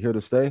going to be here to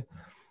stay,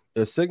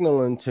 it's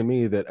signaling to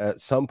me that at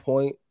some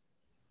point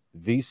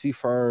VC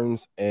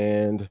firms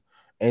and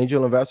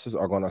angel investors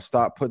are going to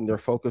stop putting their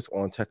focus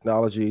on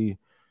technology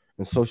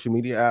and social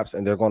media apps,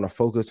 and they're going to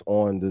focus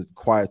on the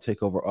quiet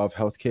takeover of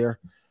healthcare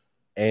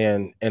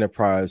and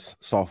enterprise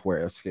software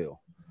at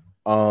scale.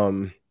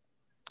 I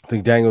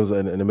think Daniel's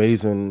an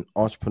amazing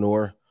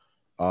entrepreneur.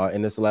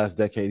 In this last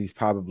decade, he's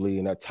probably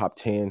in that top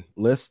 10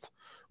 list.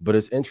 But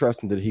it's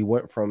interesting that he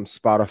went from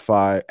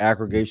Spotify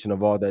aggregation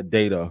of all that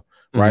data,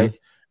 right?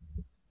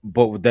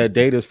 But that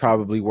data is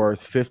probably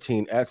worth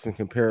 15x in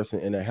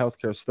comparison in the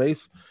healthcare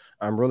space.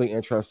 I'm really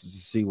interested to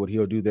see what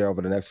he'll do there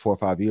over the next 4 or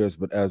 5 years.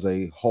 But as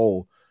a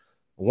whole,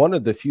 one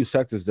of the few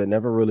sectors that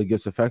never really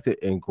gets affected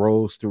and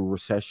grows through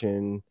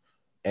recession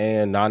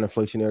and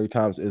non-inflationary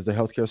times is the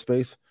healthcare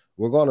space.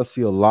 We're going to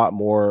see a lot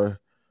more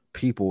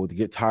people to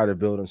get tired of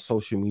building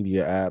social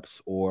media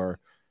apps or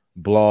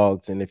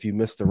blogs. And if you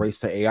miss the race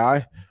to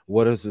AI,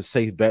 what is a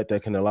safe bet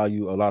that can allow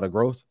you a lot of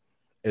growth?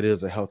 It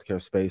is a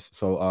healthcare space.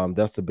 So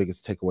that's the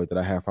biggest takeaway that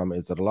I have from it,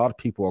 is that a lot of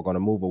people are going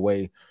to move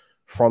away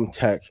from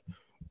tech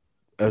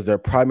as their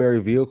primary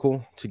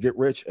vehicle to get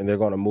rich, and they're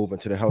going to move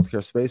into the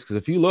healthcare space. Because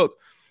if you look,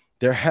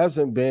 there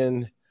hasn't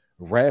been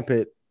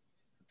rampant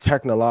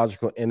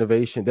technological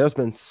innovation. There's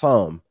been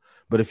some,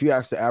 but if you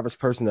ask the average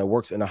person that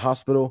works in a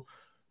hospital,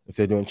 if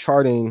they're doing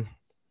charting,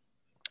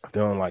 if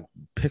they're on like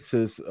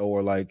Pixis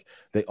or like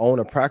they own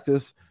a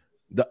practice,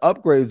 the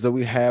upgrades that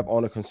we have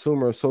on the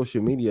consumer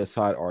social media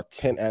side are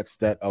 10x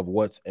that of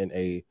what's in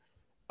a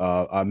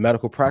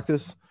medical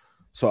practice.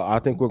 So I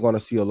think we're going to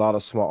see a lot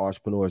of small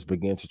entrepreneurs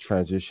begin to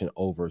transition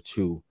over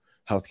to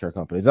healthcare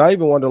companies. I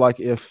even wonder,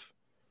 like, if,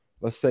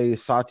 let's say,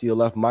 Satya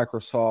left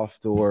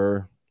Microsoft,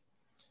 or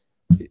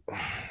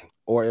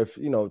if,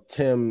 you know,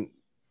 Tim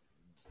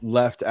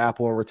left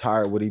Apple and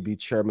retired, would he be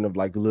chairman of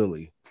like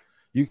Lilly?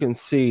 You can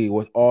see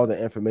with all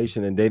the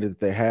information and data that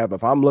they have,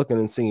 if I'm looking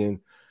and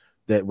seeing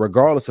that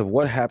regardless of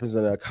what happens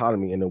in the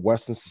economy in the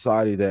Western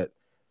society, that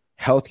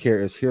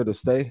healthcare is here to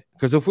stay.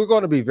 Because if we're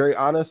going to be very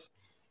honest,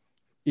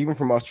 even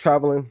from us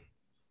traveling,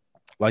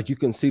 like, you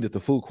can see that the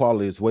food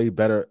quality is way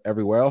better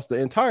everywhere else. The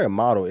entire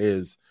model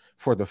is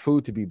for the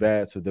food to be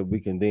bad so that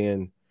we can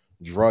then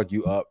drug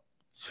you up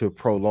to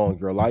prolong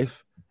your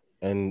life.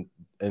 And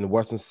in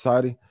Western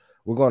society,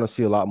 we're going to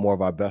see a lot more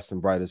of our best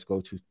and brightest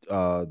go to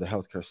the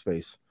healthcare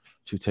space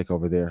to take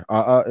over there.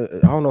 I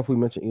don't know if we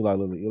mentioned Eli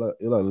Lilly.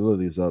 Eli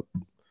Lilly is up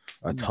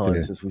a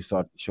ton since we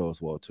started the show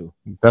as well too.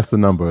 That's the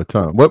number, a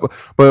ton.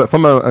 But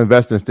from an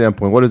investing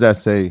standpoint, what does that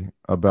say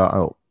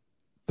about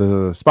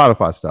the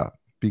Spotify stock?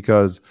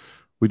 Because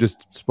we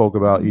just spoke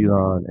about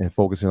Elon and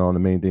focusing on the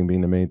main thing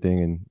being the main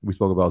thing, and we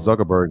spoke about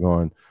Zuckerberg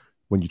on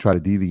when you try to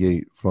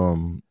deviate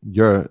from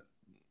your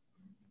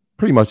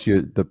pretty much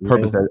the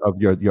purpose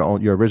of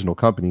your original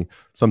company.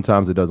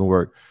 Sometimes it doesn't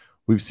work.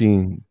 We've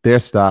seen their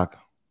stock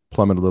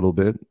plummet a little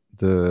bit.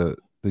 The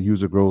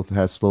user growth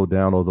has slowed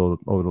down, although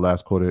over the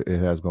last quarter it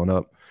has gone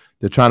up.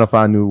 They're trying to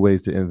find new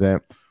ways to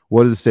invent.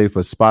 What does it say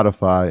for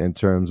Spotify in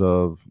terms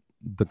of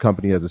the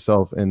company as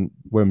itself and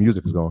where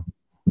music is going?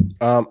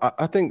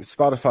 I think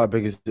Spotify's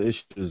biggest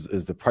issue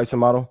is the pricing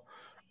model.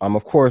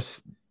 Of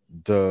course,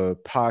 the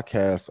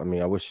podcast. I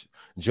mean, I wish,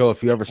 Joe,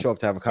 if you ever show up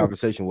to have a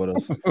conversation with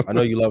us, I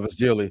know you love us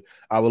dearly.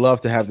 I would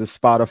love to have this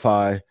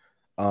Spotify.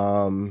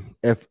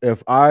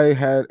 If I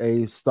had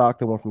a stock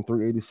that went from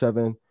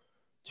 $387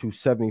 to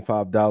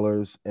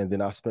 $75, and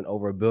then I spent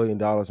over $1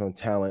 billion on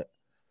talent,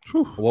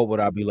 what would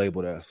I be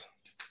labeled as?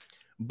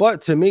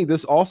 But to me,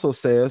 this also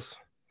says,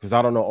 because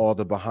I don't know all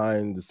the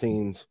behind the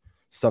scenes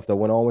stuff that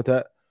went on with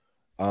that.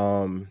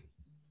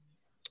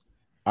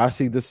 I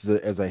see this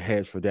as a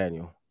hedge for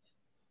Daniel.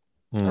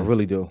 I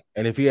really do.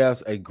 And if he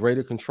has a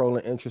greater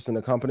controlling interest in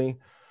the company,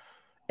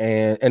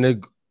 and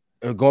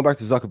going back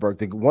to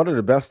Zuckerberg, one of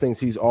the best things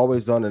he's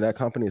always done in that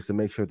company is to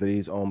make sure that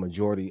he's on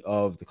majority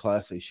of the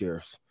Class A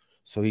shares,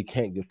 so he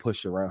can't get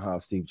pushed around how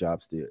Steve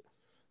Jobs did.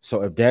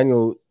 So if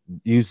Daniel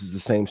uses the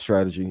same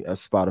strategy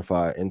as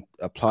Spotify and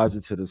applies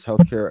it to this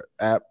healthcare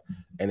app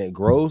and it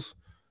grows,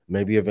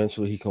 maybe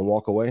eventually he can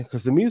walk away,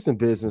 because the music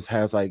business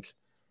has like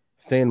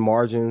thin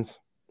margins.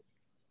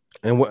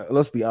 And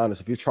let's be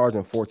honest, if you're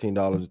charging $14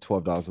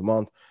 or $12 a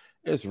month,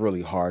 it's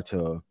really hard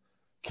to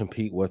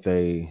compete with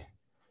a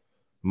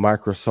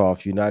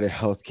Microsoft, United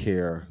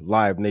Healthcare,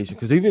 Live Nation.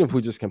 Because even if we're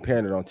just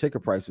comparing it on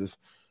ticket prices,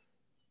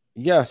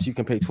 yes, you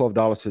can pay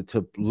 $12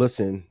 to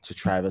listen to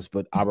Travis,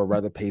 but I would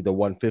rather pay the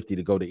 $150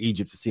 to go to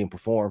Egypt to see him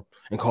perform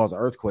and cause an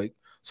earthquake.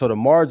 So the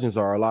margins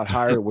are a lot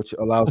higher, which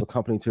allows the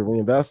company to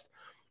reinvest.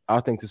 I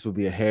think this would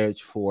be a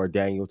hedge for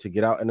Daniel to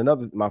get out.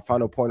 And my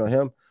final point on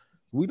him,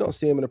 we don't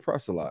see him in the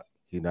press a lot.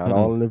 He's not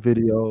all in the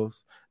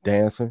videos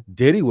dancing.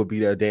 Diddy would be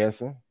there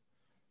dancing.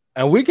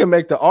 And we can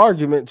make the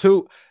argument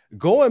too,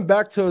 going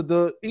back to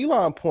the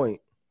Elon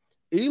point.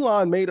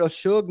 Elon made a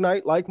Suge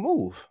Knight-like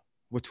move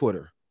with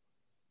Twitter.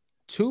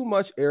 Too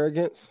much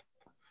arrogance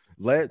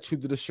led to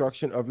the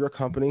destruction of your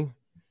company.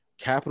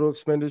 Capital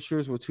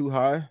expenditures were too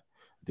high.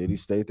 Diddy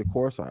stayed the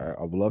course. I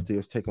would love to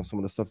just take on some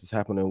of the stuff that's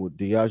happening with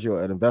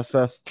Diageo at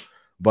InvestFest.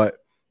 But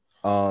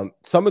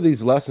some of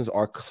these lessons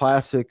are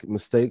classic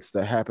mistakes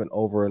that happen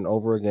over and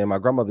over again. My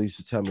grandmother used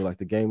to tell me, like,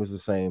 the game is the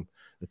same.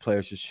 The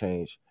players just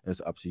change.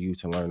 It's up to you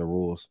to learn the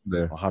rules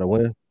on how to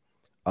win.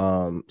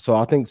 So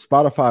I think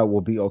Spotify will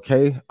be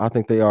okay. I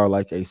think they are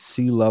like a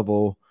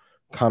C-level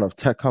kind of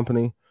tech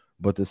company,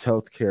 but this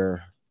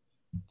healthcare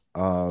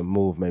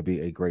move may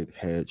be a great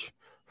hedge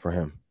for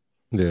him.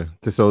 Yeah.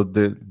 So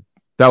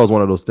that was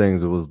one of those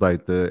things. It was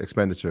like the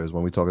expenditures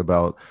when we talk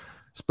about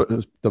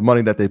the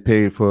money that they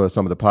paid for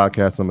some of the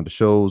podcasts, some of the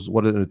shows.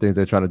 One of the things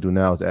they're trying to do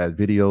now is add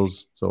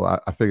videos. So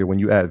I figure when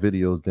you add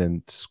videos,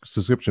 then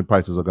subscription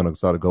prices are going to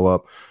start to go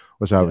up,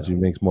 which obviously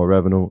makes more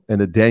revenue. And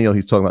the Daniel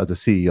he's talking about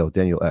is the CEO,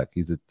 Daniel Ek.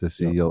 He's the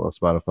CEO of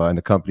Spotify, and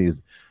the company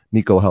is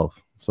Nico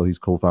Health. So he's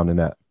co-founding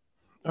that.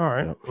 All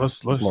right,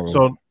 let's.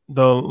 So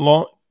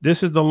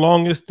this is the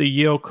longest the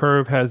yield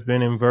curve has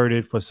been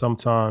inverted for some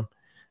time.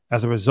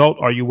 As a result,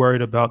 are you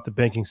worried about the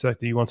banking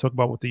sector? You want to talk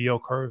about what the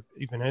yield curve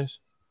even is?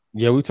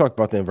 Yeah, we talked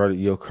about the inverted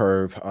yield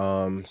curve.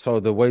 So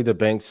the way the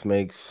banks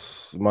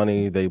makes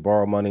money, they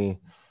borrow money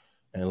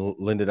and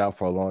lend it out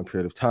for a long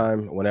period of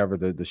time. Whenever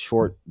the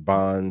short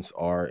bonds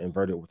are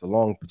inverted with the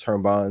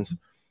long-term bonds,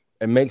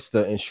 it makes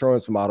the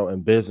insurance model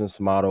and business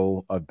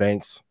model of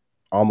banks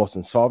almost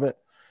insolvent.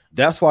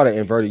 That's why the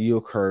inverted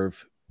yield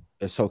curve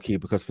is so key,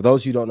 because for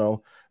those you don't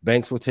know,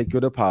 banks will take your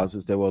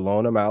deposits, they will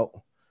loan them out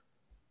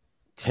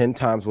 10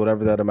 times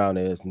whatever that amount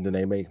is, and then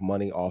they make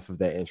money off of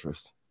that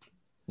interest.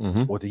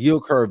 With the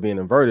yield curve being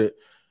inverted,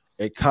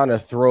 it kind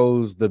of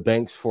throws the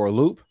banks for a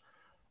loop.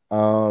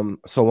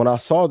 So when I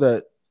saw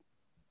that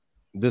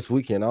this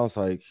weekend, I was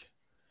like,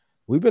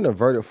 we've been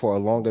inverted for a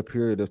longer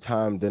period of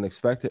time than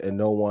expected, and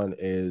no one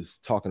is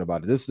talking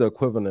about it. This is the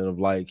equivalent of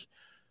like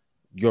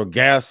your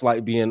gas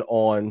light being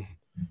on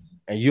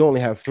and you only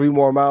have 3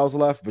 more miles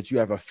left, but you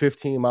have a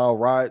 15-mile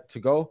ride to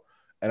go.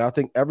 And I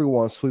think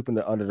everyone's sweeping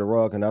it under the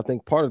rug. And I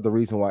think part of the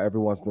reason why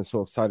everyone's been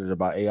so excited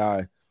about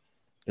AI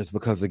is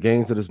because the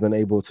gains that it's been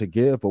able to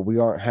give, but we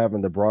aren't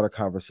having the broader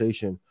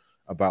conversation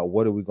about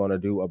what are we going to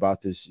do about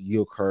this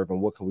yield curve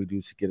and what can we do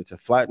to get it to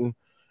flatten.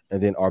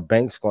 And then our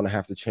banks going to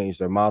have to change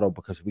their model,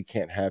 because we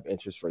can't have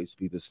interest rates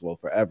be this low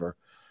forever.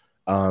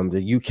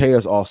 The UK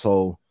is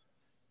also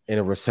in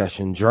a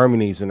recession.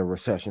 Germany's in a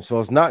recession. So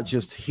it's not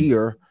just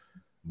here,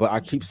 but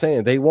I keep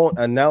saying they won't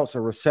announce a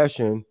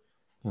recession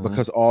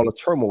because all the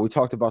turmoil. We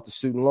talked about the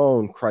student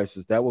loan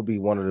crisis. That will be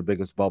one of the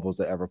biggest bubbles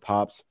that ever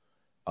pops.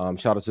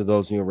 Shout out to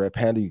those in your Red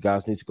Panda. You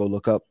guys need to go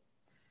look up.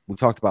 We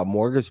talked about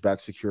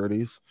mortgage-backed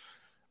securities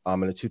in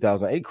the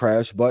 2008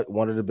 crash, but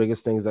one of the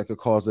biggest things that could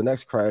cause the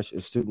next crash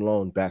is student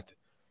loan-backed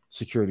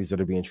securities that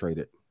are being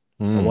traded.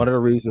 And one of the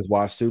reasons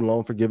why student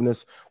loan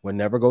forgiveness will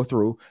never go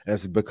through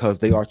is because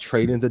they are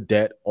trading the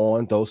debt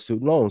on those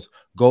student loans.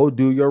 Go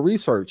do your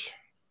research.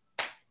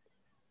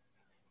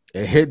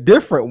 It hit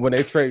different when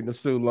they trade the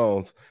student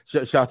loans.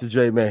 Shout out to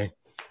J-Man,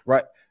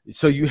 right?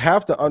 So you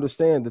have to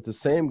understand that the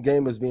same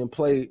game is being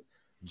played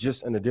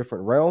just in a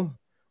different realm.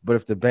 But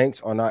if the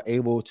banks are not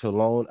able to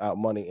loan out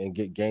money and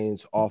get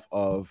gains off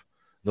of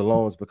the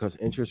loans because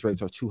interest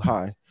rates are too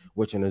high,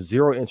 which in a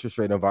zero interest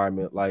rate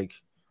environment like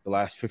the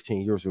last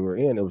 15 years we were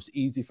in, it was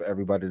easy for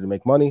everybody to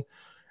make money.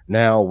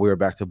 Now we're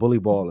back to bully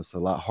ball. It's a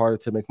lot harder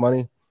to make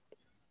money.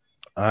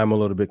 I'm a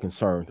little bit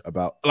concerned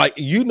about, like,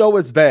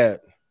 it's bad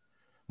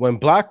when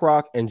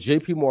BlackRock and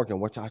JP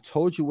Morgan, which I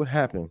told you would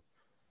happen,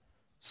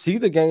 see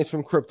the gains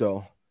from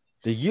crypto,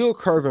 the yield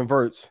curve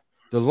inverts,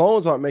 the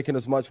loans aren't making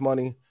as much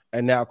money,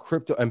 and now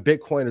crypto and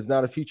Bitcoin is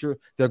not a future.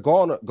 They're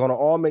going to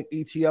all make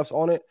ETFs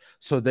on it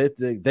so that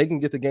they can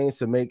get the gains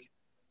to make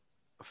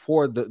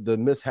for the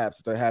mishaps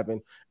that they're having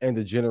and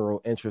the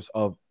general interest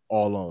of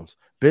all loans.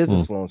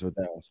 Business loans are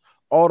down.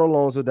 Auto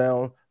loans are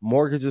down.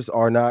 Mortgages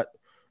are not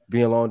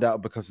being loaned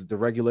out because the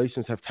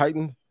regulations have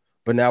tightened.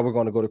 But now we're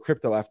going to go to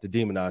crypto after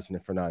demonizing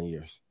it for 9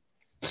 years.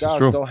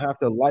 Guys don't have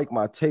to like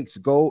my takes.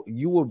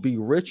 You will be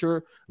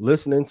richer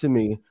listening to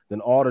me than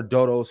all the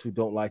dodos who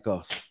don't like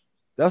us.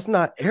 That's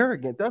not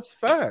arrogant. That's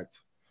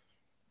fact.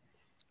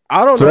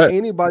 I don't know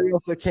anybody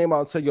else that came out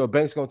and said, yo,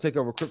 bank's going to take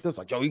over crypto. It's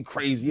like, yo, he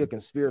crazy, a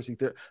conspiracy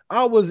theory.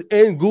 I was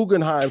in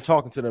Guggenheim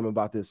talking to them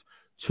about this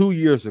 2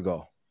 years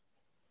ago.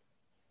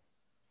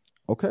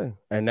 Okay.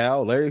 And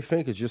now Larry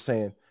Fink is just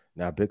saying,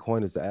 now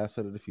Bitcoin is the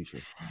asset of the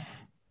future.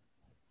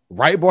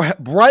 Right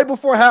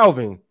before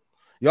halving,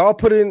 y'all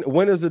put in,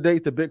 when is the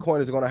date that Bitcoin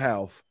is going to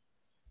halve?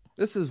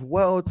 This is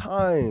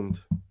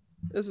well-timed.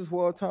 It's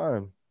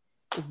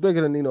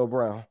bigger than Nino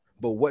Brown.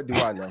 But what do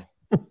I know?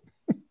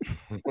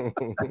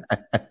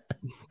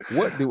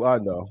 What do I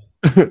know?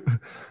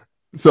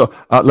 So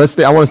let's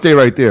stay. I want to stay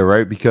right there,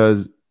 right?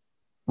 Because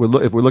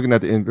if we're looking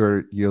at the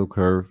inverted yield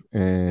curve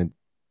and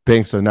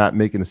banks are not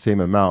making the same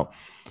amount,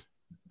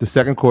 the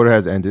second quarter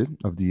has ended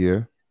of the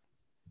year.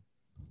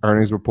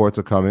 Earnings reports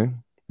are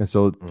coming, and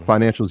so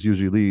financials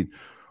usually lead.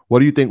 What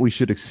do you think we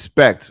should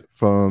expect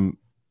from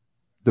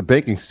the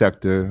banking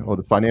sector or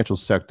the financial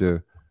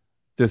sector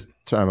this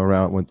time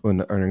around when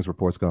the earnings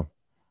reports come?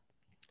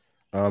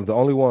 The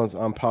only ones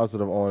I'm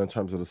positive on in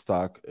terms of the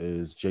stock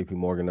is JP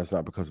Morgan. That's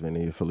not because of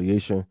any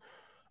affiliation.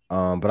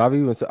 But I've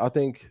even said, I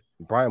think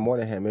Brian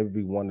Moynihan may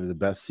be one of the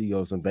best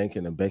CEOs in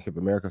banking, and Bank of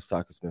America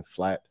stock has been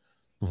flat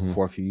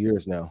for a few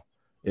years now.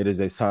 It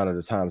is a sign of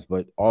the times,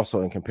 but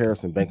also in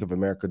comparison, Bank of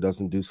America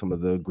doesn't do some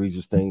of the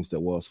egregious things that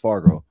Wells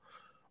Fargo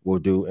will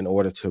do in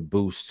order to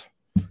boost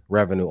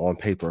revenue on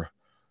paper.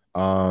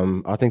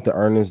 I think the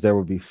earnings there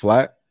will be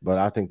flat, but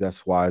I think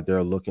that's why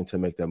they're looking to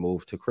make that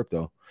move to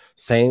crypto.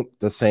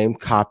 The same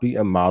copy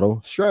and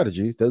model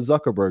strategy that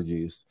Zuckerberg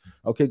used.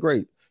 Okay,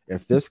 great.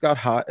 If this got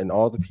hot and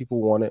all the people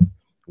want it,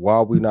 why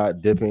are we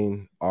not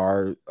dipping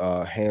our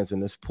hands in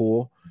this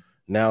pool?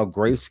 Now,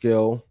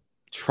 Grayscale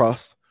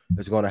Trust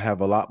is going to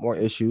have a lot more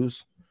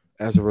issues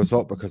as a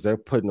result because they're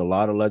putting a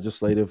lot of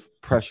legislative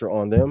pressure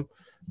on them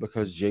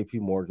because JP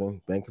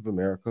Morgan, Bank of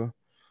America,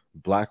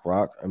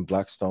 BlackRock, and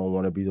Blackstone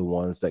want to be the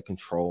ones that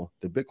control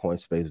the Bitcoin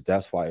space.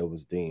 That's why it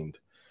was deemed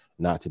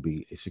not to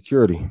be a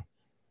security.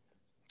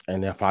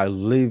 And if I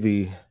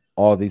levy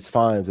all these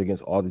fines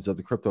against all these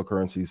other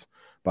cryptocurrencies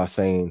by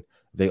saying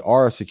they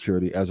are a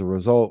security, as a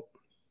result,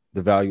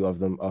 the value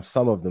of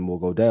some of them will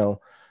go down.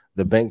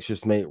 The banks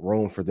just made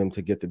room for them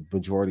to get the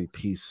majority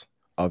piece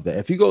of that.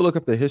 If you go look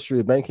up the history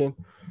of banking,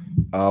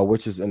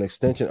 which is an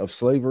extension of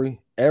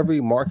slavery, every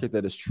market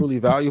that is truly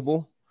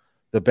valuable,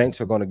 the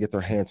banks are going to get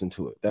their hands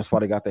into it. That's why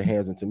they got their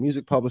hands into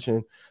music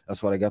publishing.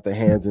 That's why they got their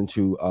hands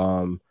into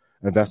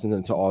investing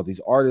into all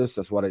these artists.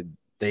 That's why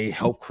they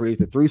helped create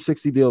the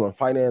 360 deal and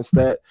finance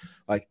that.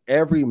 Like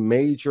every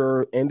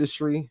major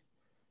industry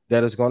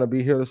that is going to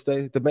be here to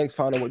stay, the banks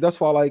find a way. That's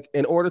why, like,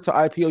 in order to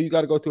IPO, you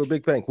got to go through a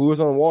big bank. We was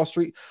on Wall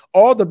Street.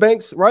 All the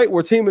banks, right,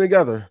 were teaming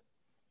together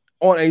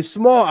on a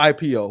small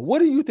IPO. What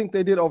do you think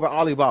they did over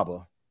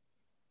Alibaba?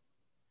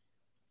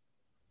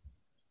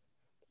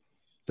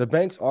 The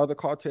banks are the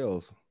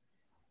cartels.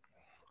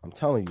 I'm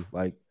telling you,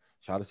 like,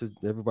 shout out to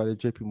everybody at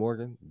JP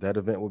Morgan. That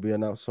event will be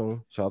announced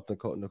soon. Shout out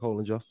to Nicole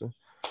and Justin.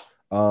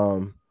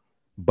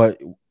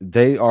 But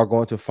they are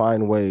going to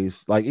find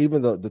ways, like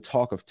even the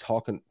talk of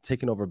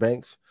taking over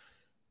banks,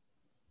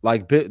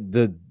 like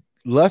the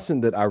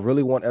lesson that I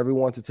really want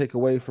everyone to take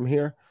away from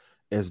here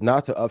is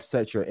not to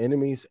upset your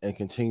enemies and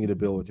continue to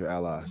build with your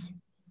allies.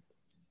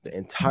 The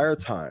entire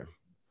time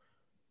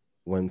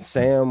when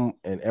Sam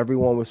and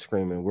everyone was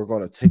screaming, we're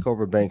going to take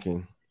over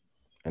banking,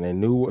 and they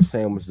knew what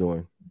Sam was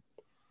doing.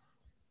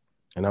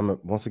 And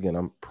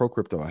I'm pro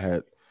crypto. I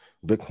had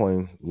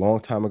Bitcoin long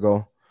time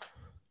ago.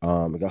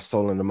 It got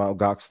stolen in the Mt.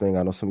 Gox thing.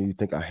 I know some of you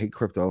think I hate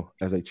crypto.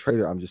 As a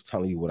trader, I'm just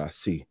telling you what I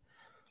see.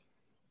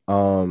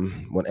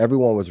 When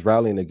everyone was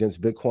rallying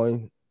against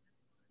Bitcoin,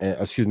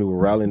 we're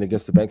rallying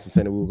against the banks and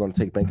saying that we were going to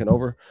take banking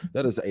over,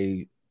 that is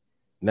a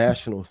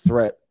national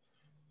threat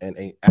and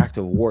an act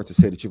of war to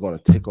say that you're going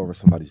to take over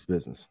somebody's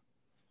business.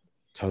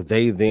 So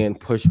they then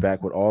push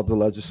back with all the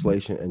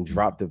legislation and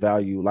drop the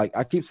value. Like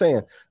I keep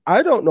saying,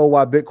 I don't know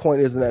why Bitcoin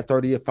isn't at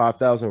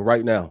 35,000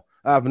 right now.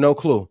 I have no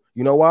clue.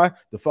 You know why?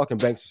 The fucking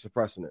banks are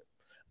suppressing it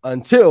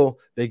until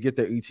they get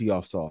their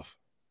ETFs off.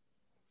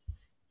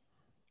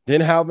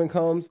 Then halving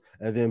comes,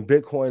 and then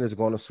Bitcoin is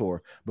going to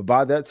soar. But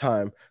by that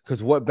time,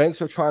 because what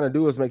banks are trying to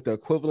do is make the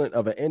equivalent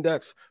of an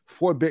index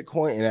for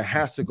Bitcoin, and it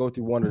has to go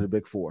through one of the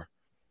big four.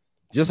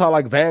 Just how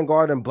like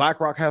Vanguard and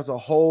BlackRock has a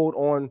hold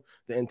on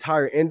the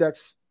entire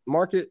index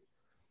market,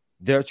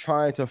 they're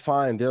trying to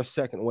find their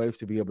second wave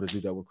to be able to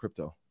do that with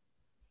crypto.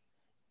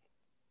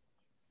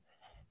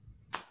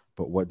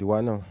 But what do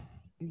I know?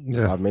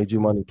 Yeah, I've made you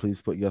money.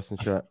 Please put yes in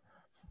chat.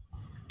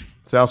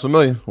 Sounds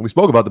familiar. We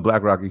spoke about the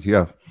BlackRock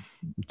ETF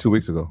 2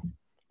 weeks ago.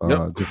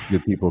 Yep. Just to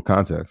give people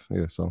context.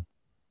 Yeah, so.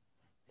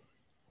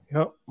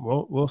 Yep.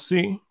 Well, we'll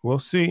see. We'll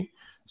see.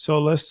 So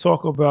let's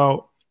talk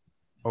about,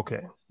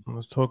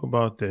 let's talk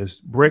about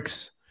this.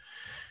 BRICS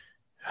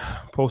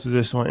posted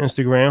this on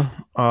Instagram.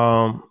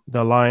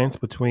 The alliance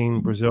between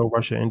Brazil,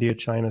 Russia, India,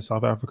 China,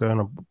 South Africa,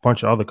 and a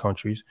bunch of other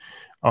countries.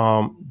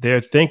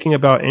 They're thinking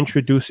about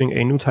introducing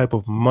a new type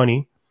of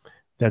money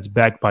that's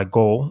backed by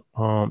gold.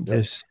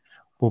 This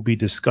will be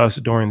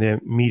discussed during their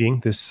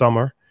meeting this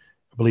summer.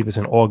 I believe it's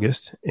in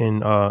August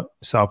in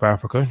South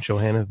Africa,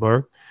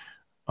 Johannesburg.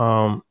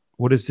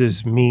 What does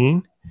this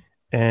mean?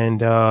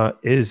 And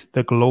is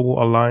the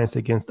global alliance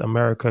against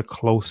America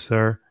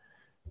closer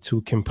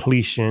to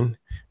completion?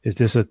 Is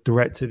this a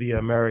threat to the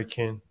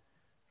American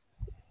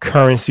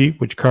currency,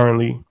 which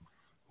currently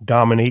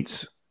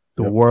dominates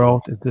the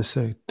world? Is this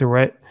a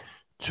threat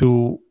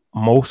to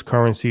most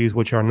currencies,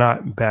 which are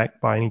not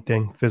backed by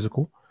anything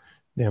physical?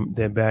 They are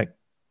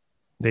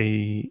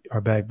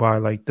backed by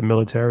like the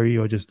military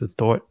or just the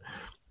thought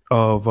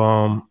of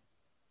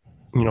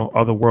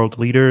other world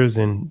leaders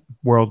and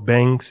world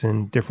banks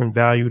and different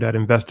value that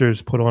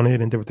investors put on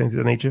it and different things of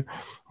that nature.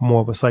 More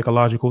of a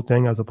psychological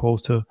thing as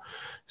opposed to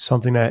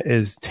something that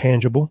is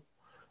tangible.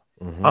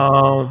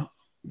 Mm-hmm.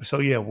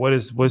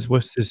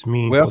 What's this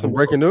mean? We have some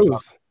breaking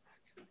news.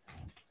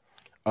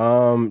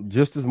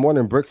 Just this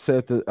morning, BRICS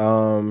said that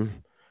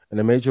in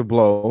a major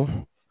blow,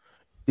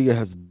 India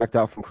has backed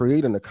out from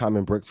creating a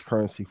common BRICS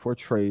currency for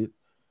trade.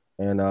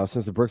 And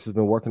since the BRICS has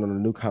been working on a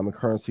new common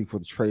currency for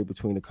the trade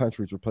between the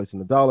countries, replacing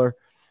the dollar,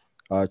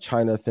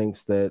 China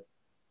thinks that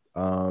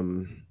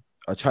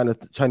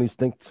Chinese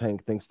think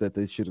tank thinks that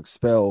they should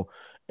expel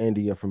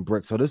India from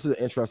BRICS. So this is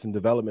an interesting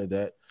development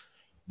that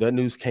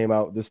news came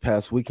out this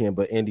past weekend,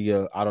 but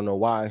India, I don't know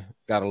why,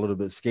 got a little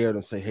bit scared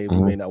and say, hey,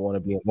 we may not want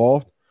to be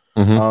involved.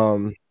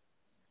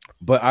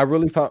 But I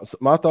really found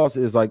my thoughts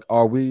is like,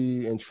 are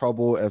we in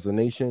trouble as a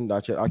nation?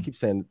 Not yet. I keep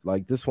saying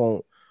like this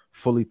won't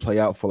fully play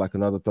out for like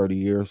another 30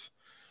 years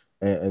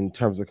in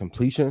terms of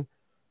completion.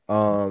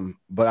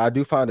 But I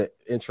do find it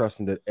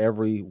interesting that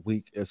every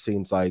week it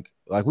seems like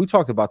we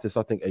talked about this,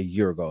 I think a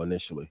year ago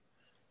initially.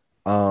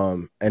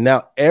 And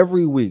now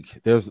every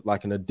week there's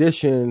like an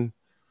addition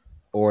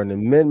or an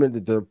amendment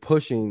that they're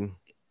pushing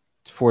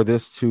for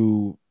this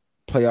to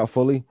play out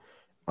fully.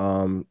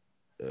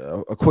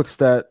 A quick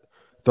stat,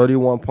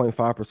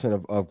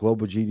 31.5% of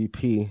global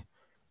GDP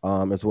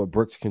is what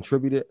BRICS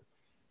contributed.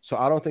 So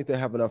I don't think they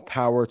have enough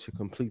power to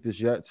complete this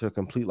yet, to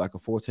complete like a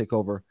full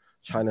takeover.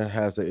 China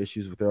has their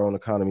issues with their own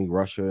economy.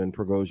 Russia and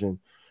Prigozhin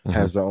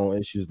has their own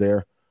issues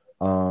there.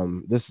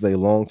 This is a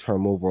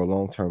long-term move or a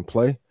long-term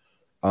play.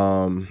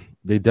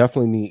 They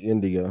definitely need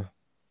India,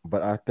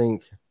 but I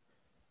think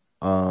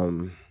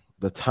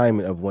the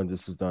timing of when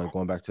this is done,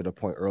 going back to the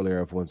point earlier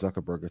of when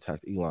Zuckerberg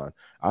attacked Elon,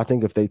 I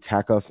think if they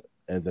attack us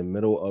in the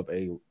middle of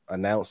a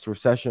announced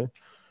recession,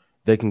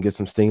 they can get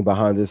some steam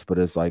behind this. But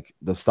it's like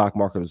the stock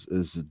market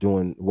is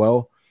doing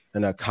well,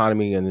 and the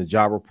economy and the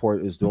job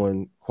report is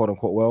doing quote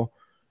unquote well.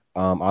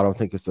 I don't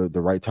think it's the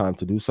right time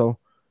to do so.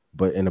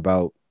 But in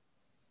the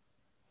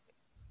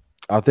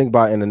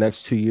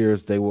next 2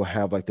 years, they will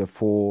have like their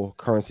full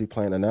currency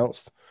plan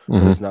announced.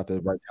 But it's not the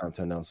right time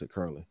to announce it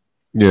currently.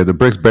 Yeah, the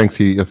BRICS Bank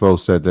CFO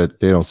said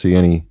that they don't see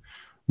any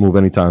move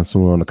anytime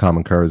soon on the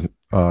common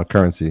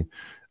currency.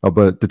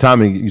 But the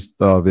timing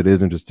of it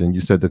is interesting.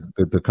 You said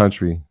the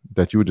country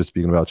that you were just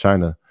speaking about,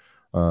 China,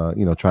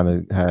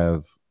 trying to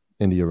have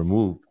India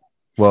removed.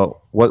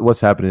 Well, what's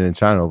happening in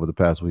China over the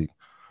past week?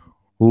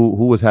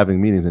 Who was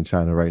having meetings in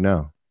China right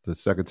now? The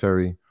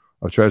Secretary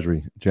of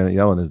Treasury, Janet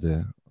Yellen, is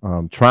there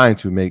trying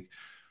to make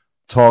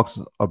talks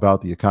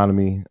about the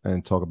economy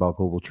and talk about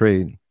global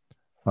trade,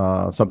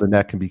 something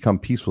that can become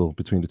peaceful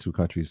between the two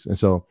countries. And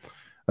so,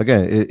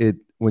 again,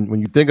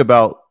 when you think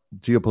about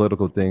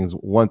geopolitical things,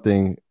 one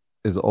thing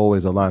is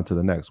always aligned to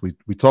the next. We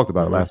talked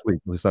about it last week.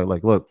 It's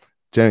like, look,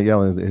 Janet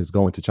Yellen is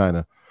going to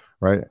China,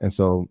 right? And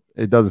so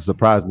it doesn't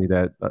surprise me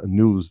that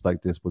news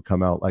like this would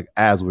come out like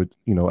as we're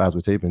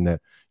taping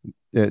that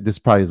this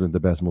probably isn't the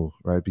best move,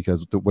 right?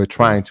 Because we're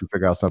trying to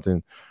figure out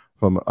something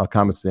from a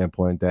common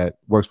standpoint that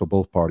works for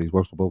both parties,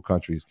 works for both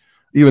countries.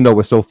 Even though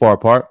we're so far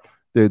apart,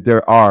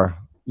 there are,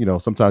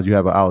 sometimes you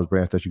have an olive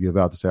branch that you give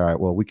out to say, all right,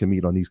 well, we can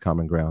meet on these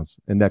common grounds,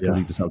 and that can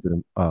lead to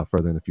something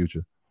further in the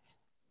future.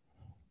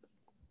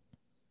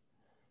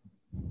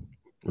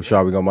 Rashad,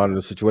 are we gonna monitor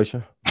the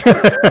situation?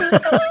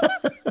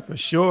 For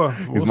sure.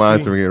 He's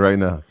monitoring it right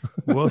now.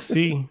 We'll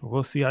see.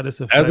 We'll see how this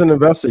affects. As an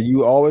investor,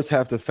 you always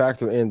have to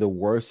factor in the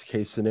worst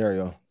case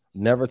scenario.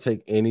 Never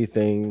take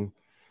anything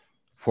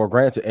for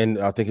granted. And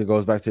I think it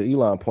goes back to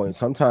Elon point.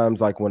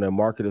 Sometimes, like when the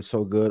market is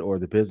so good or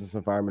the business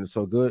environment is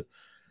so good,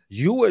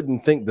 you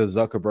wouldn't think that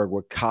Zuckerberg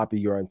would copy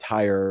your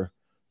entire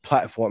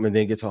platform and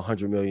then get to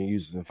 100 million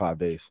users in 5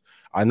 days.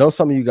 I know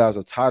some of you guys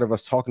are tired of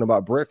us talking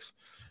about BRICS,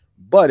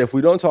 but if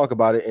we don't talk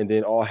about it and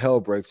then all hell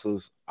breaks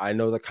loose, I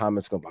know the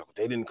comments go back.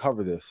 They didn't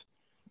cover this.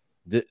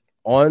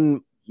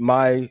 On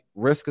my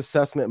risk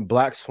assessment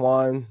Black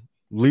Swan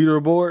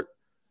leaderboard,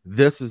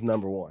 this is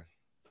number one.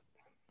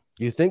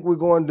 You think we're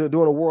going to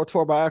doing a world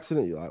tour by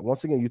accident? Like,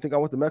 once again, you think I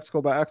went to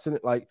Mexico by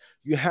accident? Like,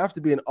 you have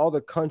to be in other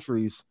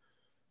countries.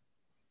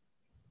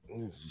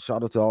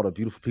 Shout out to all the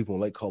beautiful people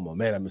in Lake Como.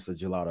 Man, I miss the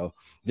gelato.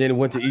 Then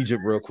went to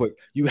Egypt real quick.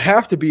 You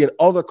have to be in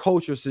other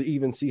cultures to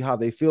even see how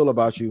they feel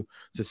about you,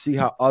 to see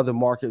how other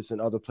markets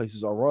and other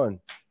places are run.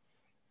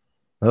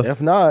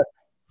 If not,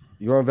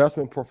 your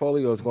investment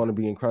portfolio is going to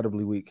be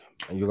incredibly weak,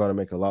 and you're going to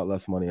make a lot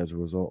less money as a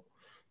result.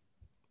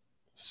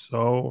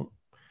 So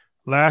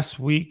last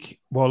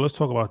week, well, let's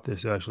talk about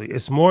this actually.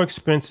 It's more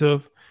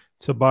expensive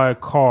to buy a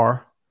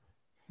car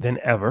than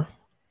ever.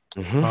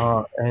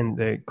 And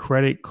the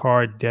credit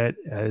card debt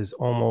is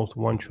almost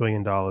 $1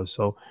 trillion.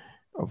 So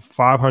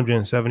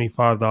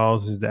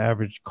 $575 is the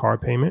average car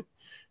payment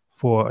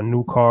for a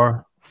new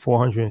car.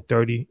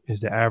 $430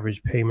 is the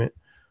average payment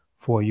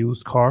for a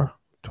used car.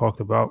 Talked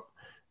about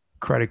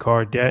credit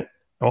card debt,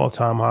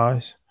 all-time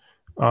highs.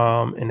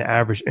 And the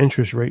average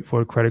interest rate for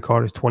a credit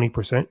card is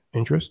 20%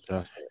 interest.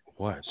 That's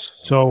what?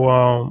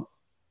 So,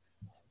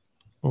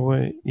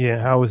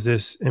 how is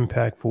this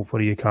impactful for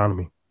the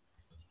economy?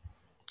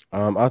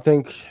 I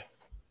think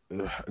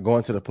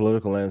going to the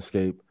political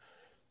landscape,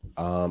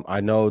 I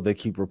know they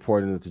keep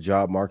reporting that the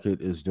job market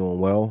is doing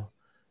well.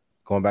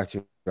 Going back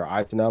to your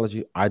ice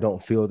analogy, I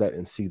don't feel that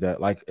and see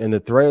that. Like in the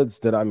threads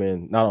that I'm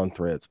in, not on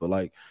threads, but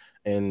like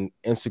in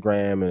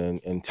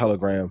Instagram and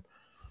Telegram,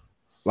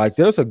 like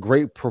there's a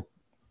great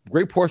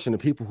portion of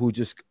people who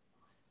just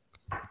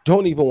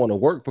don't even want to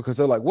work because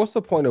they're like, what's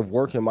the point of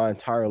working my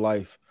entire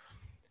life?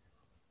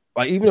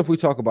 Like, even if we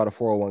talk about a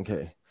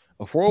 401k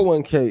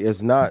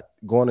is not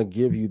going to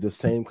give you the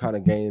same kind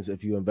of gains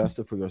if you invest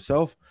it for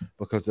yourself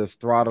because there's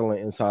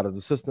throttling inside of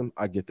the system.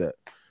 I get that.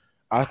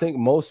 I think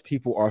most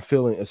people are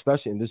feeling,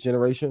 especially in this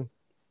generation,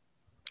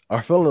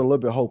 are feeling a little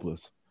bit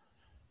hopeless,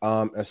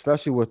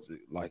 especially with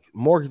like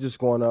mortgages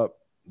going up.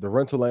 The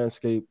rental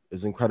landscape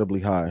is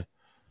incredibly high.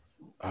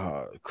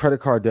 Credit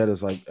card debt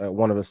is like at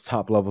one of its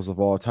top levels of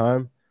all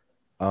time.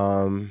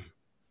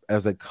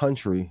 As a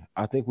country,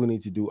 I think we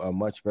need to do a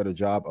much better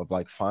job of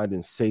like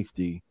finding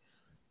safety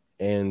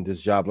in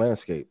this job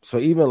landscape. So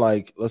even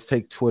like, let's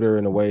take Twitter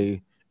in a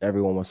way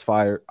everyone was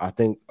fired. I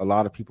think a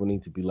lot of people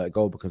need to be let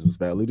go because it was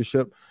bad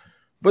leadership.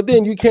 But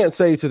then you can't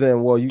say to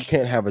them, well, you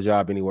can't have a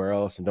job anywhere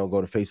else and don't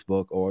go to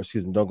Facebook or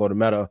don't go to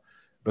Meta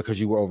because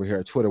you were over here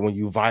at Twitter when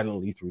you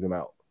violently threw them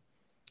out.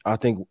 I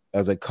think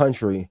as a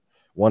country,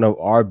 one of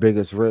our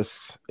biggest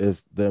risks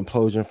is the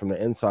implosion from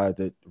the inside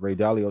that Ray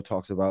Dalio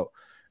talks about,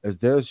 is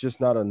there's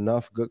just not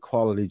enough good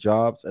quality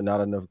jobs and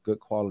not enough good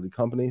quality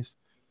companies.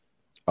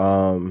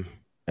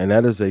 And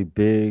that is a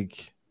big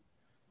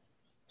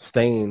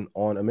stain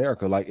on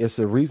America. Like, it's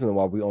a reason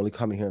why we only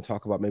come in here and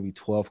talk about maybe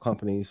 12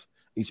 companies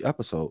each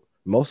episode.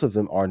 Most of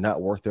them are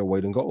not worth their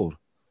weight in gold.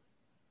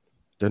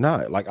 They're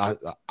not. Like,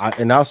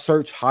 I'll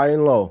search high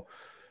and low,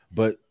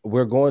 but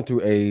we're going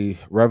through a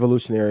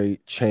revolutionary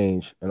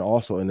change and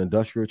also an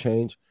industrial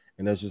change.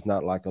 And there's just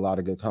not like a lot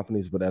of good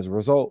companies. But as a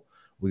result,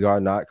 we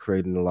are not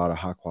creating a lot of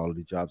high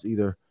quality jobs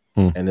either.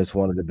 And it's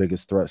one of the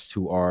biggest threats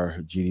to our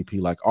GDP.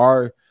 Like,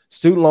 our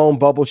student loan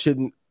bubble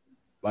shouldn't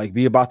like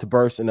be about to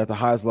burst, and at the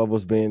highest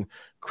levels being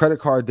credit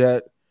card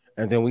debt.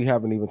 And then we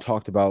haven't even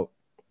talked about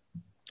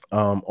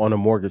on the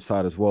mortgage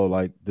side as well.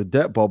 Like the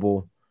debt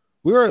bubble,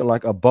 we're in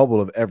like a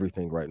bubble of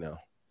everything right now.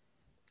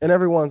 And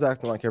everyone's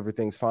acting like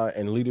everything's fine,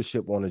 and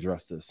leadership won't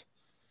address this.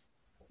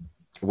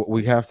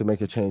 We have to make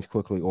a change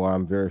quickly, or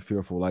I'm very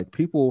fearful. Like,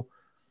 people,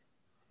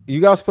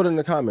 you guys put in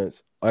the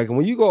comments, like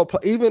when you go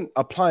even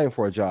applying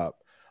for a job,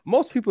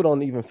 most people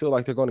don't even feel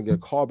like they're going to get a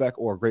call back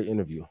or a great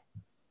interview.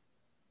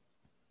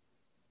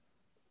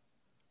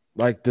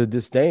 Like the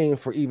disdain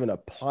for even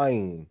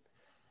applying,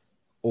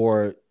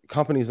 or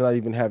companies not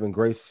even having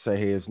grace to say,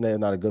 hey, it's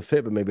not a good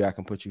fit, but maybe I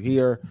can put you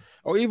here.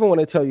 Or even when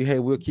they tell you, hey,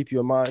 we'll keep you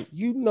in mind,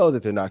 you know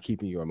that they're not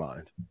keeping you in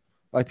mind.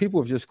 Like,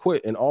 people have just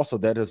quit. And also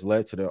that has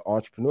led to the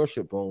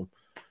entrepreneurship boom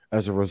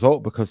as a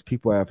result, because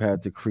people have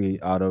had to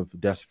create out of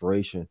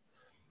desperation.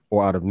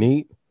 or out of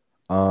need.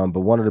 But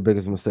one of the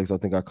biggest mistakes I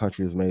think our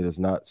country has made is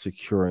not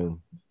securing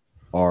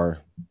our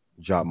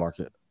job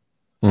market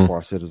for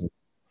our citizens.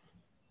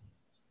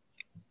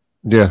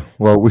 Yeah,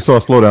 well, we saw a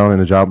slowdown in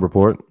the job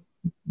report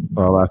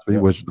last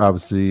week, which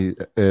obviously,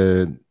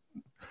 when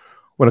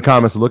the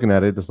comments are looking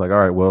at it, it's like, all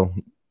right, well,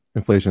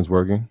 inflation's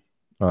working.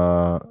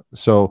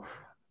 So,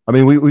 I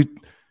mean,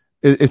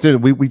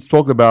 we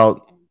spoke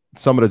about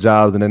some of the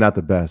jobs, and they're not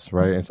the best,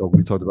 right? And so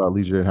we talked about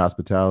leisure and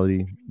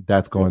hospitality,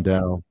 that's going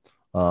down.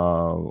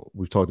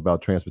 We've talked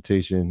about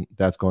transportation,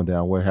 that's going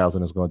down.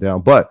 Warehousing is going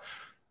down, but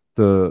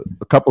a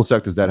couple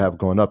sectors that have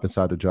gone up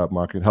inside the job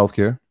market: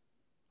 healthcare,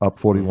 up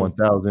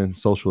 41,000,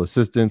 social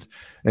assistance,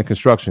 and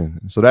construction.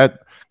 So that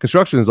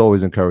construction is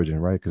always encouraging,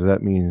 right? Because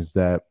that means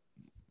that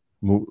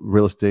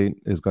real estate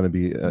is going to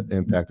be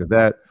impacted.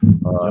 That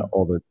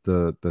all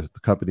the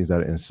companies that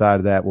are inside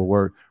of that will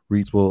work.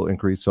 REITs will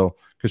increase. So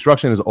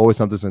construction is always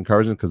something that's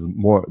encouraging because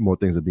more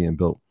things are being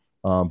built.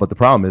 But the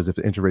problem is, if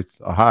the interest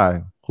rates are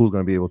high, who's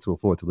going to be able to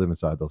afford to live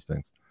inside those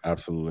things?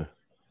 Absolutely.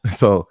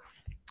 So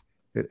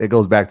it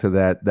goes back to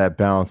that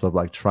balance of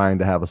like trying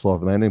to have a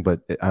soft landing,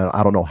 but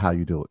I don't know how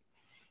you do it.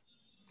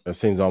 It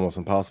seems almost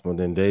impossible. And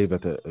then Dave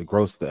at the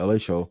Gross, the LA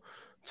show,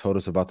 told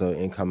us about the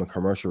incoming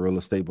commercial real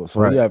estate boom.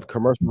 So we have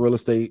commercial real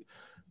estate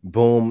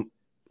boom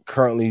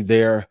currently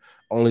there.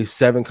 Only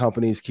 7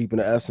 companies keeping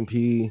the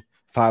S&P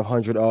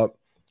 500 up.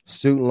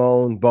 Student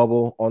loan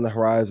bubble on the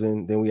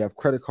horizon. Then we have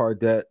credit card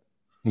debt.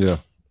 Yeah.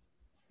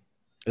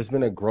 It's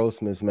been a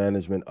gross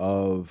mismanagement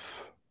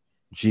of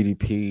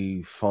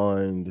GDP,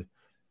 fund,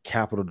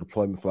 capital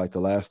deployment for like the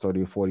last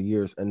 30 or 40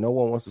 years. And no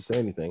one wants to say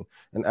anything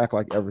and act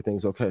like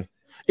everything's okay.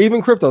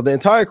 Even crypto, the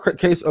entire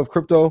case of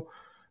crypto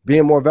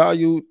being more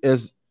valued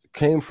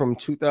came from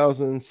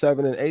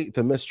 2007 and 8,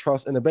 the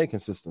mistrust in the banking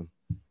system.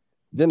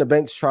 Then the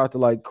banks tried to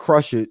like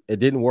crush it. It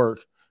didn't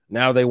work.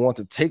 Now they want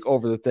to take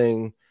over the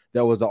thing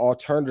that was the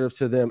alternative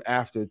to them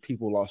after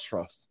people lost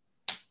trust.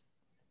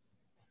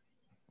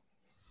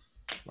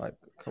 Like,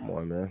 come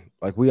on, man.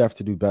 Like, we have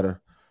to do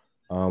better.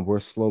 We're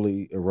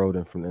slowly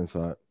eroding from the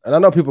inside. And I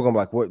know people are going to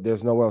be like, what?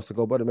 There's nowhere else to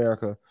go but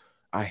America.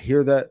 I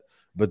hear that.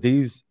 But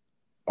these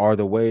are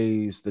the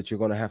ways that you're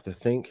going to have to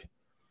think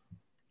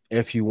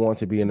if you want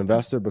to be an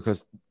investor.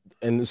 Because,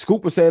 and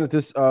Scoop was saying that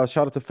this, shout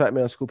out to Fat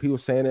Man Scoop, he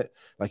was saying it,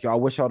 like, yo, I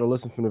wish y'all to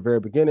listen from the very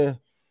beginning.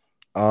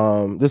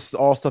 This is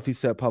all stuff he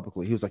said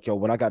publicly. He was like, yo,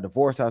 when I got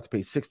divorced, I had to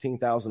pay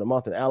 $16,000 a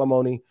month in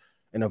alimony.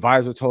 An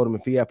advisor told him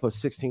if he had put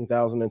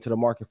 $16,000 into the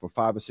market for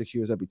 5 or 6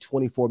 years, that'd be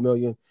 $24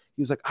 million.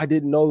 He was like, I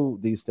didn't know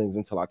these things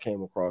until I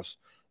came across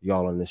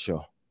y'all on this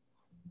show.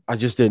 I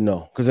just didn't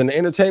know. Because in the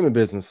entertainment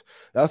business,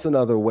 that's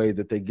another way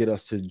that they get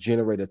us to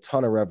generate a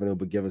ton of revenue,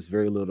 but give us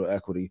very little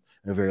equity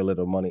and very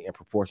little money in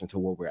proportion to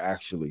what we're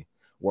actually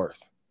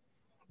worth.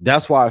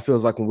 That's why it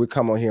feels like when we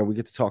come on here and we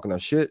get to talking our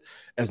shit,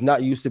 it's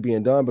not used to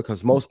being done,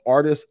 because most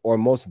artists or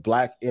most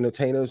Black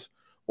entertainers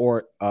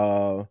or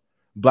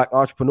Black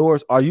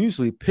entrepreneurs are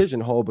usually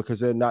pigeonholed because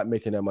they're not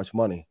making that much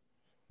money.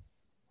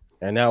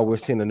 And now we're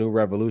seeing a new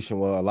revolution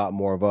where a lot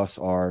more of us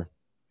are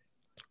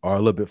a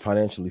little bit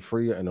financially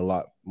free and a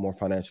lot more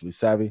financially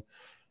savvy,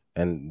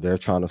 and they're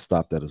trying to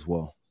stop that as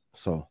well.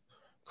 So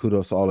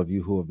kudos to all of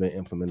you who have been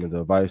implementing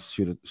the advice.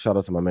 Shout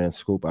out to my man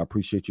Scoop. I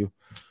appreciate you.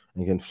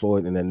 And again,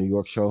 Floyd in that New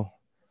York show.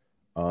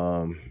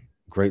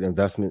 Great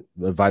investment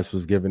advice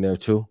was given there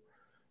too.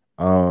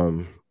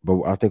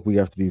 But I think we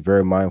have to be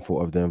very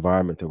mindful of the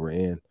environment that we're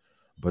in.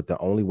 But the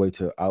only way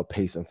to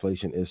outpace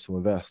inflation is to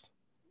invest.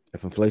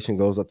 If inflation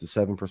goes up to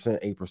 7%,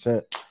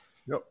 8%,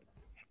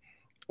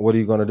 what are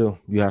you going to do?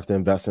 You have to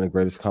invest in the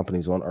greatest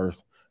companies on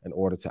earth in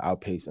order to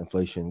outpace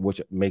inflation,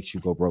 which makes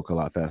you go broke a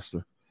lot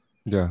faster.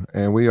 Yeah,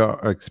 and we are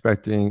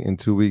expecting in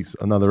 2 weeks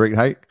another rate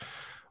hike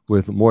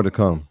with more to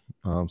come.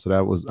 So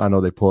that was, I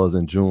know they paused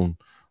in June,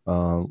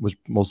 which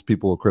most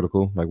people are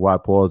critical. Like, why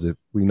pause if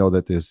we know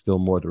that there's still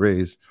more to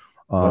raise?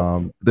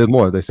 There's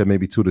more. They said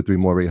maybe 2 to 3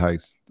 more rate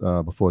hikes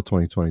before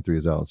 2023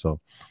 is out. So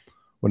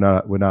we're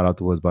not out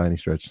the woods by any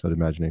stretch of the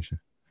imagination.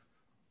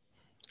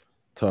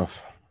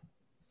 Tough.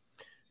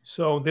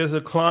 So there's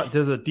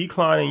a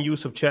decline in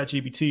use of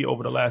ChatGPT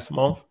over the last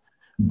month.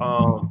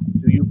 Do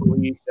you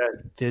believe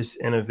that this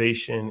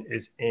innovation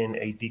is in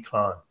a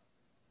decline?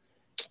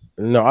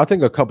 No, I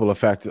think a couple of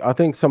factors. I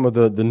think some of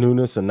the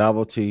newness and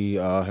novelty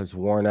has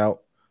worn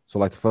out. So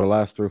like for the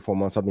last 3 or 4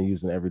 months, I've been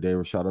using it every day.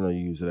 Rashad, I know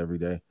you use it every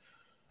day.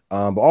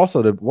 But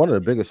also one of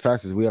the biggest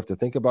factors we have to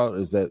think about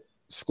is that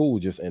school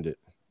just ended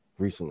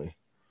recently.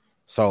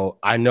 So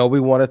I know we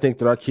want to think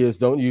that our kids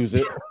don't use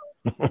it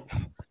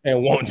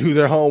and won't do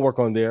their homework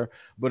on there,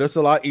 but it's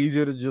a lot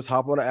easier to just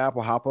hop on an app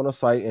or hop on a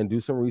site and do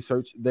some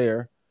research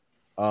there.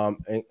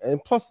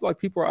 And plus, like,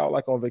 people are out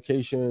like on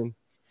vacation.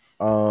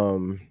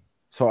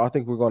 So I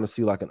think we're going to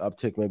see like an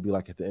uptick, maybe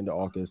like at the end of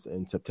August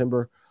and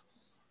September.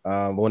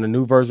 When a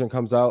new version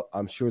comes out,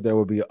 I'm sure there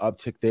will be an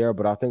uptick there,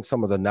 but I think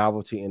some of the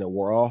novelty in it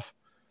wore off.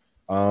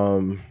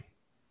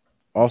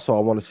 Also, I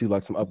want to see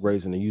like some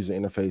upgrades in the user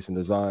interface and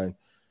design.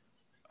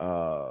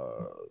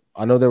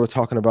 I know they were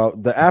talking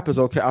about the app is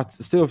okay. I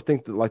still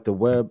think that like the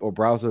web or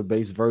browser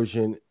based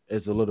version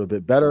is a little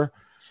bit better,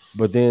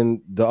 but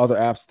then the other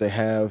apps they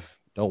have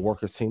don't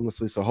work as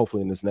seamlessly. So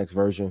hopefully in this next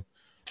version,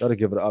 that'll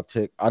give it an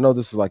uptick. I know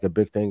this is like a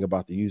big thing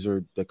about the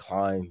user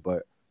decline,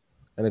 but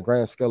in the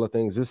grand scale of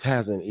things, this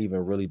hasn't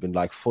even really been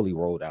like fully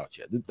rolled out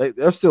yet.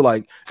 They're still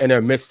like in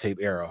their mixtape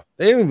era.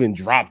 They haven't even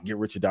dropped Get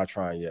Rich or Die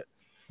Trying yet.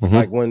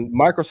 Like when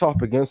Microsoft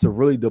begins to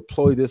really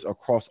deploy this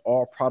across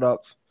all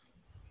products,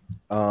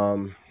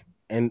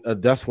 and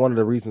that's one of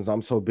the reasons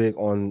I'm so big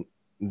on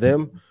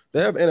them.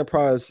 They have the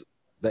enterprise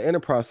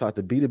side,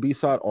 the B2B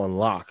side on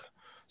lock.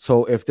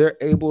 So if they're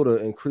able to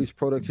increase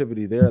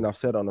productivity there, and I've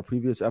said on the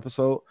previous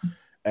episode,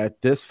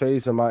 at this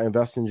phase in my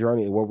investing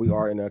journey where we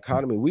are in the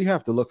economy, we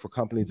have to look for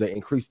companies that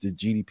increase the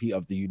GDP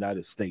of the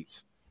United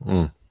States.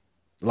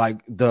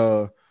 Like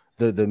the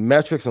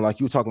metrics and like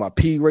you were talking about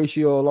P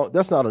ratio alone,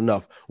 that's not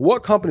enough.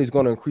 What company is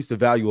going to increase the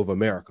value of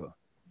America?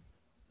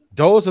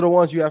 Those are the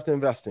ones you have to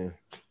invest in,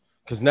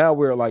 because now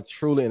we're like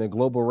truly in a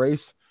global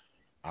race.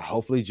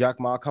 Hopefully Jack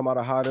Ma come out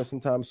of hiding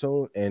sometime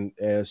soon. And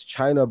as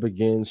China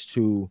begins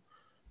to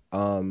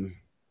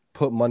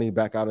put money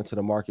back out into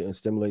the market and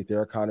stimulate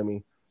their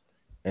economy,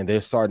 and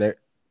they start that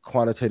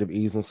quantitative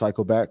easing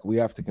cycle back, we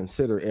have to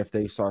consider if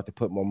they start to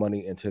put more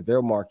money into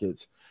their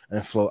markets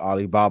and float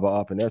Alibaba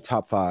up in their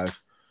top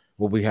 5,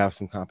 will we have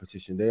some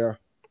competition there?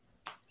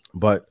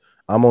 But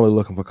I'm only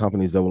looking for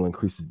companies that will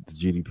increase the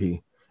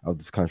GDP of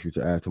this country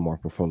to add to my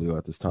portfolio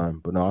at this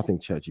time. But no, I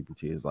think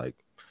ChatGPT is like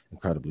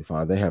incredibly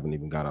fine. They haven't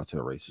even got out to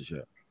the races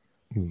yet.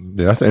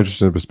 Yeah, that's an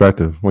interesting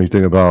perspective when you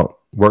think about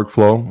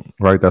workflow,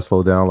 right? That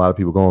slowed down. A lot of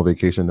people go on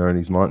vacation during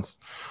these months.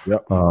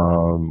 Yep.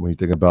 When you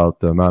think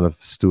about the amount of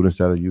students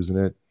that are using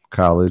it,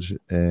 college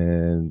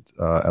and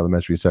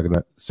elementary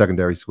and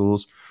secondary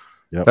schools.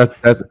 Yep.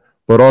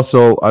 But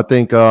also I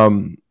think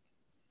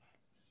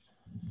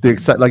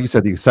like you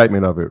said, the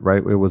excitement of it,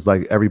 right? It was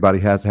like everybody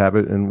has to have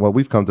it. And what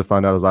we've come to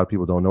find out is a lot of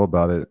people don't know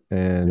about it.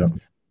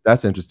 And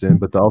that's interesting.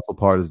 But the also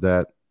part is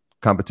that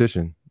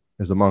competition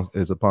is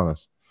upon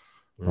us.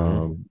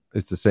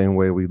 It's the same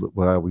way we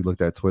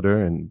looked at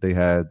Twitter, and they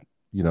had,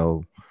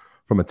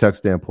 from a tech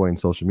standpoint and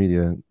social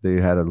media,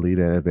 they had a lead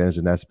and advantage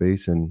in that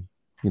space, and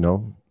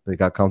they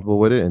got comfortable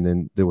with it, and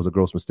then there was a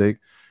gross mistake,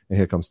 and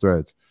here comes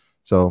Threads.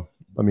 So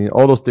I mean,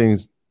 all those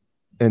things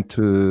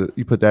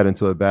you put that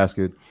into a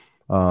basket,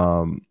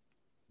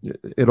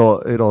 it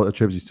all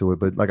attributes to it.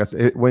 But like I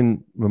said,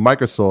 when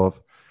Microsoft,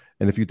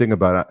 and if you think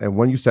about it, and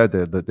when you said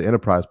the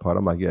enterprise part,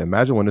 I'm like, yeah,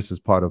 imagine when this is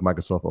part of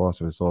Microsoft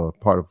Office or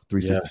part of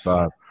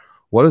 365. Yes.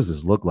 What does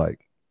this look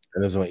like?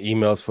 And there's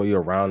emails for you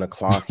around the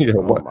clock. Yeah,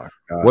 my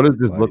God. What does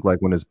this look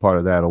like when it's part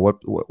of that? Or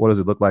what does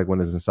it look like when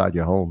it's inside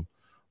your home?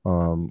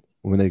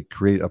 When they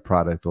create a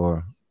product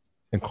or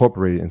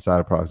incorporate it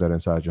inside of products that are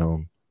inside your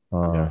home.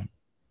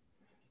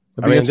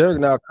 I mean, there are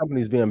now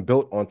companies being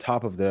built on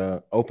top of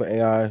the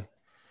OpenAI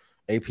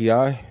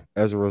API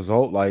as a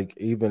result, like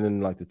even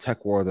in like the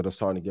tech world that are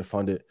starting to get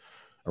funded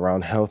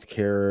around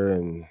healthcare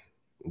and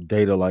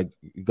data. Like,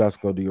 you guys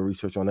can go do your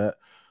research on that.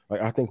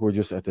 Like, I think we're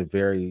just at the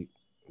very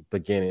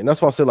beginning. And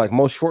that's why I said, like,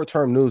 most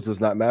short-term news does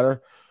not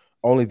matter.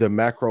 Only the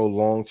macro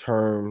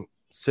long-term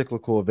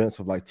cyclical events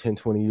of like 10,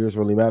 20 years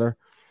really matter.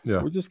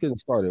 Yeah. We're just getting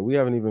started. We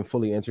haven't even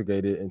fully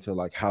integrated into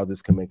like how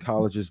this can make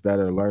colleges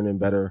better, learning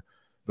better.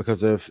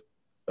 Because if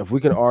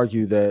we can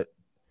argue that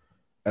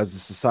as a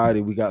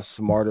society we got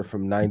smarter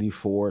from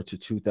 94 to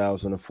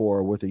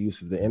 2004 with the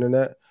use of the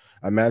internet,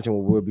 imagine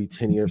what we'll be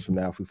 10 years from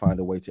now if we find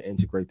a way to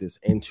integrate this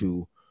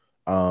into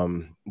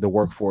the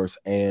workforce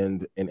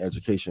and in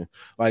education.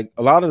 Like,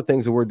 a lot of the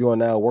things that we're doing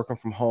now, working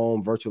from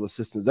home, virtual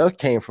assistants, that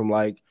came from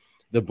like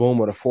the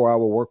boom of the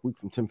 4-hour work week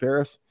from Tim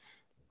Ferriss.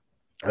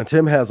 And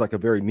Tim has like a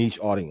very niche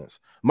audience.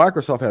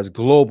 Microsoft has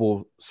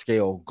global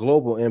scale,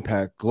 global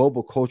impact,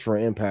 global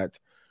cultural impact.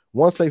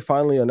 Once they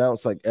finally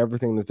announce like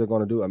everything that they're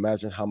going to do,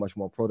 imagine how much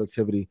more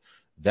productivity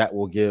that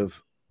will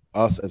give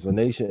us as a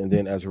nation, and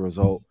then as a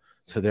result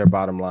to their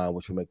bottom line,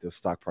 which will make the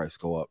stock price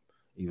go up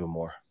even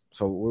more.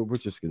 So we're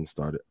just getting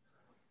started.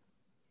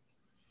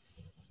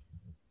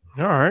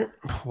 All right.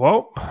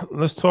 Well,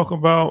 let's talk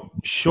about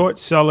short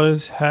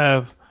sellers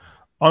have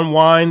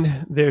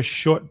unwind their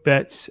short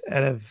bets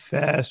at a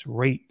fast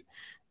rate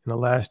in the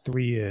last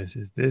 3 years.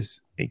 Is this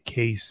a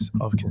case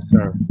of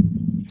concern?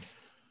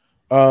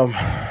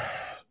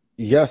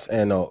 Yes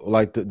and no.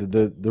 Like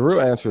the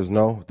real answer is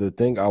no. The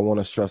thing I want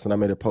to stress, and I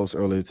made a post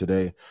earlier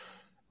today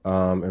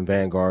in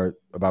Vanguard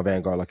about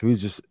Vanguard, like, if you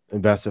just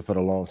invested for the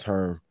long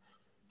term,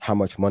 how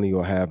much money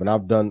you'll have. And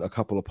I've done a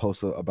couple of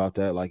posts about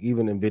that. Like,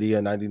 even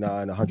Nvidia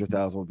 99,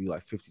 100,000 would be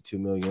like 52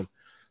 million.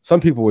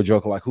 Some people were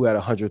joking, like, who had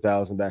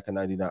 100,000 back in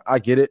 99? I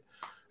get it,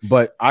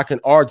 but I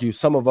can argue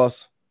some of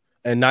us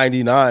in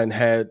 99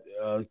 had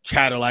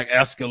Cadillac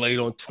Escalade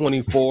on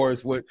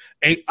 24s with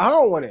 8. I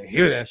don't want to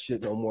hear that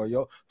shit no more,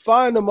 yo.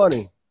 Find the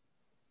money.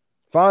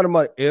 Find the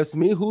money. It's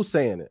me who's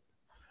saying it.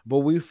 But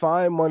we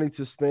find money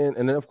to spend.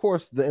 And then, of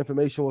course, the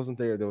information wasn't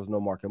there. There was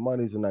no market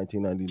monies in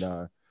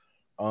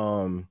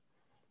 1999.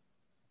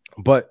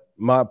 But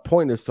my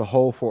point is to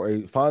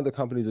find the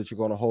companies that you're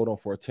going to hold on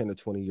for a 10 to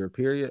 20 year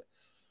period.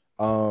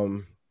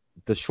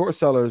 The short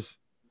sellers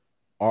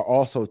are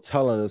also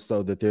telling us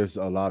though that there's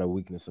a lot of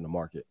weakness in the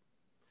market.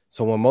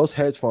 So when most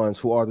hedge funds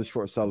who are the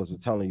short sellers are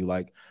telling you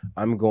like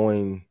I'm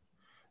going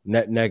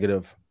net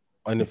negative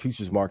in the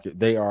futures market,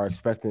 they are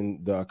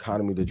expecting the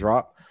economy to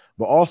drop.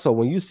 But also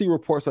when you see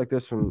reports like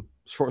this from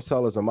short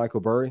sellers and Michael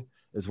Burry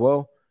as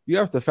well, you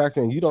have to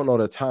factor in you don't know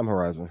the time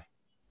horizon.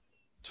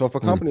 So if a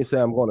company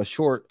say I'm going to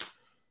short,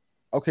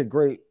 okay,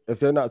 great. If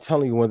they're not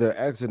telling you when they're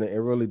exiting, it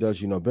really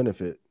does you no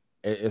benefit.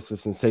 It's a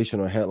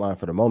sensational headline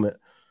for the moment.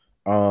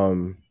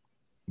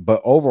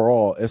 But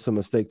overall, it's a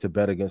mistake to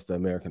bet against the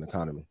American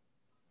economy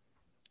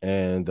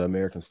and the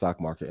American stock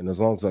market. And as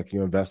long as like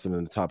you're invested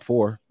in the top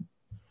 4,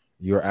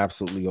 you're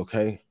absolutely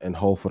okay and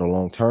hold for the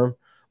long term.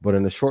 But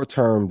in the short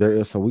term, there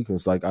is some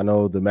weakness. Like I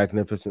know the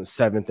Magnificent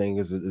Seven thing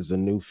is a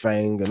new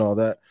FANG and all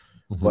that,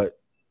 but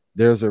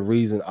there's a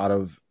reason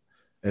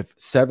if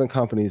 7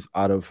 companies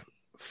out of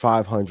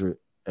 500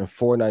 and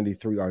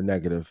 493 are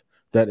negative,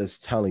 that is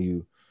telling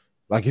you,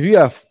 like if you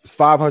have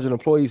 500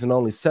 employees and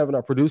only 7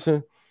 are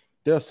producing,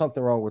 there's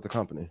something wrong with the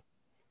company.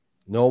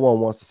 No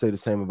one wants to say the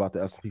same about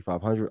the S&P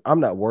 500.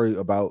 I'm not worried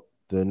about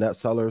the net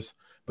sellers,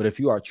 but if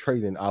you are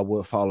trading, I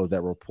will follow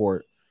that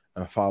report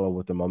and follow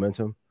with the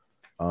momentum.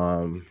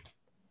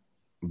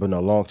 But no,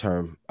 long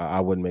term,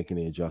 I wouldn't make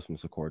any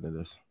adjustments according to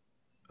this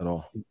at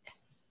all.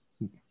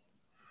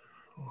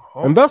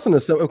 Invest in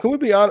this. Can we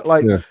be honest?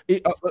 Like,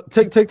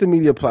 take the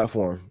media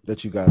platform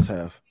that you guys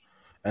have,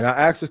 and I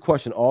ask this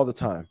question all the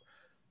time: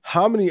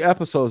 how many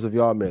episodes have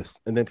y'all missed?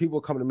 And then people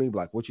come to me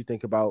like, "What you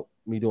think about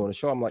me doing a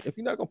show?" I'm like, if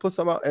you're not gonna put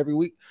something out every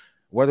week,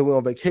 whether we're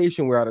on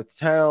vacation, we're out of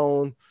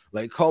town,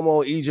 like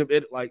Como, Egypt,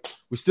 we're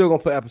still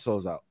gonna put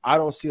episodes out. I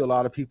don't see a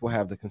lot of people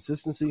have the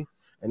consistency,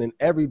 and in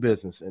every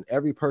business and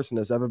every person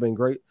that's ever been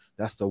great,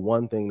 that's the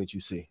one thing that you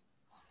see.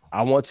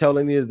 I won't tell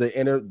any of the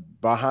inner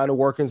behind the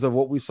workings of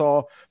what we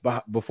saw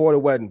before the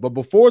wedding, but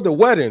before the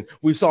wedding,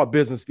 we saw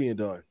business being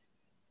done.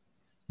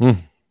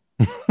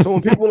 So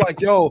when people are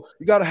like, yo,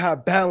 you got to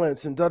have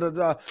balance and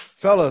da-da-da,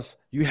 fellas,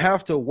 you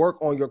have to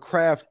work on your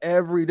craft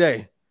every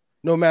day,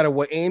 no matter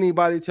what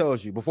anybody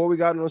tells you. Before we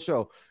got on the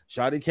show,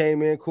 Shadi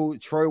came in, cool.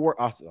 Troy worked.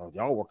 I said, oh,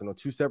 y'all working on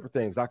 2 separate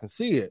things. I can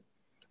see it.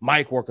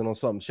 Mike working on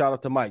something. Shout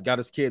out to Mike. Got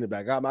his kid in the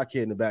back. Got my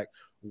kid in the back.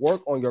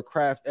 Work on your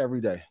craft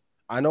every day.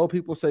 I know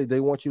people say they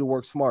want you to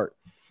work smart.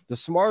 The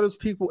smartest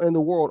people in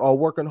the world are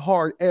working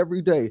hard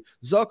every day.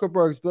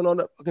 Zuckerberg's been on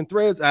the fucking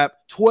Threads app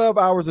 12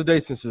 hours a day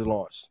since it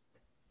launched.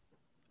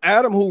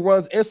 Adam, who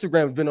runs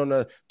Instagram, has been on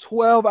a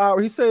 12-hour.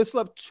 He said he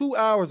slept 2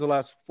 hours the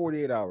last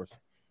 48 hours.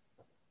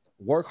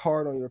 Work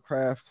hard on your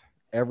craft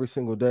every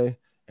single day.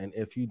 And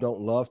if you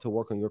don't love to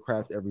work on your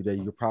craft every day,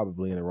 you're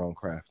probably in the wrong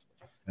craft.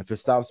 If it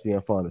stops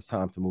being fun, it's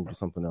time to move to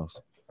something else.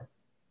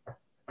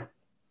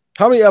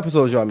 How many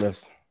episodes y'all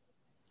missed?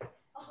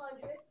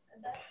 100.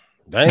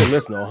 They ain't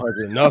missing no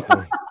 100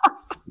 nothing.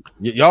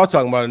 Y'all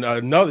talking about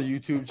another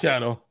YouTube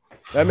channel.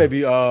 That may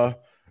be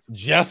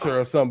Jesser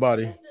or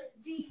somebody.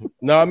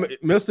 No,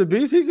 Mr.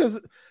 Beast, he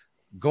just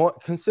going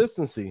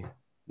consistency.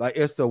 Like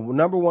it's the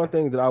number one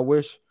thing that I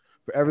wish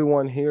for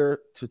everyone here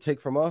to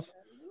take from us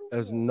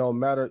is no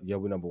matter,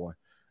 we're number one.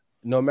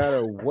 No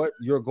matter what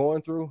you're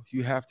going through,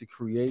 you have to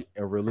create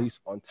and release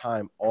on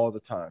time all the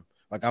time.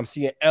 Like I'm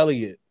seeing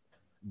Elliot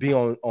be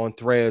on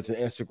Threads and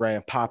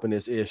Instagram popping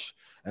this ish.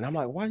 And I'm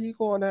like, why you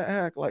going that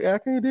act? Like, I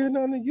ain't did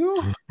nothing to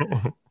you.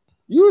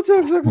 You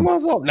took 6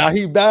 months off. Now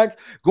he back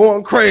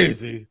going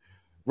crazy,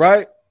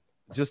 right?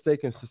 Just stay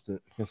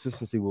consistent.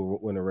 Consistency will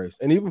win a race.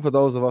 And even for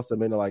those of us that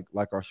may not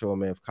like our show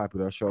and may have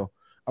copied our show,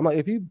 I'm like,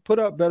 if you put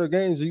up better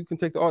games, you can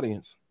take the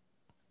audience.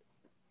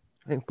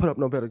 And put up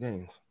no better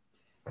games.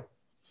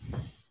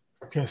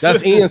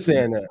 That's Ian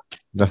saying that.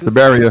 That's the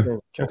barrier.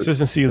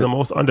 Consistency is the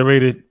most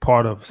underrated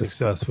part of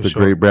success. It's the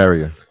great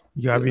barrier.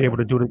 You gotta be able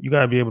to do it. You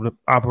gotta be able to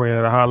operate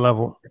at a high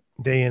level,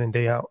 day in and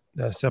day out.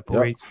 That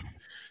separates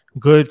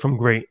good from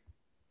great.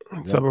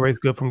 Separates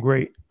good from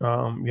great.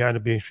 You have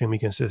to be extremely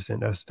consistent.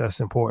 That's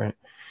important.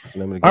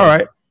 All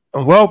right.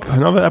 Well,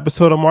 another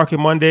episode of Market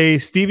Monday.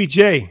 Stevie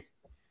J. You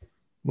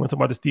want to talk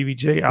about the Stevie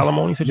J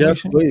alimony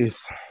situation? Yes,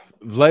 please.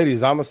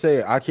 Ladies, I'm gonna say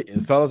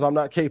it. Fellas, I'm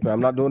not caping. I'm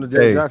not doing the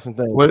Derrick Jackson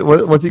thing.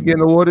 What's he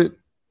getting awarded?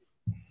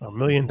 $1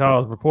 million,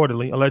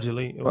 reportedly,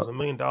 allegedly. It was $1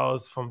 million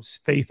from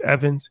Faith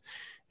Evans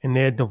in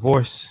their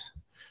divorce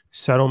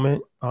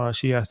settlement.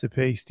 She has to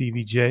pay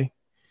Stevie J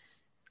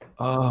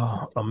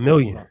 $1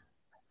 million.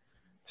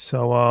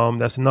 So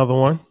that's another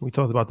one. We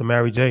talked about the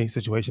Mary J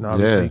situation.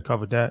 Obviously,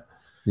 covered that.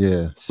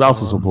 Yeah,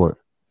 spousal support.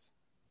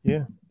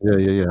 Yeah.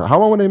 How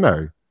long were they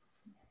married?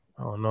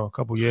 I don't know, a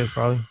couple years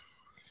probably.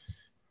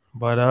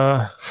 But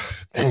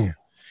damn,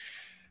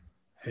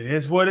 it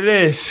is what it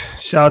is.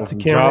 Shout out to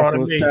Cam.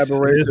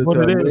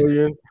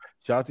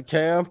 Shout out to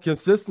Cam.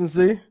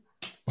 Consistency.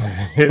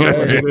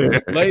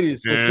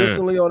 Ladies,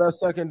 consistently on that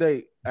second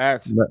date.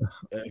 Ask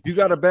if you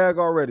got a bag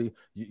already.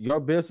 Your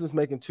business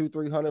making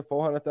 $200,000, $300,000,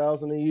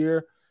 $400,000 a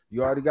year.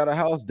 You already got a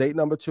house. Date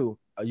number 2.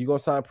 Are you gonna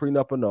sign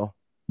prenup or no?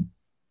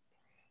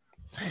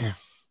 Damn.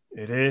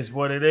 It is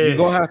what it is.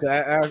 You're gonna have to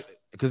ask,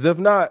 because if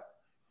not,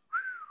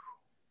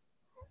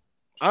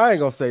 I ain't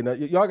gonna say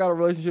nothing. Y'all got a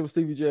relationship with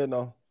Stevie J?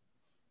 No.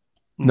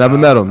 Never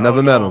met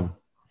him.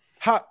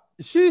 How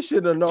she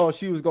should have known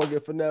she was gonna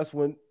get finessed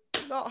when.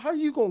 No, how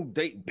you gonna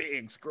date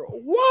Biggs, girl?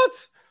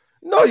 What?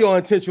 No, your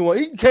intention was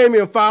he came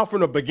in foul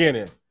from the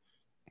beginning.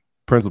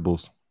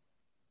 Principles.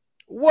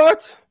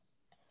 What?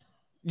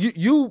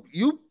 You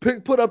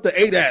put up the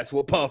 8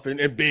 with Puff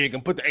and Big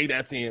and put the 8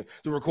 in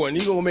to record,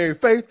 and you gonna marry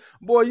Faith?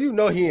 Boy, you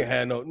know he ain't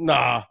had no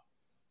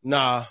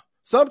nah.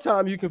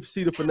 Sometimes you can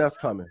see the finesse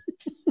coming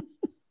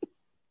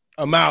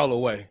a mile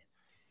away.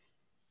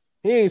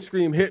 He ain't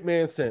screamed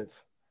Hitman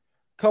since.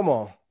 Come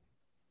on.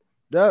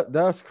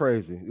 That's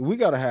crazy. We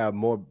gotta have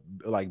more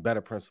like better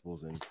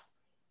principles, and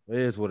it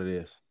is what it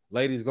is.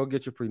 Ladies, go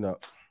get your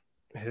prenup.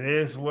 It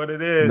is what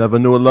it is. Never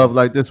knew a love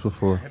like this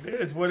before. It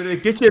is what it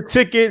is. Get your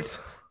tickets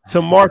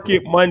to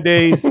Market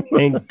Mondays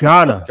in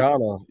Ghana.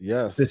 Ghana,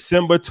 yes.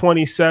 December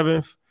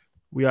 27th.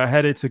 We are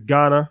headed to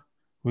Ghana.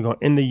 We're gonna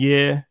end the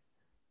year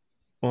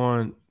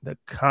on the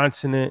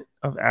continent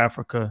of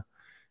Africa.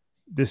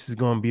 This is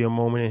gonna be a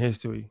moment in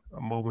history,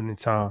 a moment in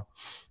time.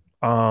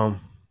 I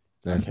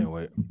can't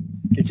wait.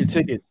 Get your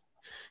tickets.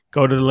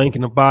 Go to the link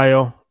in the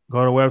bio. Go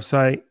to the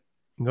website.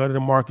 Go to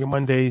the Market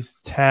Mondays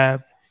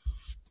tab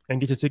and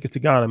get your tickets to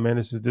Ghana, man.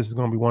 This is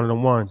going to be one of the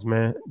ones,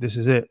 man. This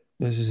is it.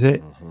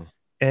 Mm-hmm.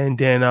 And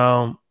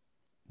then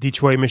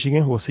Detroit,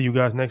 Michigan. We'll see you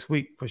guys next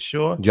week for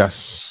sure.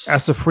 Yes.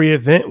 That's a free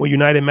event with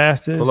United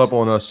Masters. Pull up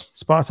on us.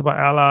 Sponsored by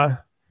Ally.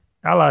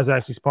 Ally is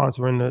actually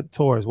sponsoring the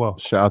tour as well.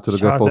 Shout out to the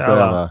good folks at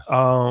Ally.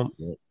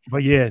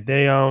 But yeah,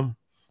 they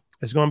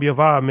it's going to be a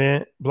vibe,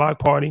 man. Block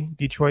party,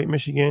 Detroit,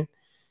 Michigan.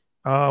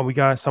 We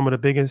got some of the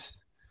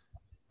biggest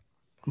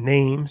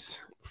names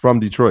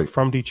from Detroit.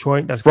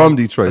 That's from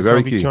Detroit.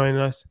 Very key. Joining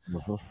us.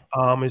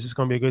 Mm-hmm. It's just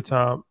going to be a good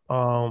time.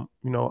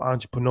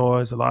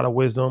 Entrepreneurs, a lot of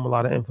wisdom, a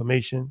lot of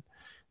information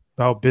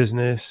about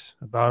business,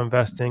 about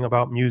investing,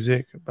 about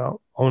music,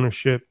 about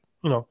ownership.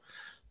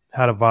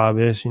 How the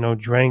vibe is.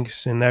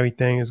 Drinks and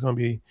everything is going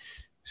to be.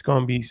 It's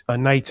going to be a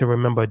night to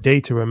remember, a day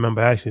to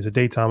remember. Actually, it's a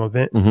daytime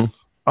event.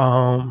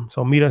 Mm-hmm.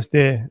 So meet us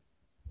there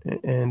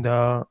and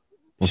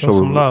show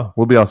some love.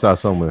 We'll be outside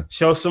somewhere.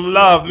 Show some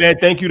love, man.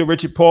 Thank you to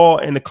Richard Paul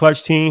and the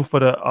Clutch team for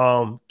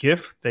the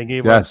gift they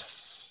gave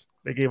us.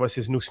 They gave us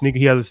his new sneaker.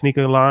 He has a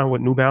sneaker line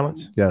with New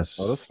Balance. Yes.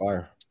 Oh, that's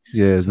fire.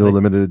 Yeah, it's no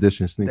limited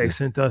edition sneaker. They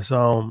sent us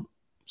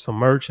some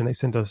merch and they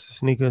sent us a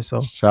sneaker.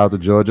 So shout out to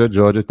Georgia.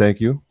 Georgia,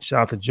 thank you.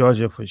 Shout out to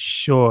Georgia for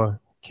sure.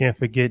 Can't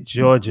forget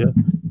Georgia.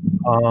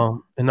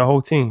 And the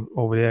whole team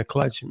over there at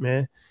Clutch,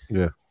 man.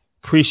 Yeah.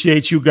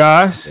 Appreciate you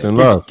guys. And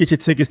love. Get your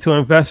tickets to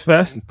Invest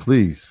Fest.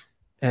 Please.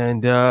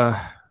 And love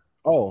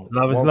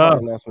is love.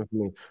 Announcement for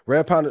me.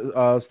 Red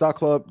Pound Stock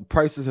Club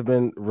prices have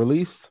been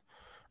released.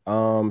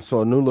 So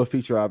a new little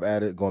feature I've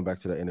added, going back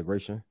to the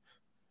integration.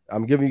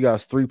 I'm giving you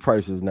guys 3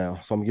 prices now.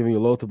 So I'm giving you a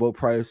low to boat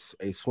price,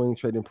 a swing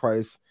trading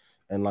price,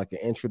 and like an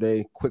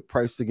intraday quick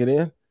price to get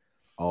in.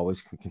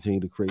 Always continue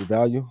to create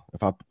value.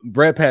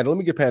 Brad Panda, let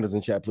me get pandas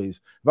in chat,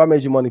 please. If I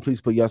made you money, please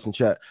put yes in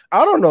chat.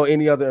 I don't know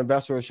any other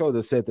investor or show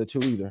that said that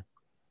too either.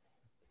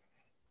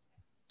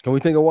 Can we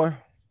think of one?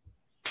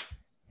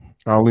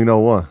 I only know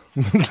one.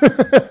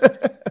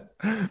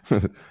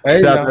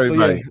 Hey, shout out to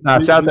everybody.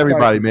 Shout out to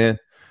everybody, man.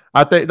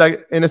 I think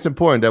and it's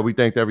important that we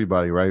thank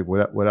everybody, right?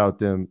 Without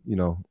them,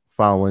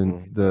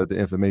 following the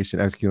information,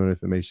 executing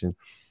information,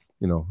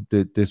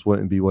 this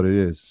wouldn't be what it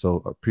is.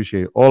 So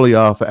appreciate all of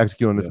y'all for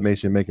executing the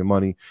information, making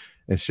money,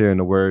 and sharing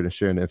the word and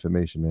sharing the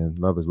information, man.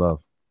 Love is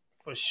love.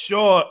 For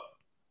sure.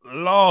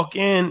 Log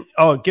in.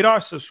 Oh, get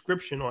our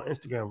subscription on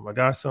Instagram.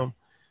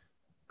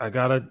 I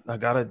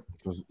gotta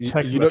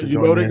text you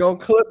know they're gonna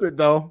clip it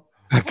though.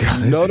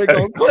 They're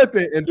gonna clip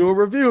it and do a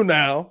review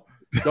now.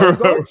 Don't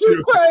go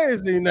too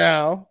crazy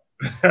now.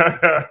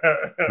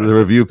 The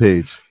review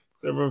page.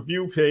 The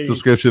review page.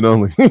 Subscription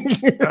only.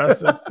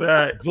 That's a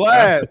fact.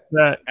 Vlad,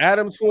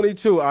 Adam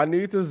 22. I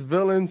need this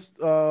Villains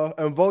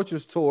and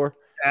Vultures tour.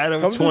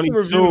 Adam Come 22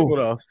 do some reviews with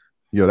us.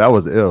 Yo, that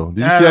was ill. Did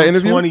you Adam see that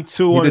interview?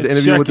 22. You did the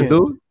interview with the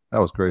dude? That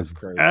was crazy.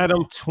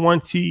 Adam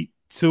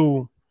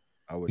 22.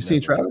 You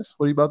seen Travis?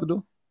 What are you about to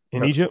do?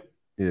 In Egypt?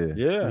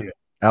 Yeah.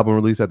 Album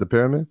release at the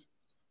Pyramids?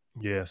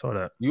 Yeah, I saw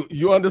that.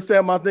 You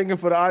understand my thinking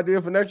for the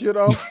idea for next year,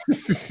 though?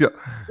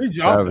 You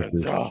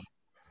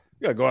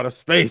gotta go out of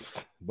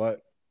space.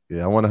 But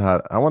yeah, I wonder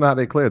how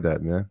they cleared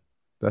that, man.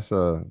 That's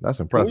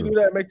impressive. Can we do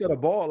that? Make that a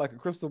ball, like a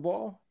crystal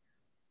ball?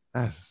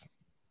 That's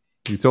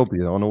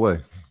utopia on the way.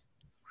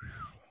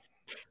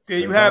 There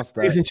you have it,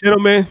 ladies and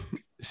gentlemen.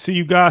 See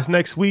you guys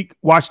next week.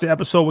 Watch the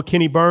episode with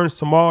Kenny Burns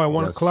tomorrow at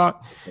 1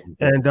 o'clock.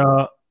 And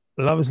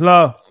love is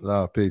love.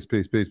 Love. Peace.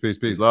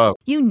 Love.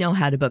 You know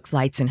how to book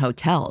flights and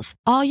hotels.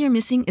 All you're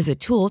missing is a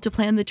tool to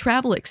plan the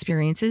travel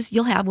experiences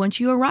you'll have once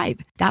you arrive.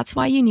 That's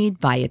why you need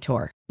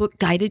Viator. Book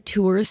guided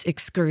tours,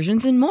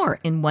 excursions, and more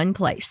in one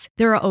place.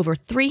 There are over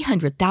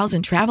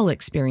 300,000 travel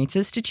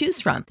experiences to choose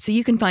from, so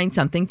you can find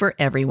something for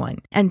everyone.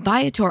 And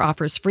Viator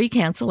offers free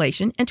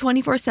cancellation and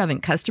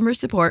 24/7 customer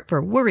support for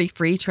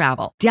worry-free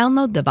travel.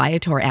 Download the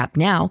Viator app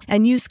now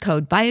and use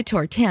code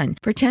Viator10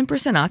 for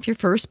 10% off your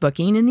first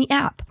booking in the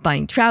app.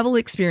 Find travel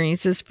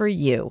experiences for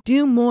you.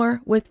 Do more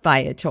with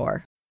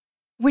Viator.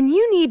 When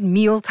you need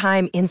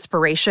mealtime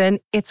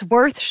inspiration, it's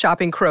worth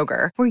shopping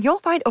Kroger, where you'll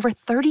find over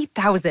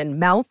 30,000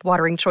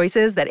 mouth-watering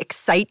choices that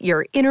excite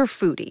your inner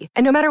foodie.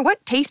 And no matter what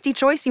tasty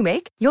choice you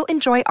make, you'll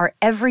enjoy our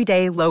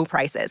everyday low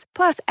prices,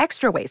 plus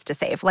extra ways to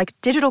save, like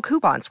digital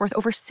coupons worth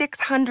over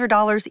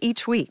 $600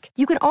 each week.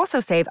 You can also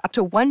save up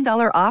to $1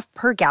 off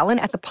per gallon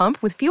at the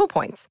pump with fuel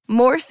points.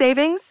 More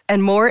savings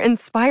and more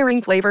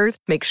inspiring flavors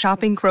make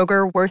shopping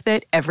Kroger worth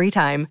it every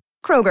time.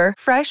 Kroger,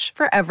 fresh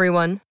for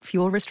everyone.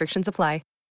 Fuel restrictions apply.